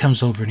Randy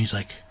comes over and he's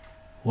like,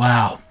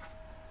 wow,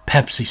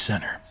 Pepsi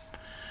Center.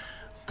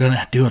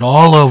 Gonna do it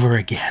all over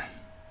again.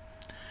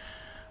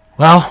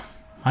 Well,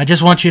 I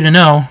just want you to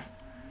know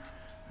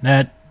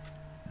that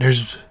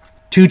there's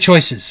two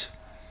choices.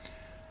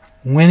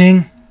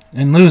 Winning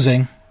and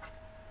losing.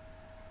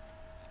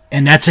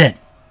 And that's it.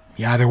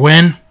 You either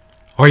win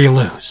or you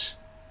lose.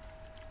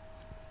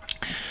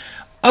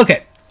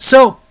 Okay,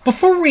 so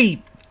before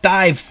we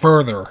dive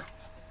further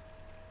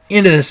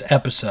into this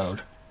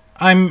episode,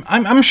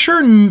 I'm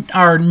sure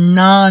our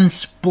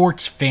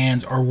non-sports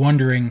fans are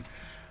wondering,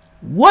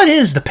 what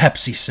is the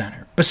Pepsi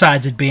Center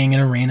besides it being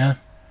an arena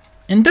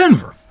in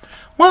Denver?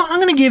 Well, I'm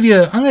going to give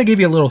you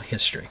a little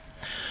history.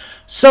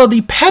 So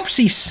the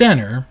Pepsi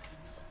Center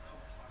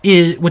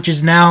which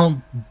is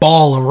now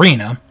Ball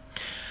Arena,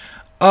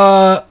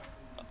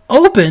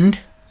 opened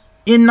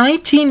in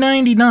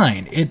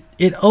 1999.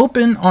 It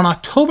opened on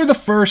October the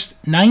 1st,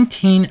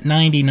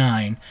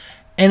 1999,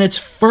 and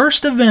its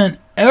first event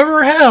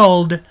ever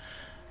held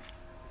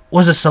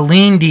was a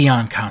Celine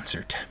Dion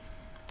concert.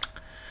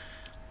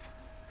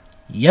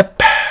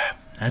 Yep,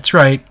 that's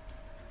right.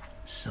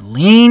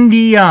 Celine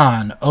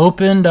Dion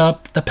opened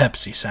up the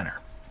Pepsi Center.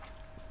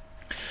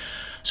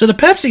 So the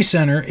Pepsi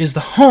Center is the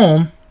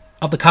home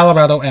of the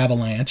Colorado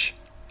Avalanche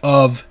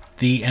of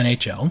the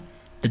NHL,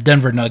 the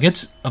Denver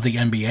Nuggets of the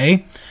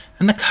NBA,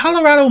 and the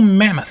Colorado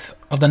Mammoth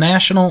of the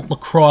National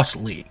Lacrosse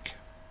League.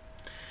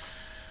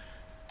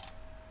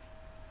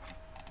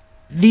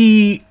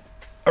 The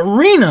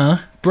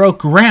arena broke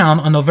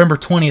ground on November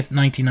 20th,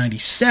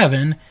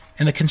 1997,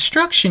 and the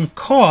construction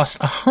cost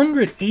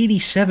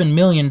 $187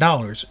 million,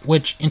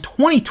 which in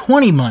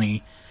 2020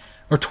 money,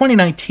 or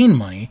 2019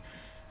 money,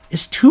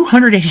 is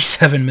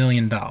 $287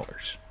 million.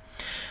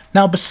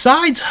 Now,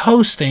 besides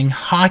hosting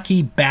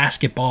hockey,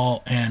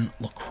 basketball, and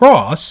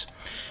lacrosse,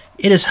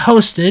 it has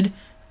hosted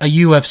a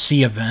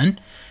UFC event,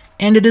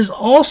 and it has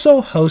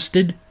also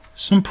hosted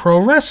some pro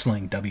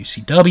wrestling,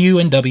 WCW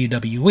and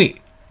WWE.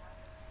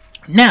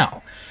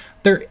 Now,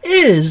 there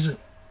is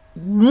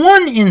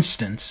one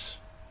instance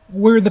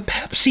where the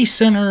Pepsi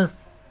Center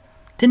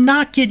did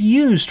not get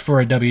used for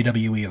a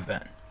WWE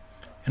event,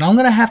 and I'm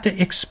going to have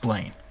to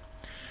explain.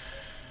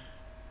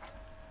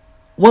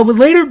 What would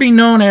later be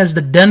known as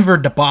the Denver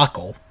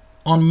debacle,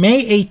 on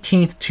May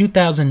 18th,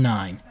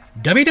 2009,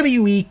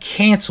 WWE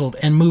canceled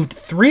and moved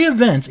 3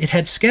 events it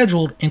had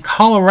scheduled in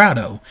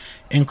Colorado,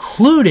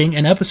 including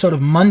an episode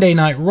of Monday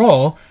Night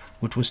Raw,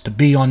 which was to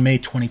be on May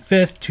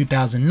 25th,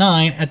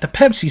 2009, at the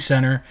Pepsi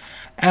Center,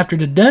 after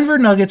the Denver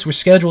Nuggets were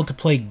scheduled to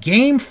play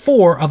Game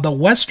 4 of the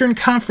Western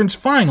Conference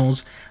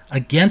Finals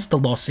against the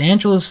Los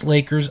Angeles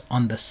Lakers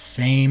on the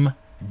same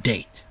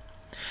date.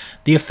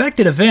 The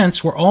affected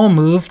events were all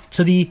moved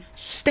to the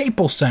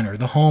Staples Center,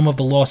 the home of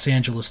the Los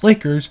Angeles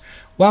Lakers,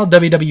 while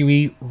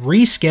WWE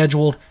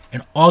rescheduled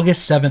an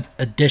August 7th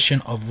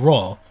edition of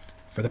Raw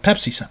for the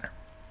Pepsi Center.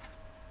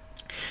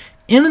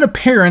 In an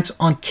appearance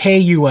on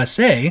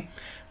KUSA,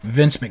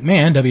 Vince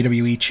McMahon,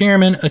 WWE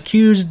chairman,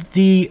 accused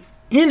the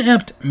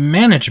inept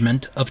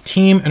management of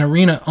team and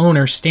arena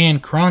owner Stan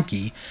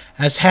Kroenke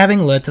as having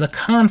led to the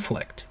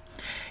conflict.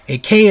 A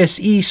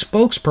KSE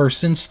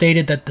spokesperson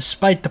stated that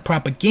despite the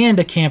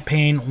propaganda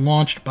campaign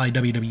launched by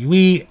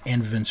WWE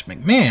and Vince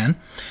McMahon,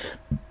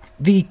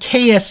 the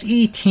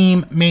KSE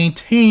team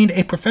maintained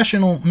a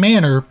professional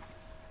manner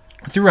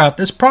throughout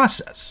this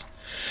process.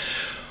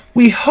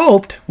 We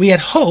had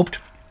hoped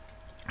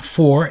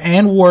for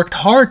and worked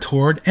hard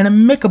toward an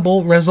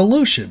amicable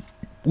resolution,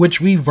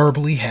 which we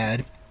verbally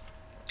had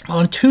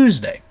on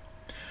Tuesday.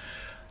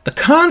 The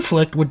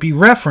conflict would be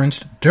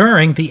referenced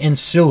during the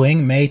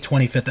ensuing May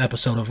 25th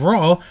episode of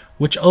Raw,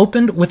 which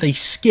opened with a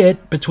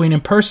skit between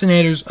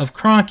impersonators of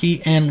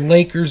Kroenke and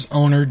Lakers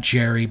owner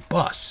Jerry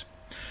Buss.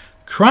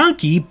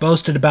 Kroenke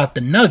boasted about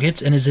the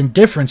Nuggets and his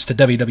indifference to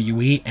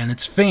WWE and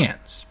its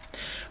fans.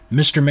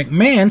 Mr.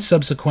 McMahon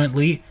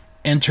subsequently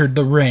entered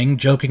the ring,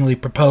 jokingly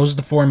proposed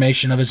the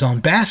formation of his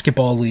own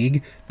basketball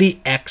league, the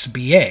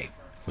XBA,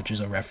 which is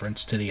a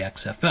reference to the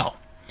XFL.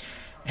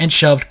 and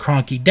shoved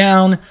Cronky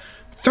down,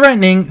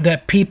 threatening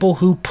that people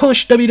who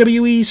pushed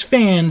WWE's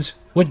fans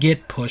would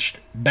get pushed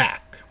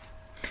back.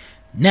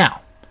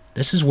 Now,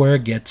 this is where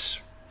it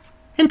gets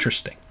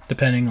interesting,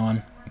 depending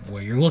on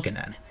where you're looking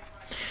at it.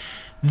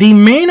 The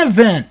main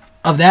event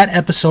of that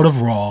episode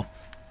of Raw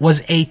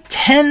was a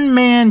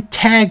 10-man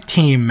tag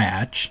team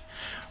match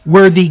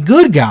where the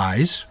good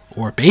guys,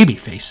 or baby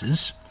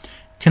faces,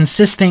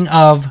 consisting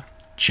of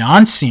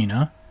John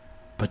Cena,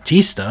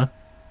 Batista,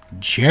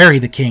 Jerry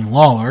the King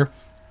Lawler,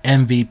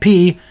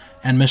 MVP,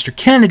 and Mr.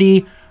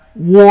 Kennedy,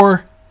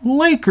 wore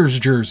Lakers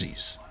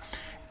jerseys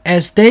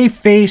as they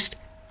faced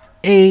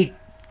a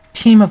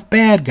team of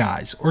bad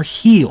guys, or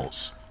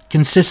heels,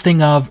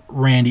 consisting of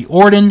Randy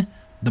Orton,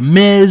 The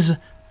Miz,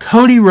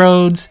 Cody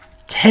Rhodes,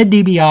 Ted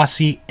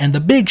DiBiase, and The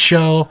Big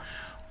Show,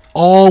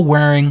 all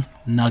wearing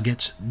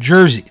Nuggets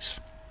jerseys.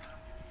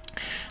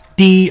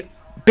 The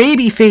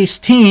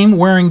babyface team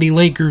wearing the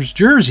Lakers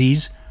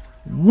jerseys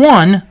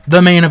won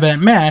the main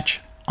event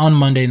match on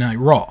Monday Night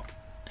Raw.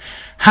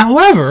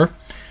 However,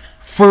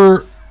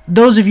 for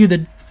those of you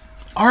that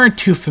aren't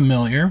too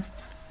familiar,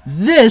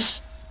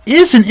 this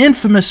is an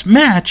infamous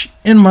match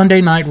in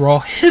Monday Night Raw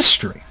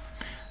history,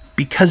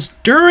 because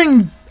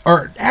during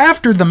or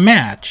after the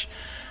match,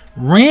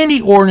 Randy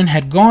Orton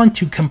had gone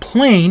to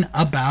complain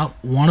about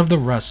one of the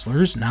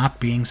wrestlers not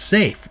being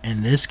safe,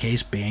 in this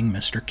case being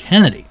Mr.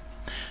 Kennedy.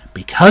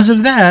 Because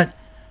of that,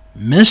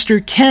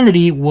 Mr.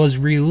 Kennedy was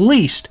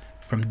released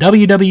from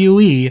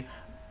WWE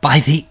by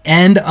the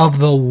end of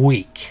the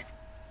week.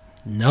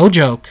 No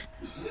joke,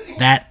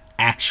 that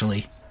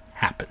actually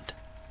happened.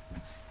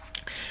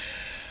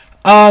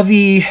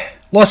 The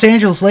Los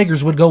Angeles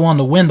Lakers would go on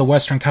to win the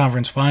Western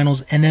Conference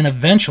Finals and then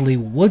eventually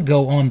would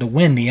go on to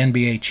win the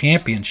NBA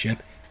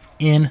Championship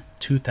in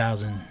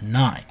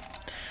 2009.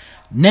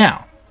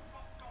 Now,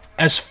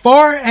 as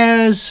far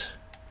as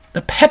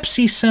the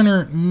Pepsi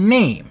Center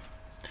name,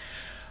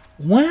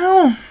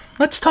 well,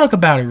 let's talk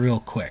about it real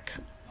quick.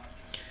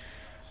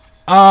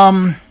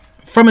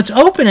 From its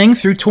opening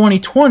through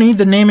 2020,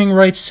 the naming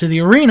rights to the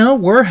arena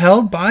were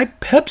held by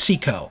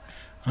PepsiCo,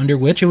 under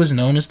which it was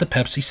known as the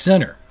Pepsi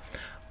Center.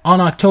 On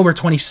October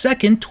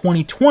 22nd,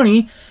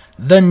 2020,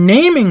 the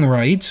naming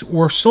rights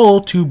were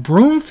sold to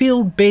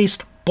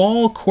Broomfield-based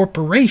Ball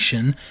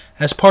Corporation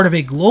as part of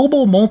a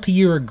global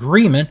multi-year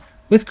agreement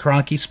with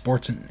Kroenke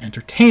Sports and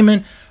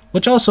Entertainment,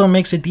 which also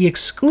makes it the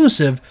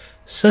exclusive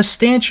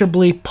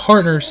sustainability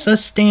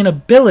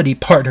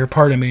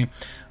partner,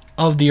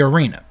 of the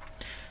arena.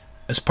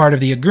 As part of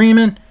the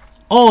agreement,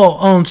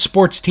 all owned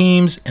sports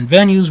teams and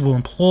venues will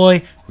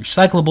employ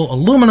recyclable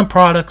aluminum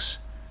products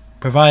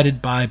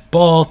provided by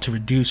Ball to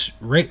reduce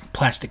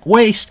plastic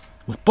waste,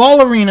 with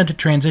Ball Arena to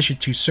transition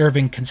to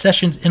serving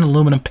concessions in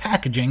aluminum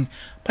packaging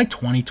by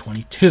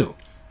 2022.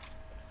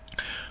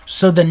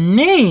 So the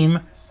name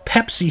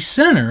Pepsi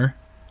Center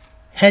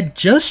had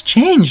just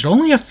changed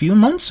only a few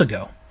months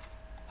ago.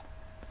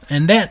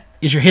 And that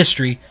is your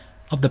history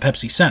of the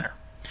Pepsi Center.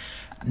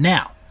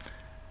 Now,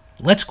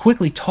 let's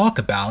quickly talk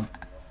about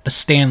the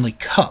Stanley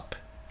Cup.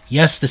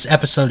 Yes, this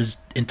episode is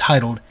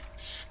entitled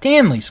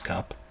Stanley's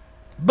Cup,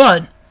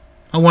 but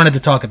I wanted to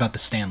talk about the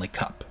Stanley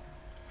Cup.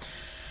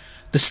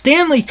 The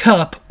Stanley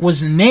Cup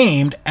was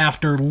named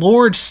after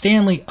Lord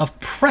Stanley of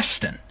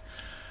Preston,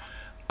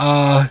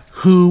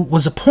 who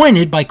was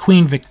appointed by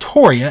Queen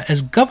Victoria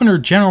as Governor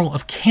General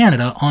of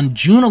Canada on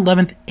June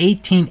 11,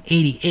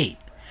 1888.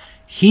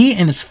 He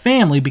and his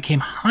family became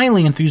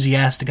highly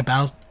enthusiastic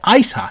about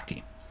ice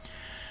hockey.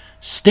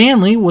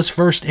 Stanley was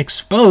first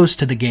exposed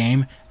to the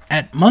game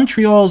at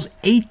Montreal's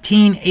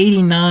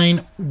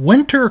 1889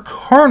 Winter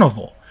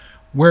Carnival,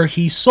 where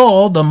he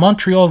saw the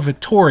Montreal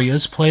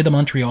Victorias play the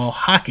Montreal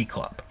Hockey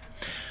Club.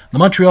 The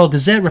Montreal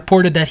Gazette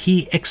reported that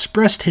he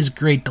expressed his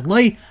great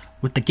delight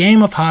with the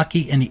game of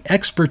hockey and the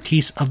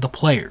expertise of the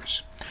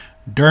players.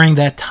 During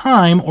that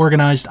time,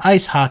 organized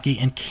ice hockey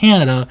in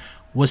Canada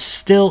was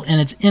still in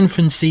its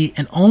infancy,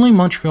 and only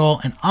Montreal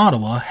and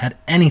Ottawa had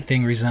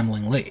anything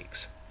resembling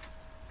leagues.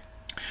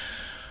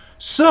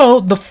 So,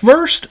 the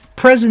first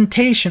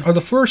presentation, or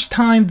the first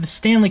time the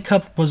Stanley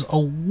Cup was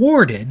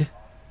awarded,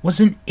 was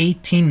in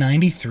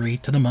 1893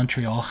 to the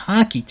Montreal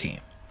hockey team.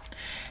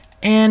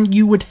 And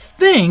you would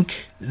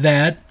think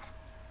that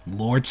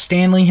Lord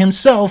Stanley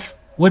himself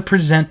would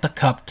present the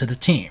cup to the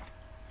team.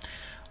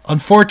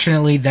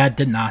 Unfortunately, that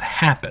did not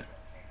happen.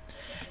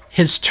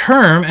 His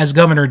term as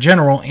Governor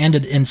General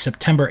ended in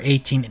September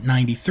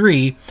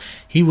 1893.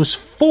 He was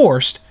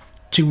forced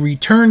to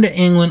return to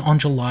England on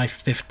July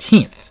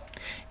 15th.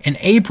 In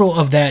April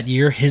of that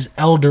year, his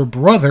elder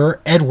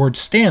brother, Edward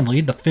Stanley,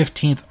 the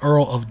 15th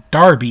Earl of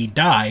Derby,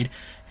 died,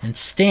 and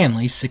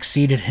Stanley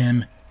succeeded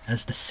him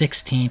as the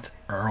 16th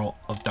Earl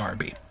of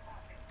Derby.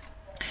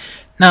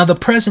 Now,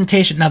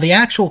 the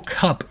actual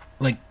cup,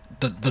 like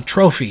the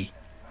trophy,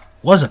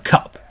 was a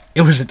cup.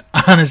 It was an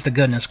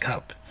honest-to-goodness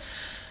cup.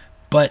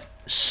 But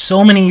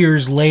so many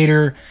years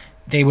later,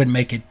 they would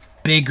make it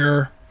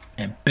bigger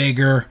and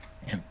bigger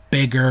and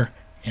bigger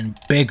and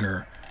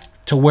bigger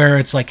to where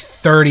it's like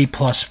 30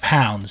 plus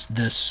pounds,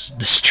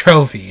 this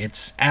trophy.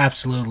 It's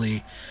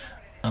absolutely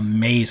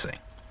amazing.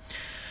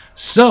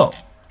 So,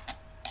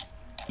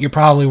 you're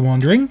probably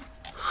wondering,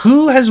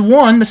 who has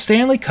won the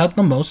Stanley Cup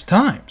the most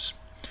times?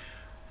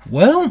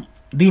 Well,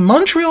 the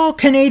Montreal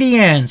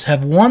Canadiens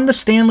have won the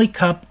Stanley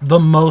Cup the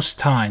most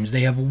times.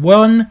 They have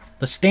won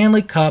the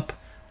Stanley Cup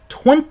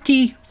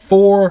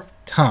 24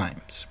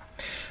 times.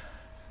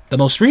 The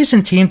most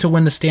recent team to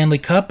win the Stanley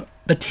Cup,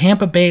 the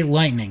Tampa Bay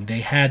Lightning.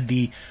 They had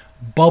the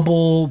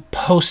bubble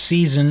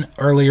postseason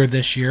earlier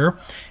this year,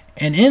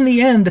 and in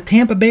the end, the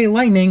Tampa Bay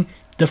Lightning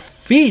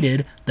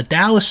defeated the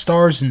Dallas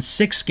Stars in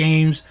 6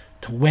 games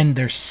to win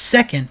their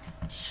second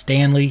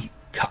Stanley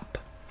Cup.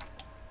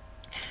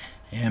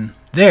 And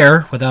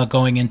there, without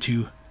going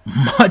into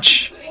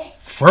much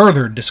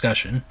further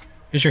discussion,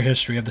 is your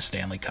history of the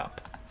Stanley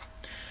Cup.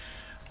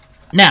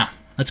 Now,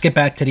 let's get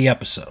back to the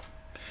episode.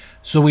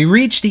 So we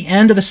reach the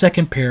end of the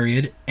second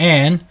period,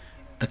 and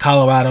the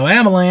Colorado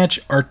Avalanche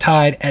are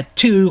tied at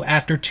 2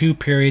 after 2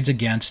 periods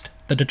against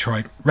the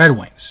Detroit Red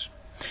Wings.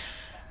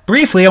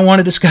 Briefly, I want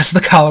to discuss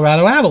the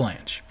Colorado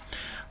Avalanche.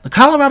 The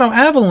Colorado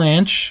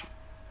Avalanche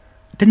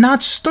did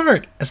not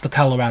start as the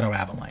Colorado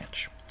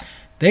Avalanche.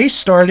 They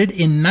started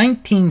in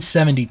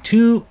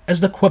 1972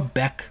 as the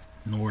Quebec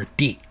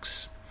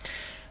Nordiques.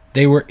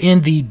 They were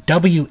in the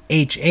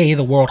WHA,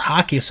 the World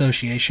Hockey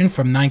Association,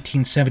 from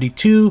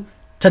 1972 to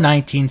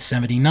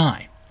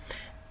 1979.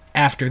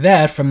 After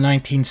that, from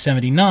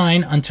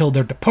 1979 until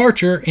their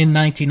departure in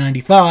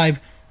 1995,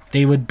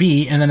 they would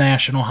be in the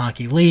National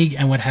Hockey League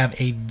and would have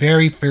a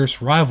very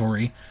fierce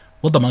rivalry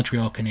with the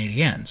Montreal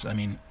Canadiens. I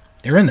mean,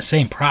 they're in the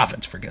same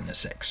province, for goodness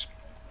sakes.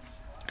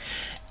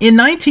 In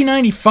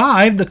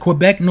 1995, the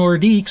Quebec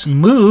Nordiques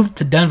moved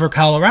to Denver,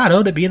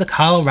 Colorado to be the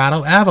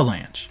Colorado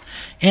Avalanche.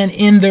 And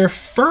in their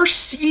first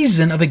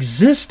season of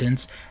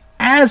existence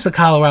as the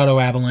Colorado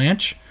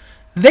Avalanche,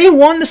 they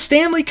won the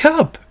Stanley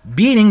Cup,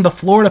 beating the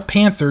Florida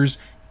Panthers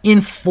in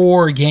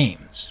 4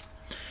 games.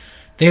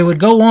 They would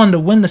go on to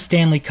win the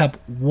Stanley Cup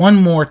one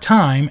more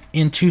time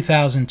in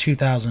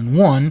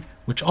 2000-2001,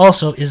 which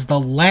also is the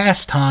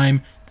last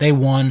time they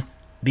won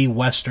the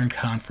Western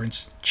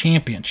Conference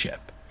Championship.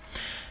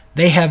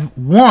 They have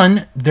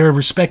won their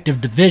respective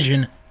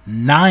division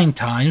 9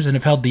 times and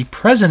have held the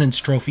President's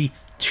Trophy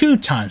 2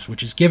 times,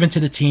 which is given to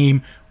the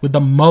team with the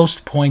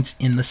most points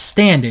in the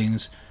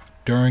standings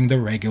during the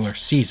regular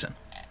season.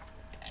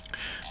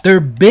 Their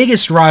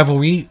biggest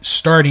rivalry,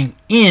 starting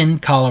in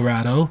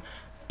Colorado,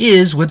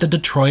 is with the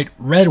Detroit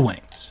Red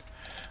Wings.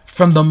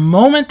 From the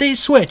moment they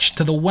switched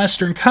to the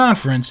Western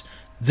Conference,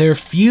 their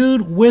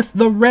feud with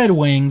the Red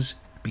Wings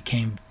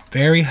became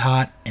very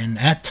hot and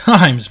at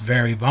times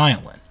very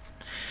violent.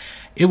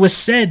 It was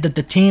said that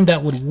the team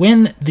that would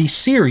win the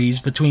series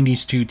between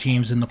these two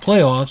teams in the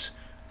playoffs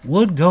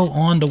would go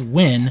on to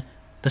win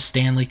the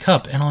Stanley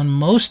Cup, and on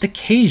most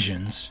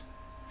occasions,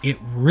 it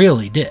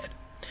really did.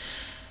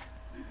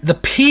 The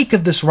peak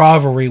of this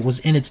rivalry was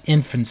in its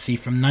infancy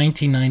from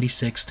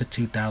 1996 to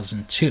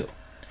 2002.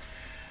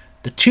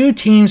 The two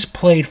teams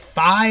played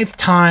 5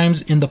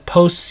 times in the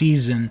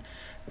postseason,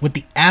 with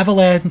the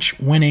Avalanche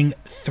winning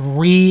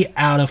 3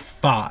 out of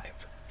 5.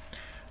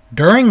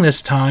 During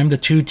this time, the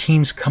two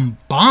teams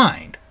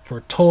combined for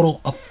a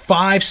total of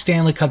 5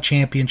 Stanley Cup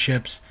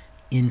championships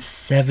in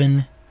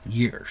 7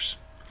 years.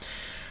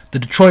 The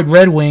Detroit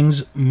Red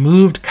Wings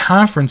moved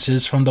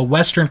conferences from the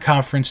Western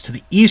Conference to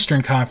the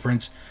Eastern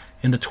Conference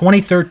in the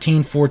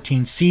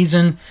 2013-14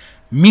 season,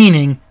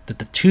 meaning that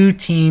the two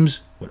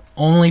teams would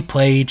only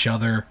play each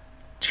other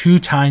 2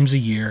 times a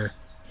year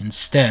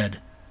instead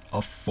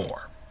of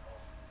 4.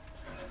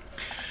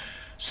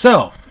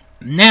 So,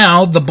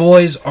 now the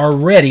boys are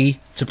ready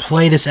to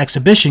play this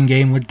exhibition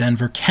game with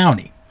Denver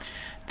County.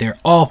 They're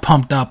all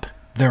pumped up.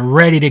 They're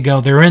ready to go.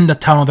 They're in the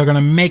tunnel. They're going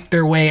to make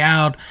their way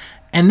out.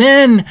 And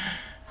then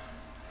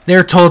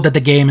they're told that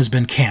the game has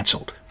been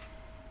canceled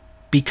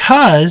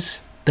because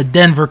the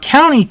Denver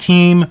County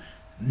team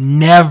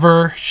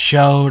never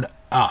showed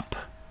up.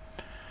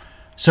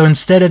 So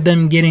instead of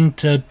them getting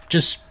to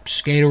just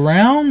skate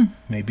around,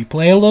 maybe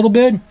play a little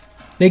bit,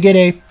 they get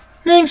a,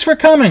 "Thanks for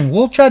coming.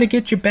 We'll try to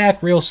get you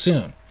back real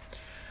soon."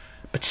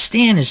 But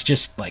Stan is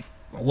just like,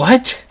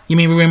 "What? You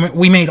mean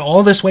we made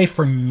all this way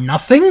for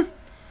nothing?"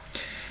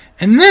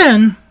 And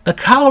then the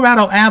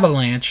Colorado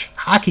Avalanche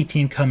hockey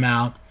team come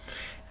out,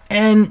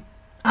 and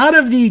out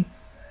of the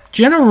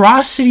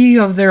generosity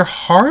of their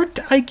heart,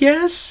 I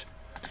guess,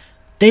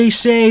 they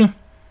say,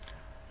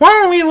 "Why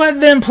don't we let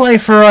them play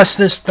for us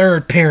this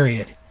third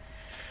period?"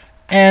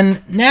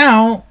 And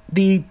now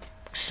the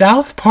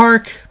South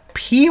Park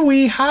Pee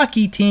Wee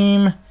hockey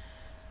team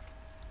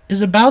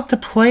is about to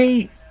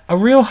play a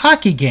real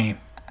hockey game.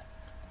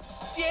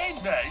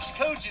 Stan Marsh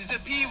coaches a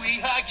Pee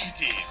Wee hockey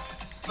team,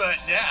 but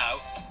now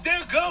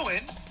they're going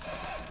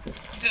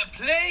to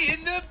play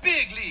in the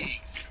big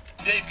leagues.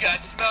 They've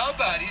got small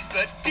bodies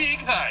but big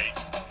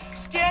hearts.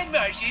 Stan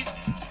Marsh is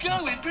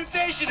going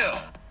professional.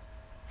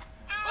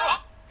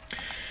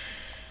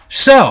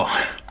 So,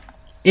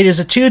 it is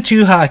a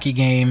 2-2 hockey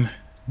game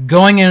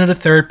going into the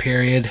third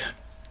period.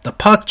 the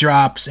puck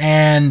drops,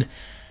 and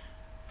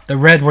the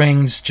Red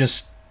Wings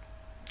just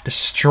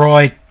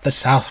destroy the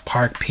South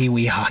Park Pee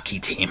Wee hockey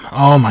team.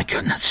 Oh my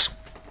goodness.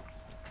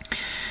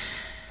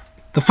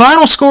 The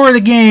final score of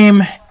the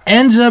game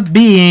ends up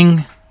being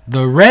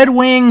the Red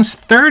Wings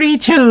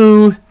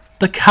 32,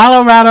 the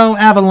Colorado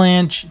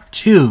Avalanche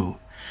 2.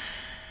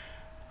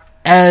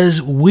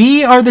 As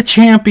We Are the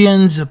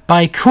Champions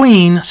by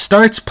Queen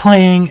starts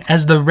playing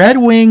as the Red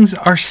Wings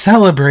are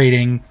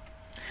celebrating.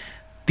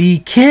 The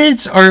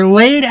kids are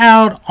laid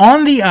out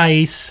on the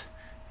ice,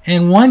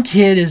 and one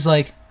kid is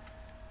like,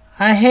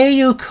 I hate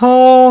you,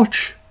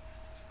 coach.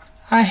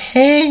 I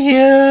hate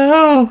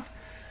you.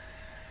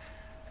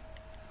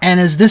 And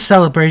as this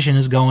celebration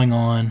is going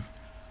on,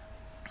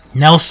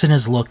 Nelson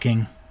is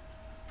looking,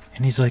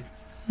 and he's like,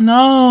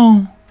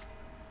 no,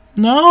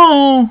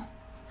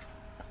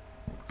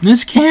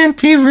 this can't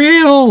be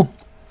real.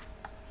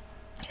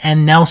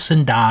 And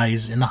Nelson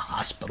dies in the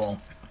hospital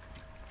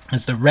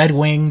as the Red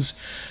Wings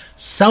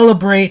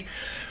celebrate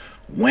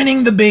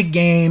winning the big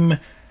game.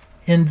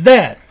 And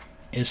that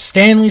is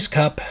Stanley's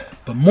Cup.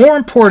 But more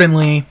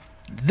importantly,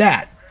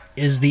 that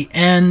is the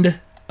end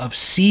of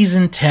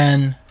Season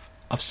 10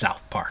 of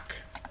South Park.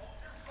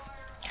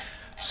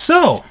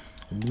 So,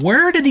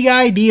 where did the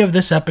idea of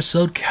this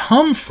episode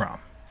come from?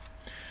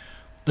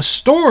 The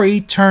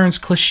story turns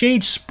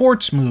cliched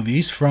sports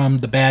movies from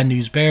the Bad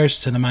News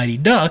Bears to the Mighty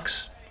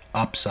Ducks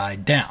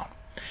upside down.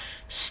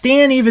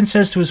 Stan even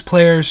says to his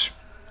players,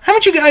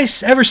 haven't you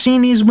guys ever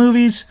seen these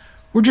movies?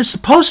 We're just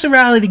supposed to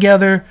rally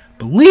together,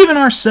 believe in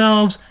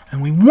ourselves,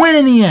 and we win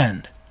in the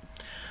end.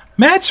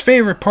 Matt's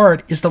favorite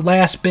part is the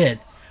last bit,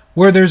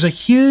 where there's a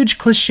huge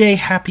cliche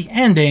happy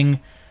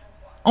ending,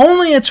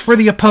 only it's for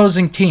the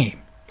opposing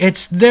team.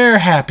 It's their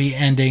happy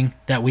ending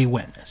that we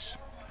witness.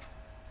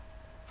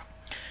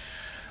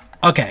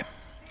 Okay,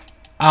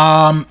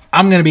 I'm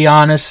going to be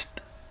honest.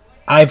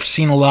 I've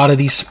seen a lot of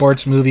these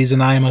sports movies,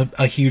 and I am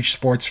a huge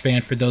sports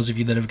fan for those of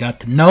you that have got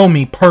to know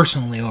me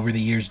personally over the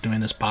years doing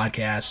this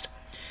podcast.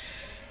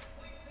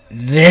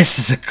 This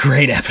is a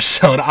great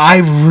episode. I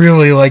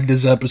really like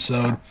this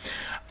episode.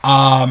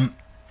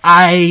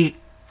 I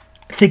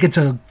think it's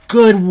a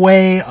good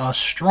way, a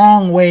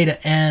strong way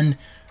to end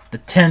the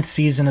 10th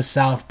season of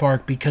South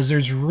Park, because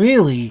there's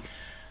really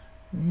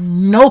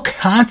no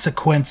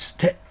consequence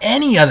to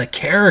any of the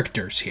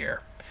characters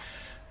here.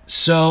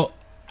 So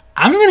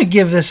I'm going to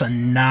give this a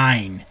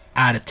 9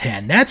 out of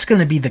 10. That's going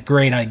to be the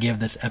grade I give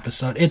this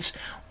episode. It's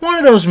one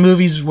of those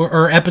movies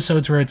or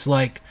episodes where it's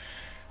like,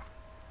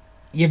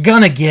 you're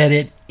going to get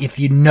it if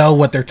you know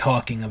what they're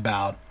talking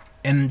about.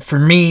 And for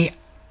me,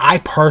 I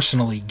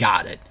personally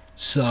got it.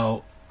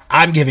 So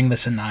I'm giving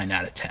this a 9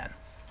 out of 10.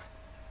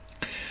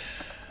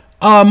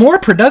 More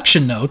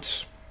production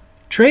notes.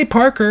 Trey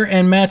Parker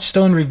and Matt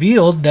Stone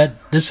revealed that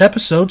this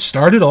episode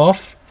started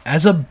off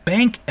as a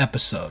bank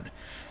episode.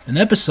 An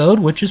episode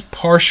which is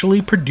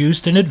partially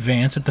produced in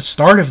advance at the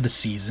start of the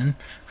season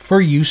for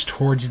use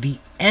towards the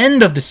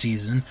end of the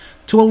season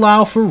to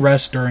allow for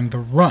rest during the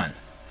run.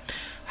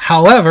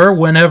 However,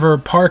 whenever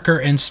Parker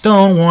and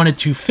Stone wanted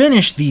to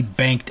finish the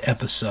banked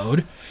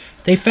episode,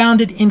 they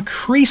found it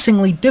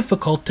increasingly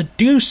difficult to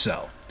do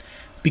so.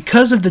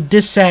 Because of the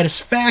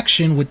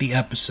dissatisfaction with the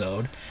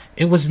episode,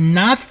 it was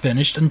not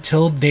finished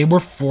until they were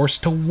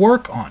forced to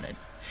work on it.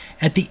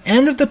 At the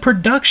end of the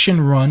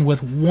production run,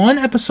 with one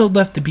episode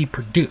left to be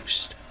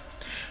produced.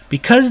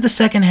 Because the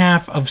second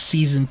half of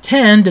Season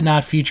 10 did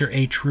not feature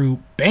a true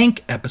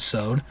bank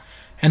episode,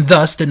 and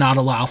thus did not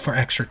allow for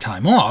extra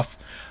time off,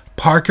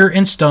 Parker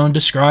and Stone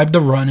described the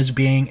run as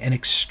being an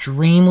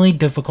extremely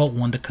difficult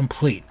one to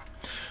complete.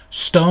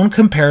 Stone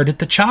compared it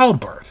to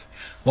childbirth,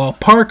 while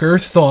Parker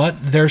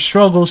thought their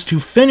struggles to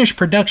finish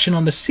production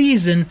on the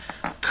season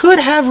could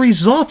have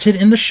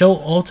resulted in the show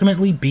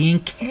ultimately being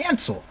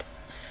canceled.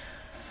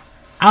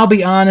 I'll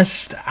be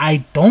honest,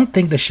 I don't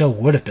think the show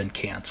would have been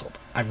canceled.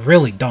 I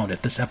really don't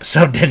if this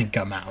episode didn't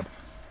come out.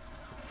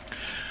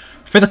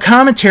 For the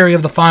commentary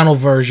of the final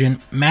version,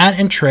 Matt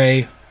and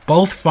Trey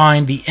both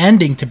find the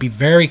ending to be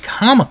very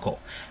comical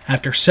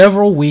after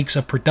several weeks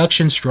of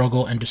production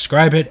struggle and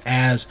describe it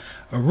as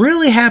a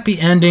really happy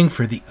ending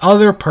for the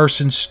other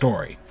person's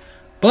story.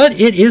 But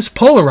it is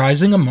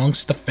polarizing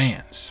amongst the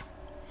fans.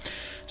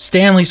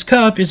 Stanley's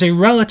Cup is a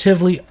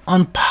relatively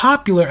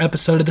unpopular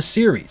episode of the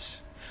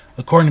series.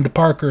 According to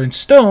Parker and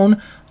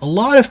Stone, a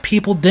lot of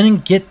people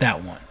didn't get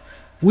that one.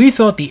 We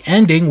thought the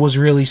ending was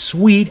really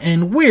sweet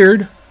and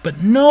weird,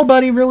 but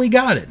nobody really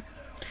got it.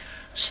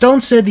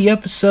 Stone said the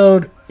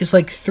episode is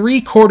like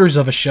 3/4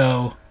 of a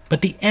show,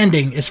 but the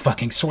ending is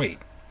fucking sweet.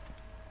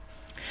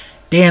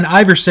 Dan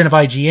Iverson of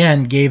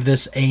IGN gave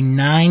this a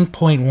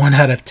 9.1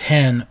 out of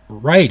 10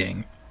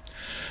 rating.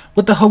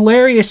 With the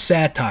hilarious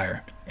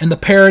satire and the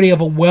parody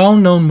of a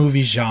well-known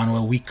movie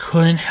genre, we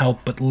couldn't help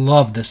but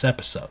love this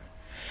episode.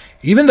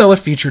 Even though it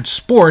featured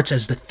sports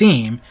as the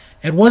theme,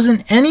 it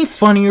wasn't any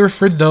funnier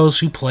for those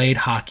who played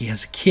hockey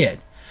as a kid,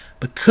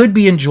 but could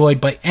be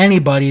enjoyed by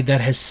anybody that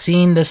has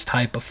seen this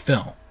type of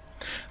film.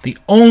 The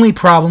only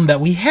problem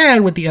that we had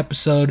with the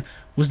episode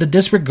was the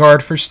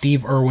disregard for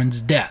Steve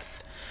Irwin's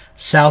death.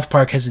 South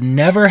Park has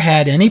never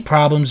had any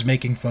problems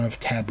making fun of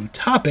taboo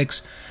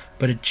topics,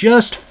 but it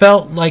just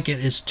felt like it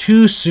is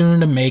too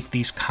soon to make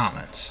these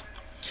comments.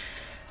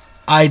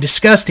 I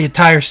discussed the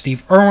entire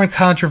Steve Irwin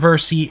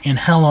controversy in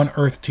Hell on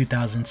Earth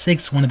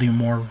 2006, one of the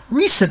more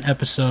recent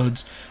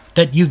episodes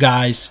that you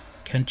guys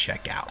can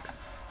check out.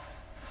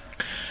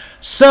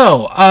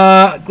 So,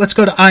 let's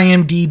go to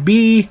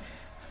IMDb.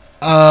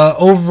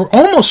 Over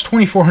almost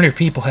 2,400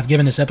 people have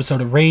given this episode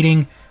a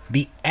rating.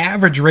 The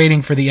average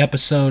rating for the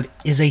episode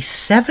is a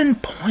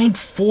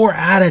 7.4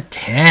 out of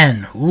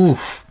 10.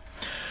 Oof.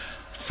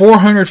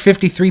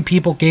 453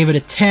 people gave it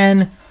a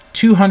 10.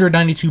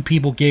 292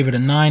 people gave it a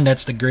 9.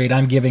 That's the grade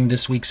I'm giving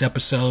this week's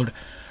episode.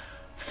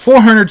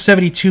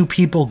 472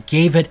 people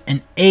gave it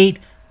an 8.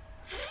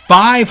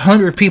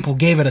 500 people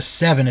gave it a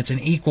 7. It's an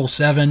equal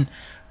 7.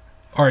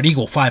 Or an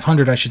equal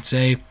 500, I should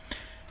say.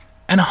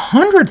 And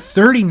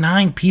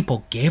 139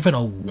 people gave it a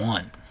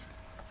 1.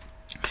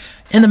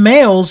 In the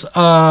males,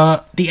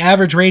 the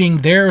average rating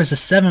there is a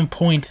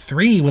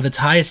 7.3, with its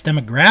highest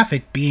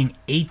demographic being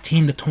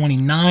 18 to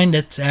 29.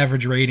 Its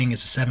average rating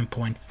is a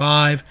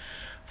 7.5.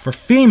 For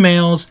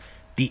females,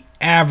 the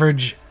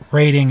average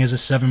rating is a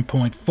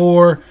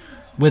 7.4,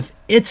 with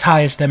its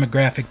highest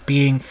demographic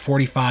being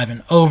 45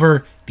 and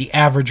over. The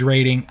average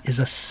rating is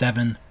a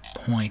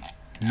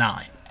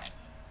 7.9.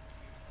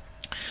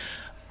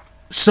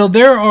 So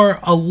there are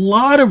a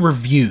lot of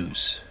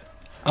reviews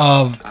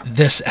of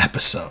this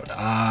episode.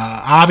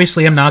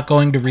 Obviously, I'm not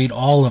going to read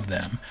all of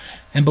them.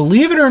 And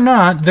believe it or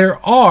not, there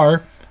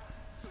are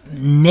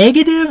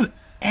negative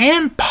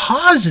and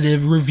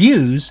positive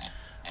reviews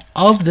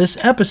of this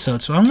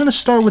episode. So I'm going to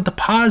start with the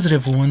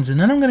positive ones,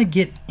 and then I'm going to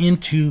get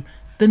into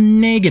the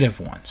negative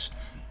ones.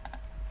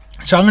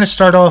 So I'm going to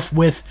start off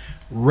with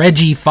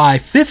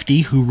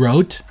Reggie550, who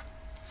wrote,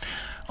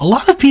 "A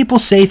lot of people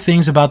say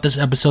things about this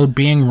episode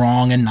being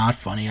wrong and not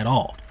funny at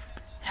all.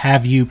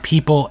 Have you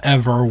people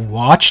ever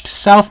watched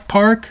South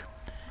Park?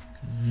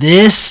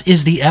 This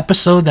is the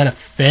episode that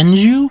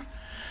offends you?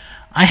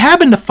 I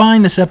happen to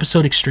find this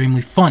episode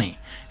extremely funny.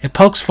 It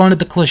pokes fun at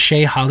the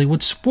cliche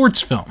Hollywood sports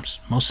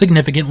films, most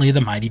significantly the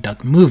Mighty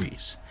Duck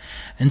movies.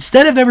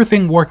 Instead of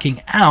everything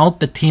working out,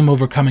 the team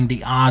overcoming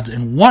the odds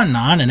and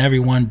whatnot, and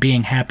everyone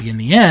being happy in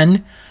the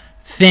end,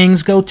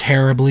 things go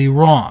terribly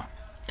wrong.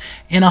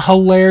 In a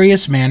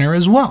hilarious manner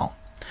as well.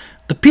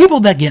 The people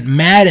that get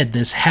mad at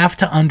this have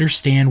to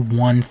understand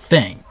one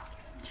thing.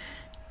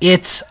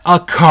 It's a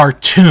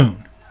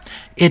cartoon.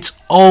 It's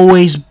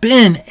always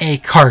been a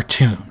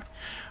cartoon.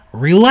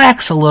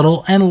 Relax a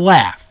little and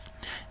laugh.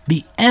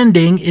 The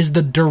ending is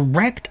the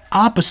direct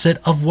opposite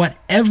of what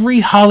every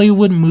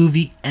Hollywood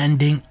movie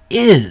ending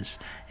is.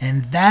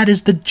 And that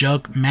is the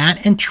joke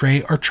Matt and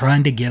Trey are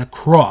trying to get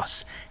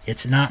across.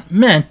 It's not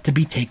meant to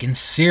be taken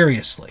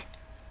seriously."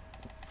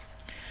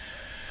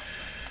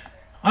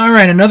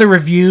 Alright, another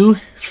review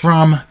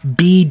from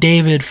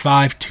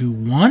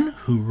bdavid521,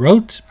 who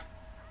wrote,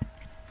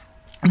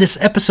 "This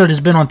episode has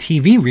been on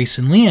TV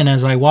recently, and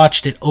as I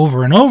watched it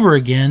over and over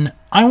again,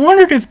 I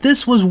wondered if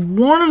this was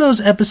one of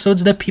those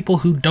episodes that people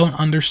who don't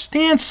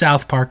understand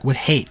South Park would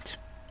hate.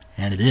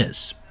 And it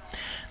is.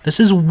 This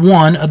is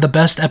one of the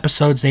best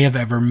episodes they have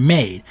ever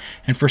made,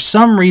 and for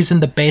some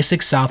reason the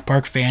basic South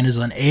Park fan is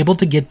unable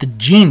to get the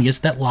genius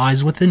that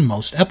lies within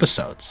most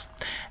episodes.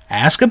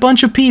 Ask a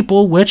bunch of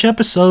people which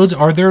episodes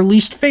are their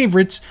least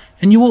favorites,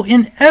 and you will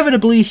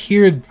inevitably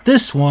hear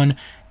this one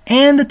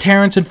and the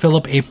Terrence and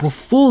Philip April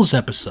Fool's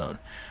episode,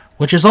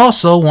 which is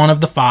also one of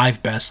the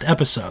 5 best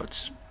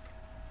episodes.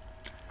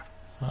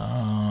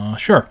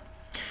 Sure.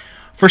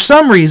 For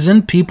some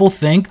reason, people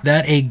think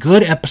that a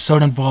good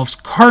episode involves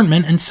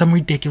Cartman and some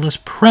ridiculous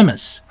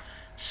premise.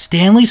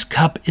 Stanley's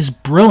Cup is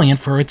brilliant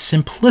for its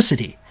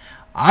simplicity.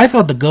 I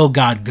thought the Go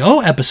God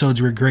Go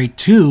episodes were great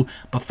too,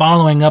 but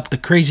following up the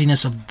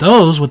craziness of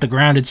those with the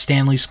grounded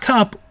Stanley's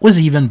Cup was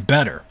even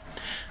better.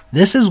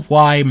 This is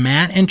why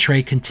Matt and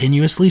Trey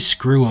continuously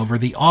screw over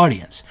the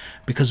audience,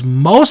 because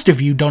most of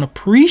you don't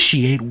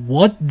appreciate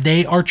what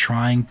they are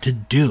trying to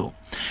do.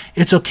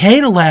 It's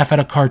okay to laugh at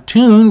a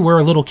cartoon where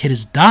a little kid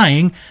is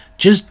dying,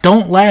 just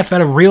don't laugh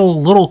at a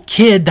real little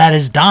kid that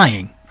is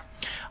dying.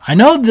 I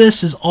know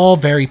this is all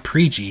very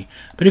preachy,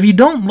 but if you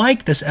don't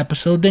like this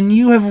episode, then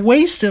you have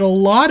wasted a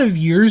lot of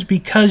years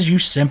because you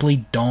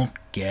simply don't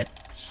get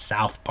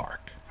South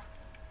Park."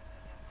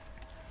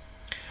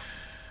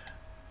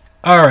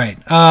 Alright,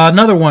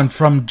 another one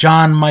from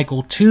John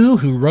Michael 2,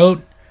 who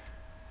wrote,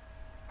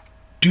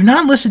 "Do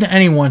not listen to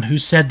anyone who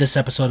said this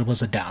episode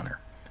was a downer.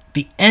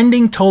 The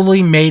ending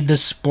totally made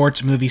this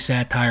sports movie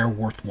satire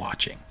worth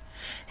watching.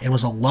 It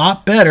was a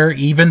lot better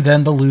even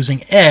than the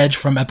losing edge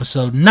from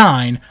episode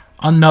 9,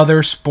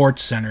 another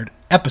sports-centered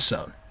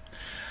episode.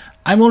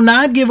 I will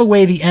not give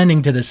away the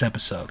ending to this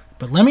episode,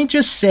 but let me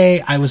just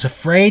say I was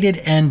afraid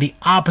it'd end the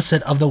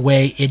opposite of the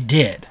way it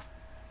did.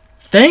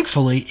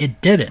 Thankfully,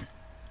 it didn't.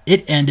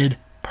 It ended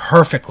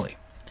perfectly.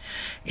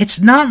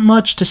 It's not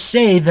much to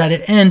say that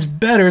it ends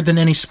better than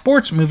any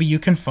sports movie you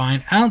can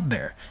find out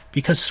there,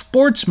 because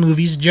sports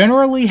movies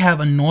generally have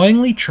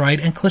annoyingly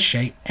trite and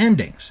cliche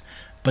endings.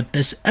 but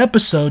this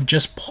episode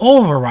just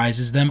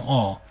pulverizes them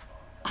all.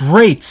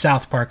 Great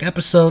South Park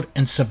episode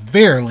and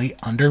severely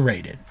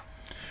underrated.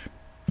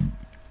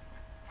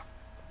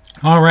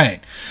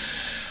 Alright,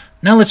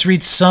 now let's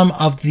read some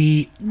of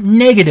the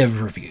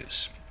negative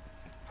reviews.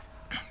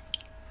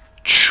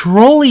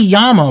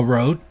 Trolleyama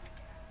wrote,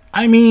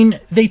 I mean,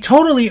 they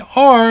totally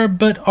are,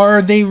 but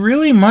are they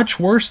really much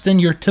worse than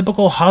your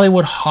typical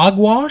Hollywood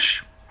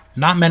hogwash?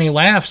 Not many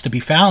laughs to be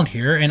found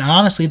here, and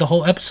honestly, the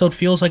whole episode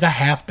feels like a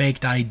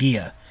half-baked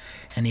idea.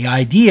 And the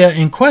idea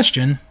in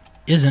question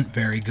isn't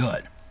very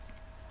good.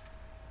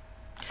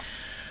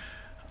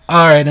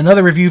 Alright,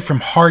 another review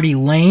from Hardy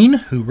Lane,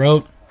 who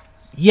wrote,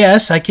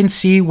 yes, I can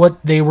see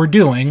what they were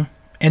doing,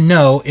 and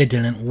no, it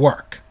didn't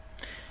work.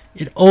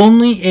 It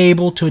only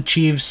able to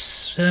achieve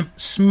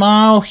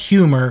smile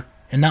humor,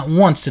 and not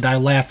once did I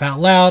laugh out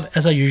loud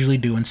as I usually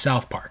do in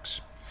South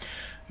Parks.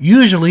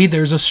 Usually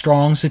there's a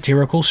strong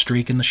satirical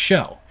streak in the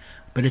show,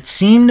 but it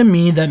seemed to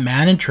me that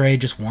Matt and Trey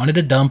just wanted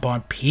to dump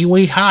on Pee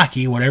Wee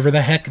Hockey, whatever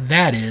the heck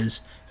that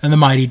is, in the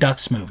Mighty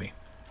Ducks movie.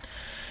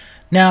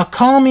 Now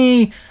call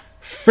me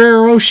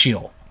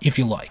ferocial if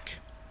you like,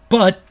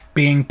 but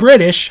being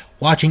British,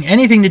 watching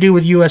anything to do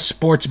with US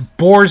sports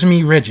bores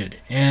me rigid,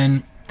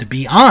 and to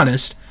be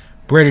honest,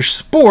 British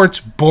sports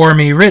bore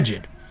me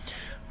rigid.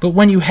 But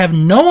when you have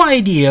no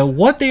idea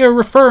what they are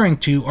referring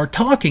to or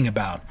talking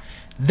about,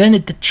 then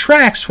it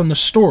detracts from the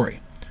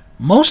story.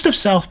 Most of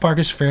South Park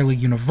is fairly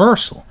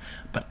universal,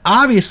 but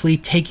obviously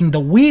taking the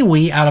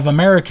wee-wee out of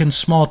American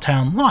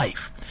small-town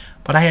life.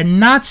 But I had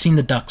not seen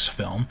the Ducks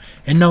film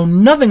and know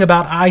nothing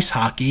about ice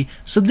hockey,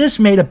 so this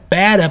made a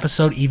bad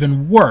episode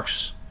even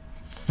worse.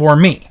 For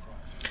me.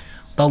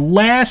 The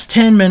last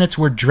 10 minutes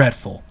were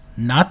dreadful.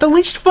 Not the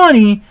least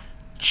funny,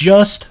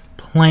 just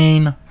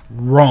plain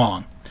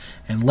wrong,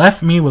 and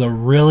left me with a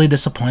really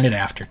disappointed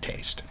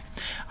aftertaste.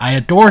 I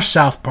adore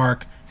South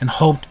Park and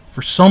hoped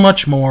for so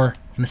much more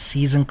in the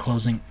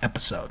season-closing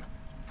episode.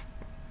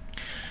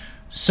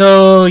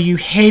 So, you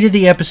hated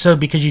the episode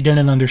because you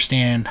didn't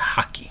understand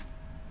hockey.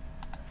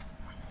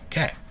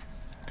 Okay.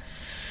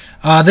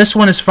 This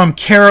one is from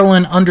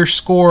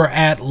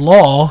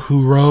Carolyn_@law,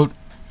 who wrote,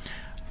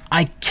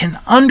 I can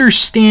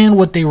understand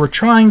what they were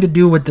trying to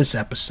do with this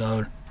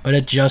episode, but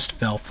it just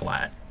fell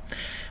flat.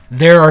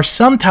 There are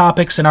some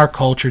topics in our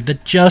culture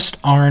that just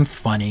aren't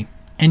funny,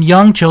 and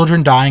young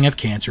children dying of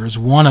cancer is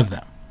one of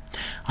them.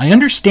 I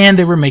understand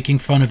they were making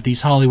fun of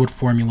these Hollywood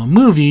formula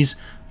movies,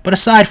 but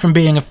aside from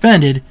being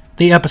offended,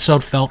 the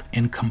episode felt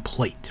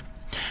incomplete.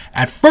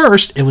 At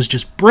first, it was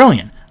just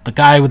brilliant, the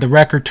guy with the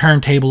record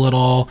turntable at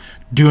all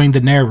doing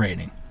the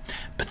narrating.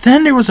 But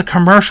then there was a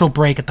commercial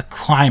break at the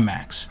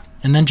climax,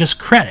 and then just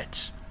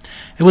credits.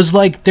 It was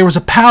like there was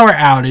a power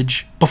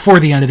outage before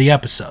the end of the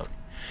episode.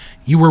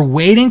 You were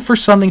waiting for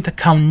something to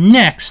come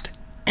next,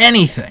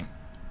 anything,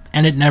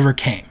 and it never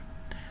came.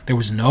 There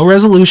was no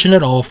resolution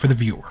at all for the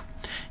viewer.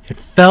 It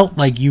felt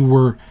like you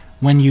were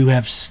when you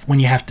have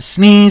to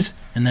sneeze,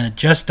 and then it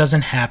just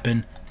doesn't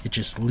happen. It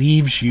just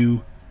leaves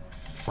you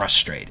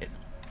frustrated.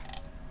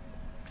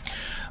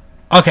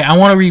 Okay, I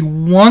want to read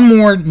one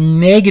more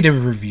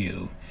negative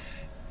review,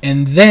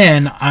 and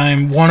then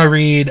I want to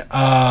read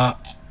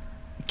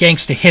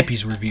Gangsta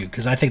Hippie's review,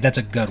 because I think that's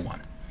a good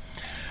one.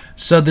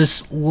 So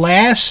this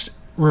last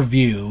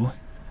review,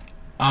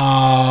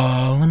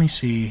 let me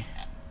see.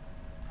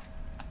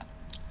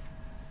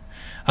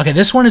 Okay,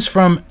 this one is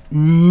from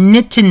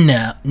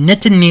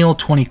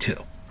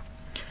Nitinil22,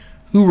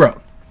 who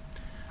wrote,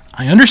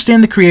 I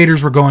understand the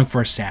creators were going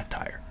for a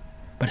satire,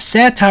 but a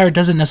satire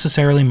doesn't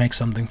necessarily make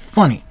something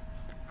funny.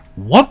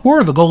 What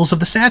were the goals of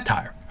the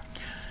satire?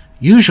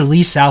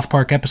 Usually, South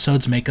Park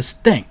episodes make us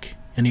think,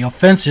 and the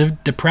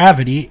offensive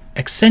depravity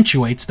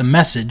accentuates the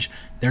message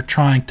they're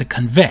trying to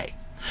convey.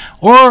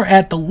 Or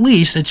at the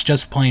least, it's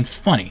just plain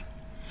funny.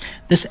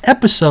 This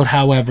episode,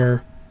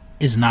 however,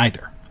 is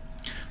neither.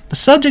 The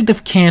subject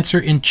of cancer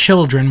in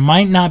children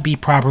might not be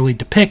properly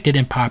depicted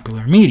in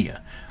popular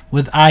media,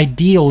 with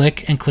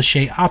idyllic and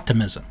cliché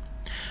optimism.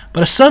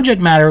 But a subject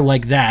matter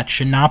like that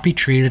should not be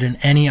treated in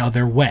any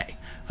other way,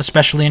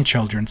 especially in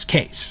children's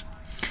case.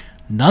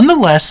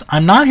 Nonetheless,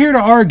 I'm not here to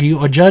argue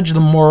or judge the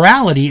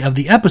morality of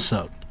the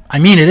episode. I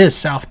mean, it is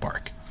South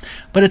Park.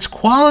 But its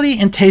quality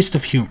and taste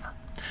of humor.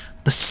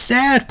 The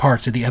sad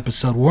parts of the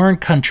episode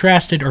weren't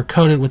contrasted or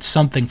coded with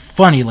something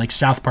funny like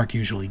South Park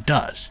usually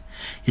does.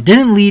 It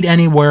didn't lead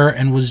anywhere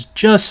and was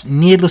just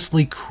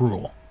needlessly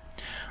cruel.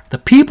 The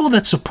people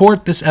that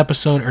support this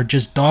episode are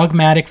just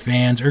dogmatic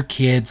fans or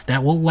kids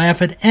that will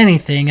laugh at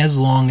anything as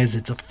long as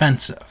it's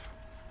offensive.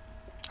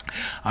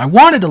 I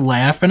wanted to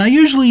laugh, and I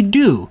usually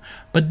do,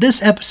 but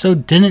this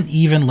episode didn't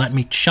even let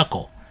me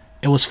chuckle.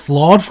 It was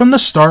flawed from the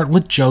start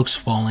with jokes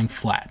falling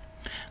flat.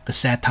 The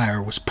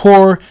satire was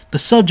poor, the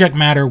subject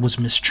matter was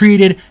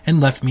mistreated, and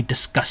left me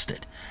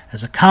disgusted.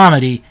 As a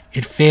comedy,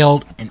 it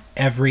failed in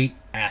every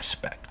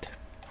aspect.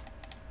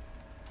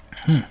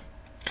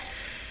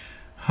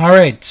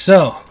 Alright,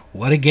 so,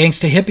 what did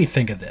Gangsta Hippie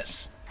think of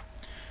this?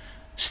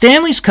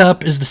 Stanley's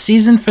Cup is the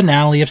season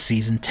finale of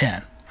Season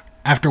 10.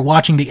 After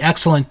watching the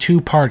excellent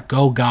 2-part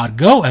Go God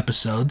Go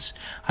episodes,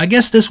 I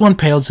guess this one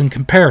pales in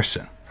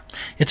comparison.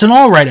 It's an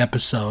alright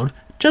episode,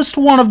 just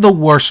one of the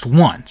worst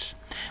ones.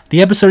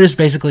 The episode is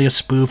basically a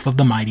spoof of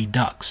the Mighty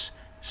Ducks.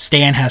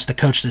 Stan has to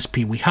coach this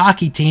Pee Wee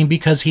hockey team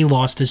because he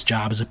lost his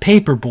job as a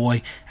paper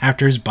boy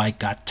after his bike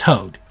got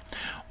towed.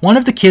 One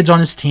of the kids on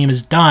his team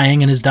is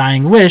dying, and his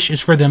dying wish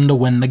is for them to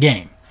win the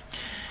game.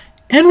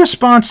 In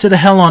response to the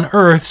Hell on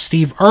Earth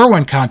Steve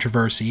Irwin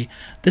controversy,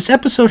 this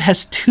episode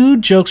has 2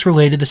 jokes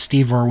related to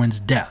Steve Irwin's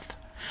death.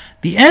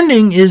 The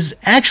ending is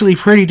actually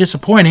pretty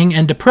disappointing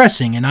and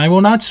depressing, and I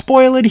will not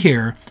spoil it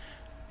here.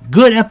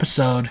 Good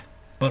episode,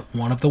 but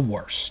one of the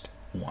worst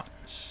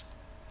ones.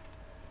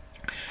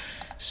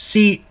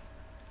 See,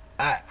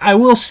 I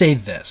will say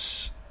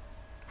this.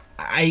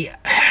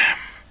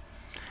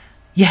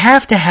 You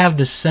have to have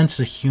this sense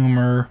of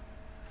humor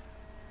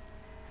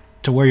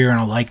to where you're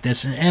going to like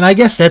this. And I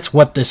guess that's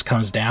what this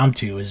comes down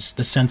to, is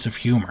the sense of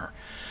humor.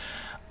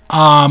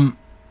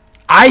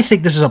 I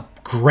think this is a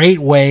great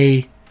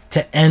way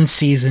to end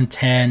Season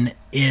 10.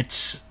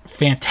 It's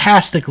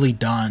fantastically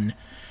done.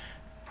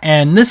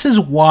 And this is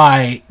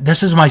why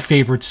this is my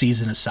favorite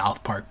season of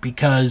South Park,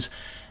 because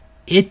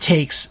it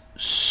takes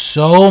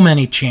so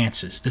many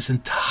chances this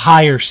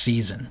entire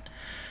season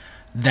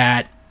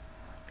that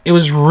it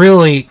was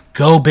really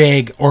go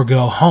big or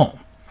go home.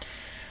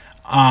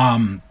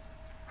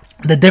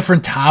 The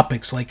different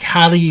topics, like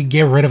how do you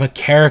get rid of a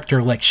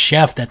character like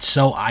Chef that's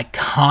so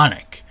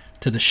iconic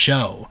to the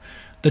show?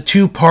 The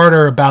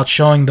 2-parter about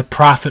showing the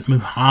Prophet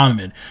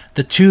Muhammad.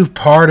 The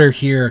 2-parter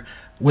here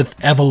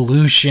with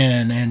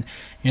evolution and,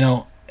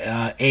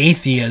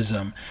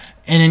 atheism.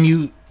 And then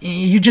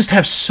you just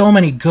have so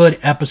many good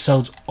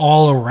episodes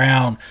all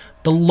around.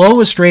 The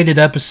lowest rated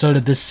episode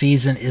of this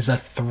season is a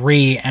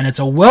 3, and it's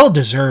a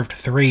well-deserved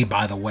 3,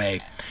 by the way.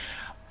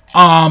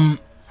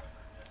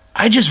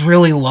 I just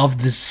really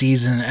love this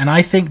season, and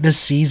I think this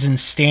season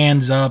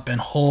stands up and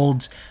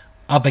holds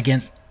up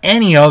against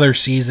any other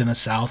season of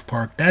South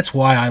Park. That's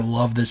why I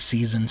love this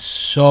season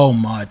so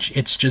much.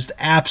 It's just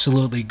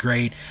absolutely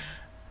great.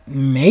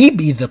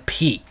 Maybe the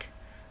peak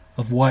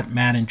of what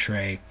Matt and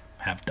Trey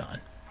have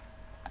done.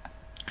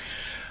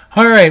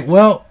 Alright,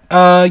 well,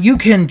 you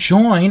can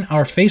join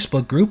our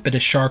Facebook group. It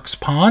is Sharks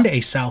Pond,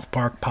 a South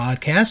Park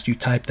podcast. You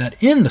type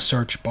that in the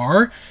search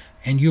bar,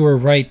 and you are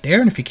right there.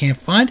 And if you can't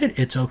find it,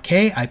 it's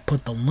okay. I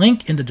put the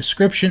link in the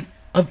description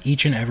of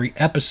each and every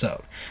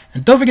episode.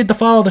 And don't forget to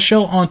follow the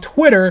show on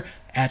Twitter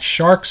at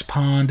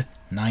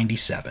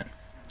SharksPond97.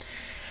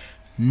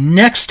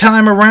 Next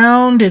time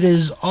around, it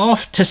is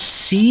off to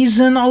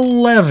Season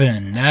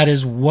 11. That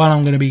is what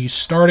I'm going to be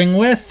starting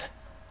with.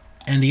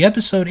 And the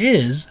episode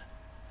is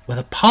with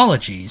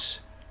apologies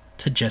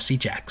to Jesse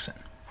Jackson.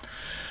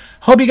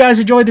 Hope you guys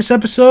enjoyed this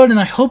episode, and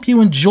I hope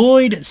you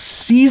enjoyed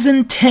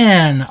Season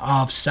 10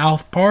 of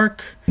South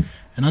Park.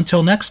 And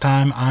until next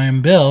time, I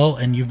am Bill,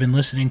 and you've been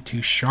listening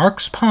to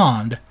Sharks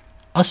Pond,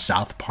 a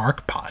South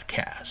Park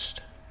podcast.